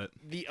think about it.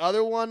 The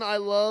other one I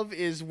love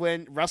is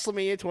when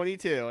WrestleMania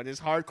 22 and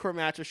his hardcore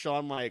match with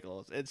Shawn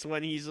Michaels. It's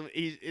when he's in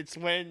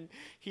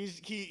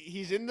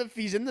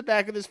the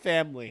back of his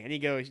family and he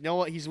goes, "You know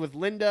what?" He's with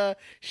Linda,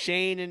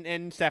 Shane,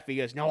 and Steph. He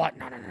goes, "You know what?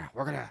 No.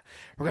 We're gonna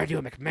do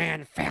a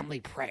McMahon family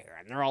prayer."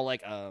 And they're all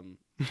like,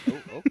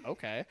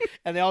 okay.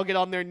 And they all get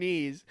on their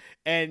knees.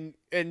 And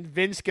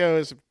Vince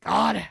goes,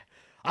 "God,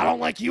 I don't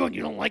like you and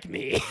you don't like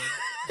me."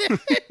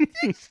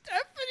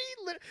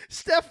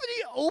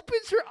 Stephanie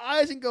opens her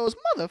eyes and goes,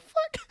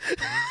 "Motherfucker, did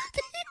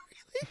he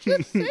really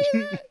just say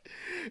that?"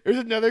 There's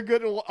another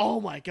good one. Oh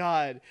my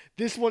god,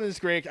 this one is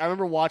great. I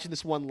remember watching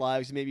this one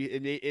live. So maybe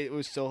it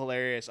was so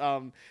hilarious.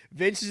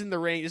 Vince is in the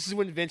ring. This is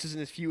when Vince is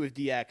in his feud with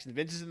DX, and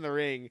Vince is in the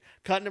ring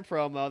cutting a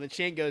promo. And then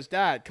Shane goes,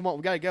 "Dad, come on,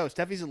 we gotta go.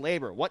 Stephanie's in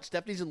labor." "What?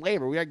 Stephanie's in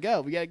labor? We gotta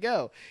go."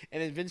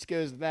 And then Vince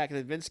goes back, and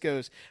then Vince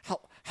goes,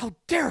 "How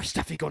dare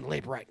Stephanie go into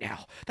labor right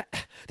now?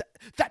 That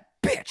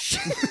bitch."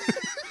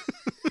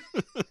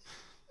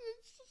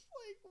 It's just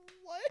like,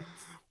 what?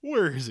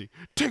 Where is he?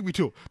 Take me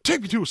to him.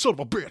 Take me to him, son of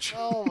a bitch.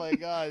 Oh my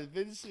God,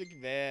 Vince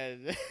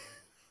McMahon.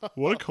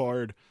 What a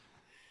card.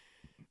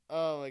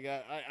 Oh my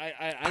God,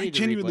 I I need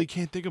genuinely to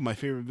can't think of my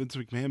favorite Vince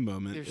McMahon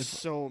moment. There's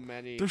so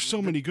many. There's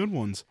so many good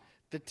ones.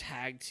 The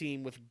tag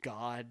team with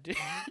God,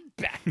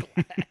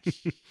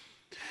 Backlash.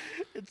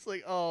 It's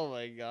like, oh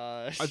my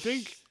gosh. I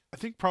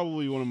think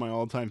probably one of my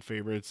all-time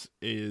favorites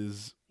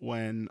is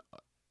when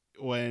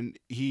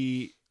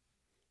he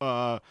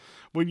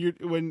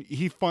when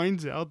he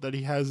finds out that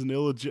he has an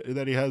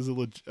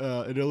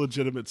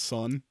illegitimate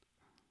son,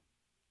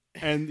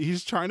 and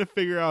he's trying to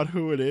figure out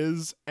who it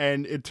is,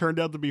 and it turned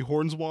out to be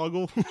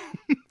Hornswoggle.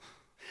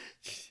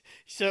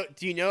 So,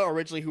 do you know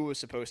originally who it was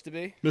supposed to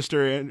be?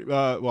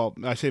 Well,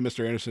 I say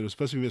Mr. Anderson. It was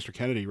supposed to be Mr.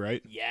 Kennedy,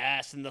 right?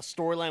 Yes, and the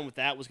storyline with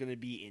that was going to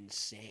be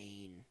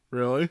insane.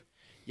 Really?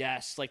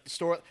 Yes, like the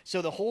story.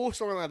 So the whole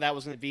storyline of that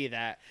was going to be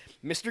that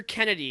Mr.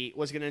 Kennedy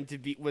was going to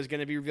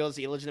be revealed as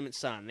the illegitimate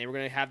son. They were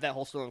going to have that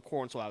whole story on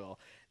Hornswoggle.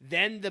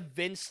 Then the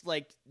Vince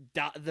would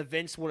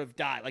have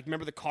died. Like,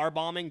 remember the car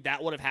bombing?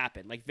 That would have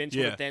happened. Like, Vince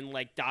would have then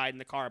died in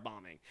the car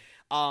bombing.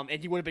 And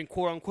he would have been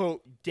quote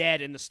unquote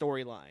dead in the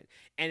storyline.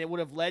 And it would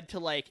have led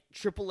to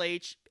Triple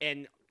H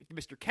and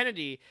Mr.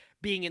 Kennedy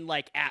being in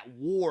at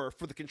war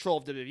for the control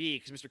of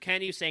WWE, because Mr.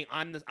 Kennedy was saying,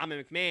 I'm a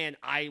McMahon,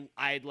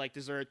 I'd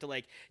deserve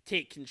to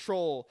take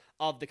control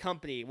of the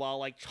company,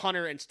 while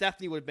Hunter and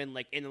Stephanie would have been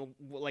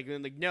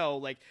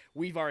no,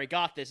 we've already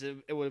got this.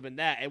 It would have been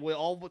that. It would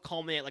all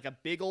culminate a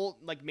big old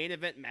main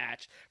event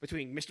match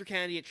between Mr.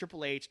 Kennedy and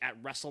Triple H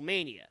at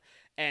WrestleMania.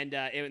 And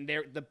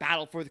the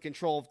battle for the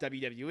control of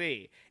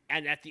WWE.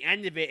 And at the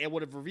end of it, it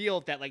would have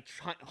revealed that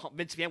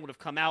Vince McMahon would have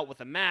come out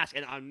with a mask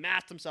and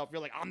unmasked himself.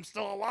 You're like, I'm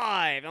still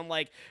alive. I'm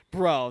like,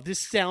 bro,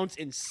 this sounds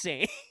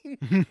insane.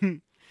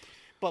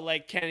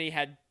 But Kennedy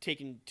had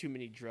taken too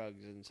many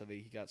drugs, and so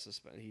he got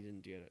suspended. He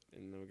didn't get it,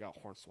 and then we got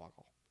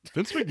Hornswoggle.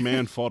 Vince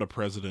McMahon fought a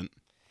president.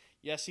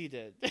 Yes, he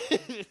did.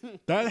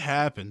 That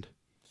happened.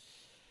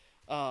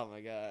 Oh my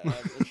God!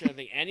 I'm trying to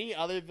think. Any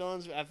other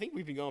villains? I think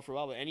we've been going for a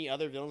while, but any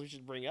other villains we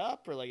should bring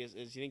up, or is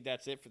you think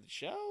that's it for the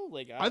show?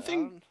 I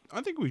think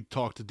we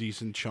talked a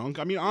decent chunk.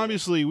 I mean,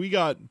 obviously we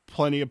got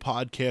plenty of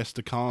podcasts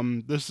to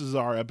come. This is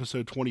our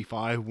episode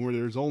 25, where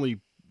there's only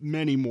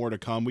many more to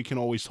come. We can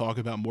always talk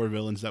about more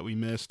villains that we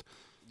missed.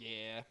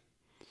 Yeah.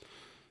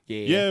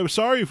 I'm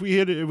sorry if we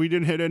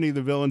didn't hit any of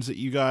the villains that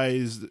you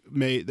guys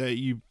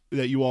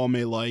that you all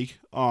may like.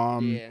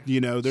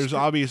 There's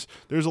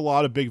a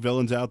lot of big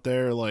villains out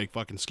there, like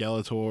fucking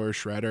Skeletor,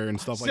 Shredder,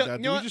 and stuff like that.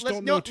 We just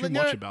don't know too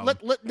much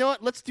about them.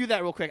 Let's do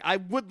that real quick. I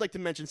would like to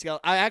mention Skeletor.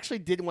 I actually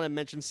did want to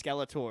mention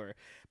Skeletor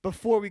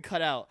before we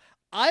cut out.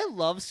 I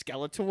love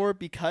Skeletor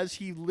because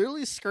he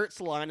literally skirts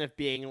the line of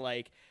being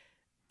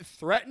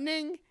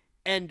threatening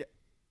and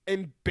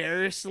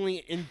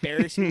embarrassingly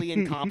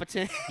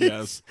incompetent.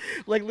 Yes.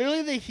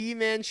 Literally the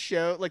He-Man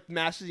show,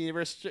 Masters of the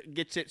Universe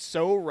gets it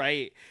so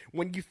right.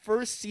 When you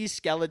first see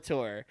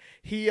Skeletor,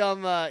 they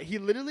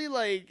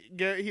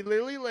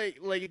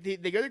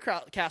go to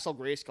Castle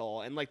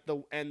Grayskull, and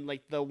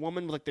the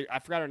woman with I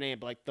forgot her name,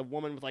 but the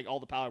woman with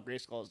all the power of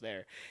Grayskull is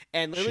there.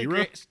 And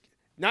literally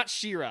not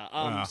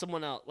She-Ra,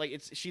 someone else.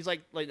 She's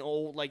an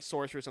old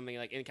sorcerer or something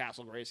in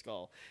Castle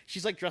Grayskull.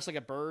 She's dressed like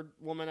a bird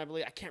woman, I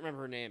believe. I can't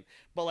remember her name.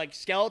 But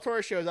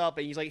Skeletor shows up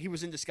and he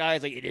was in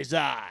disguise, it is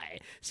I,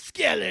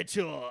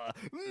 Skeletor,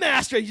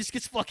 Master. And he just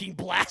gets fucking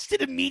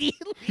blasted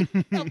immediately.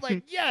 I'm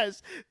like,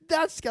 yes,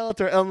 that's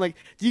Skeletor. And I'm like,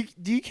 do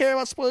you care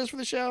about spoilers for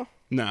the show?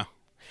 No.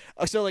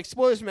 So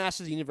spoilers for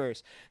Masters of the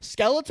Universe.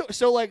 Skeletor.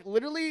 So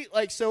literally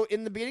so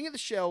in the beginning of the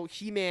show,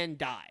 He-Man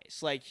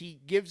dies. He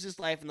gives his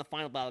life in the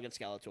final battle against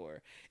Skeletor,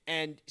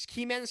 and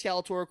He-Man and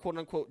Skeletor quote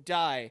unquote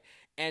die.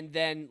 And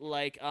then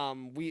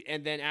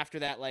after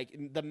that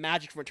the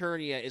magic from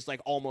Eternia is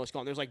almost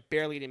gone. There's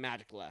barely any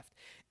magic left.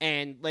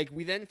 And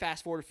we then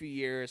fast forward a few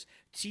years.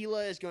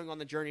 Teela is going on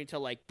the journey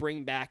to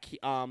bring back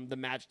the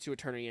magic to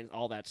Eternia and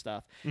all that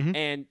stuff. Mm-hmm.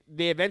 And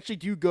they eventually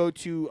do go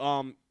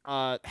to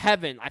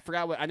heaven.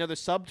 I know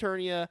there's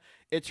Subternia,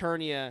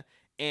 Eternia,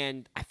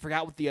 and I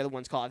forgot what the other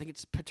one's called. I think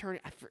it's Paternia.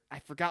 I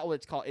forgot what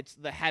it's called. It's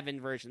the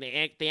heaven version.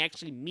 They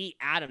actually meet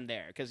Adam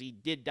there because he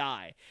did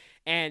die,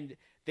 and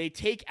they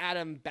take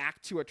Adam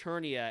back to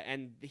Eternia,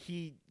 and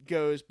he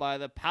goes by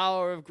the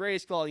power of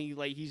Grayskull, and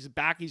he's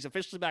back. He's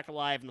officially back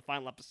alive in the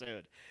final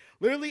episode.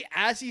 Literally,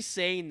 as he's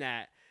saying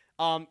that,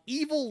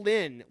 Evil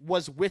Lynn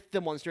was with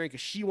them on this journey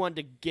because she wanted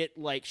to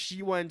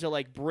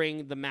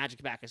bring the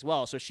magic back as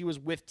well. So she was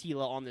with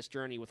Teela on this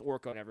journey with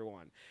Orko and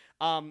everyone.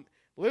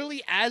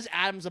 Literally, as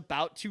Adam's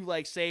about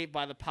to say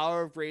by the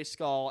power of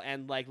Grayskull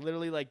and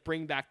literally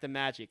bring back the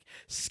magic,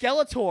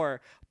 Skeletor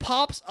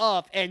pops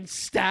up and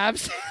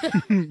stabs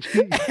him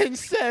and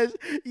says,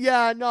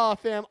 "Yeah, nah,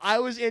 fam, I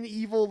was in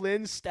Evil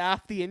Lynn's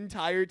staff the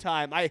entire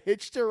time. I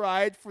hitched a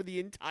ride for the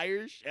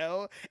entire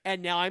show,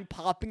 and now I'm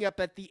popping up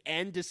at the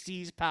end to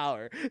seize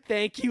power.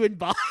 Thank you and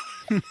bye."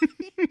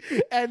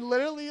 and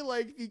literally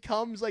like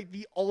becomes like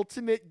the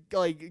ultimate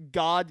like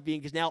god being,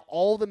 because now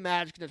all the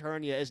magic in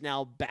Eternia is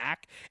now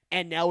back,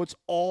 and now it's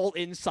all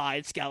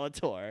inside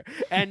Skeletor,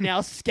 and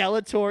now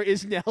Skeletor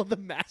is now the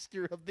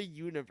master of the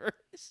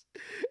universe,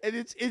 and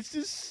it's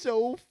just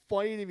so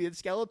funny to me. And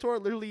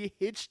Skeletor literally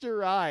hitched a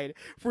ride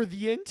for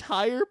the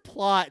entire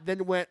plot,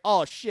 then went,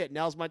 oh shit,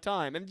 now's my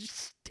time, and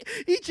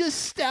he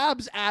just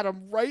stabs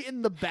Adam right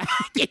in the back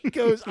and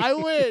goes, I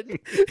win.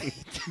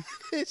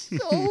 It's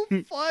so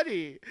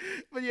funny.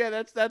 But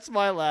yeah, that's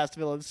my last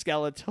villain,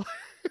 Skeletor.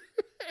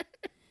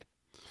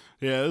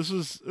 Yeah, this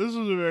was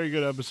a very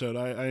good episode.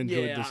 I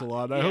enjoyed this a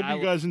lot. I hope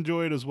you guys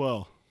enjoy it as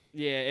well.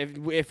 Yeah,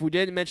 if we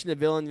didn't mention the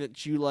villain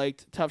that you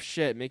liked, tough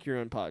shit, make your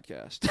own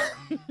podcast.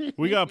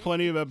 We got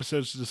plenty of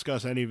episodes to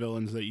discuss any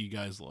villains that you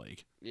guys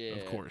like. Yeah.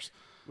 Of course.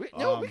 We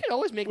could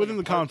always make within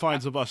the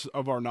confines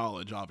of our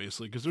knowledge,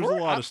 obviously, because there's a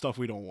lot of stuff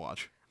we don't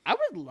watch. I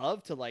would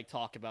love to like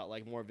talk about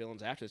like more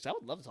villains after this. I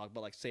would love to talk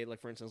about like, say, like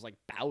for instance, like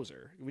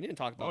Bowser. We didn't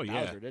talk about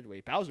Bowser, did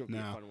we? Bowser would be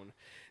a fun one.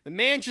 The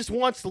man just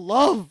wants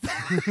love.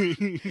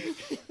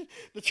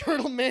 The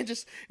Turtle Man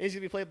is gonna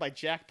be played by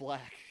Jack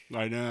Black.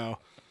 I know.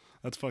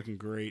 That's fucking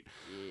great.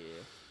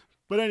 Yeah.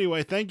 But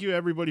anyway, thank you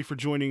everybody for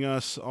joining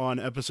us on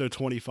episode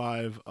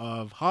 25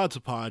 of Hod's a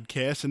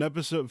Podcast, and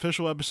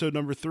official episode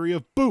number 3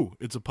 of Boo!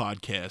 It's a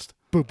Podcast.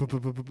 Boo, boo, boo,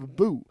 boo, boo, boo,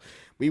 boo.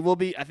 We will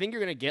be, I think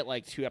you're going to get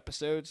like 2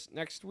 episodes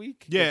next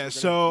week. Yeah,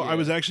 I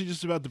was actually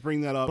just about to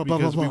bring that up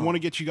because we want to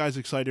get you guys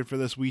excited for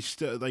this. We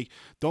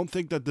don't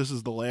think that this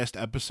is the last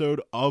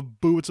episode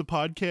of Boo! It's a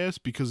Podcast,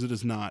 because it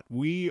is not.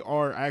 We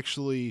are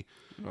actually,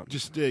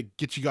 just to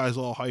get you guys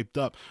all hyped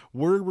up,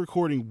 we're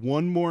recording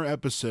one more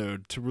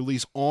episode to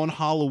release on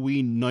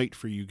Halloween night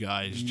for you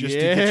guys, just to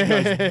get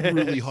you guys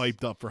really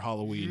hyped up for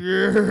Halloween.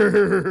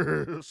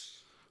 Yes.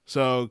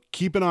 So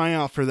keep an eye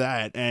out for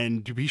that,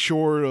 and to be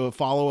sure to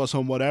follow us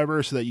on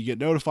whatever so that you get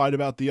notified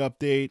about the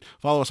update.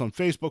 Follow us on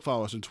Facebook,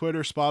 follow us on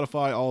Twitter,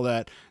 Spotify, all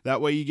that.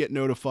 That way you get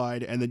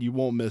notified, and then you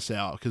won't miss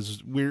out,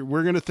 because we're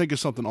going to think of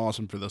something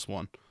awesome for this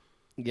one.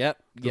 To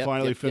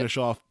finally finish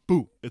off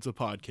Boo! It's a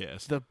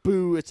Podcast. The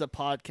Boo! It's a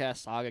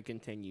Podcast saga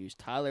continues.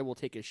 Tyler will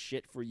take a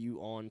shit for you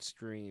on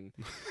stream.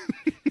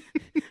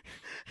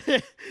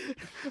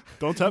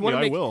 Don't tell me,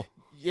 I will.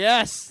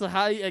 Yes.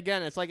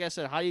 Again, it's like I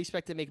said, how do you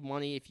expect to make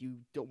money if you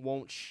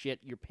won't shit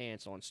your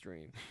pants on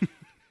stream?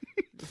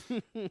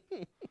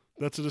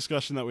 That's a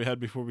discussion that we had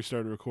before we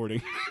started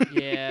recording.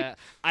 Yeah.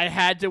 I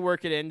had to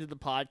work it into the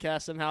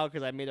podcast somehow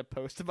because I made a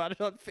post about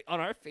it on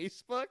our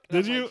Facebook.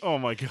 Did you? Oh,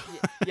 my God.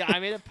 Yeah, I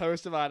made a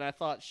post about it, and I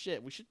thought,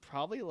 shit, we should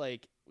probably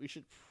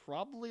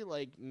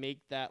make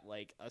that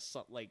like a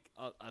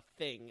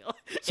thing.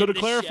 So to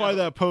clarify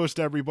that post,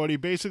 everybody,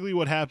 basically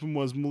what happened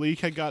was Malik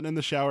had gotten in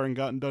the shower and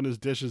done his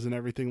dishes and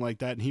everything like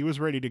that, and he was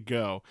ready to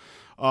go.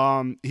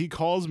 He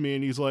calls me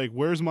and he's like,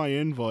 "Where's my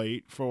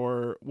invite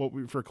for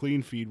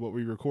Clean Feed, what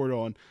we record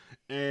on?"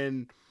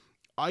 And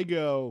I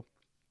go,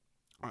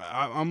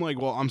 I'm like,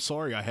 "Well, I'm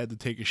sorry, I had to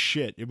take a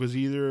shit. It was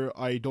either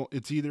I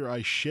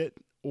shit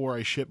or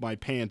I shit my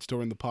pants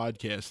during the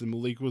podcast." And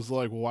Malik was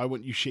like, "Well, why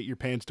wouldn't you shit your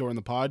pants during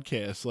the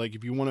podcast? Like,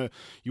 if you want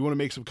to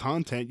make some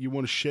content, you're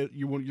going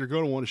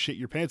to want to shit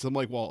your pants." I'm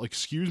like, "Well,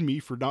 excuse me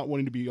for not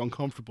wanting to be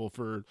uncomfortable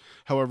for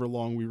however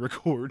long we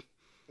record."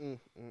 And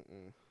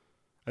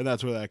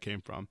that's where that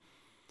came from.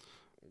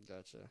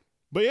 Gotcha.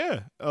 But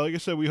yeah, like I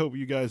said, we hope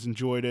you guys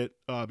enjoyed it.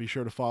 Be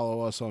sure to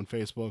follow us on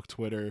Facebook,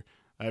 Twitter,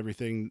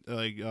 everything,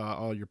 like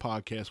all your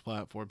podcast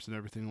platforms and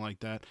everything like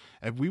that.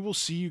 And we will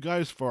see you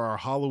guys for our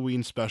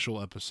Halloween special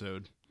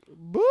episode.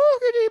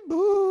 Boogity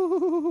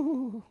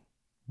boo.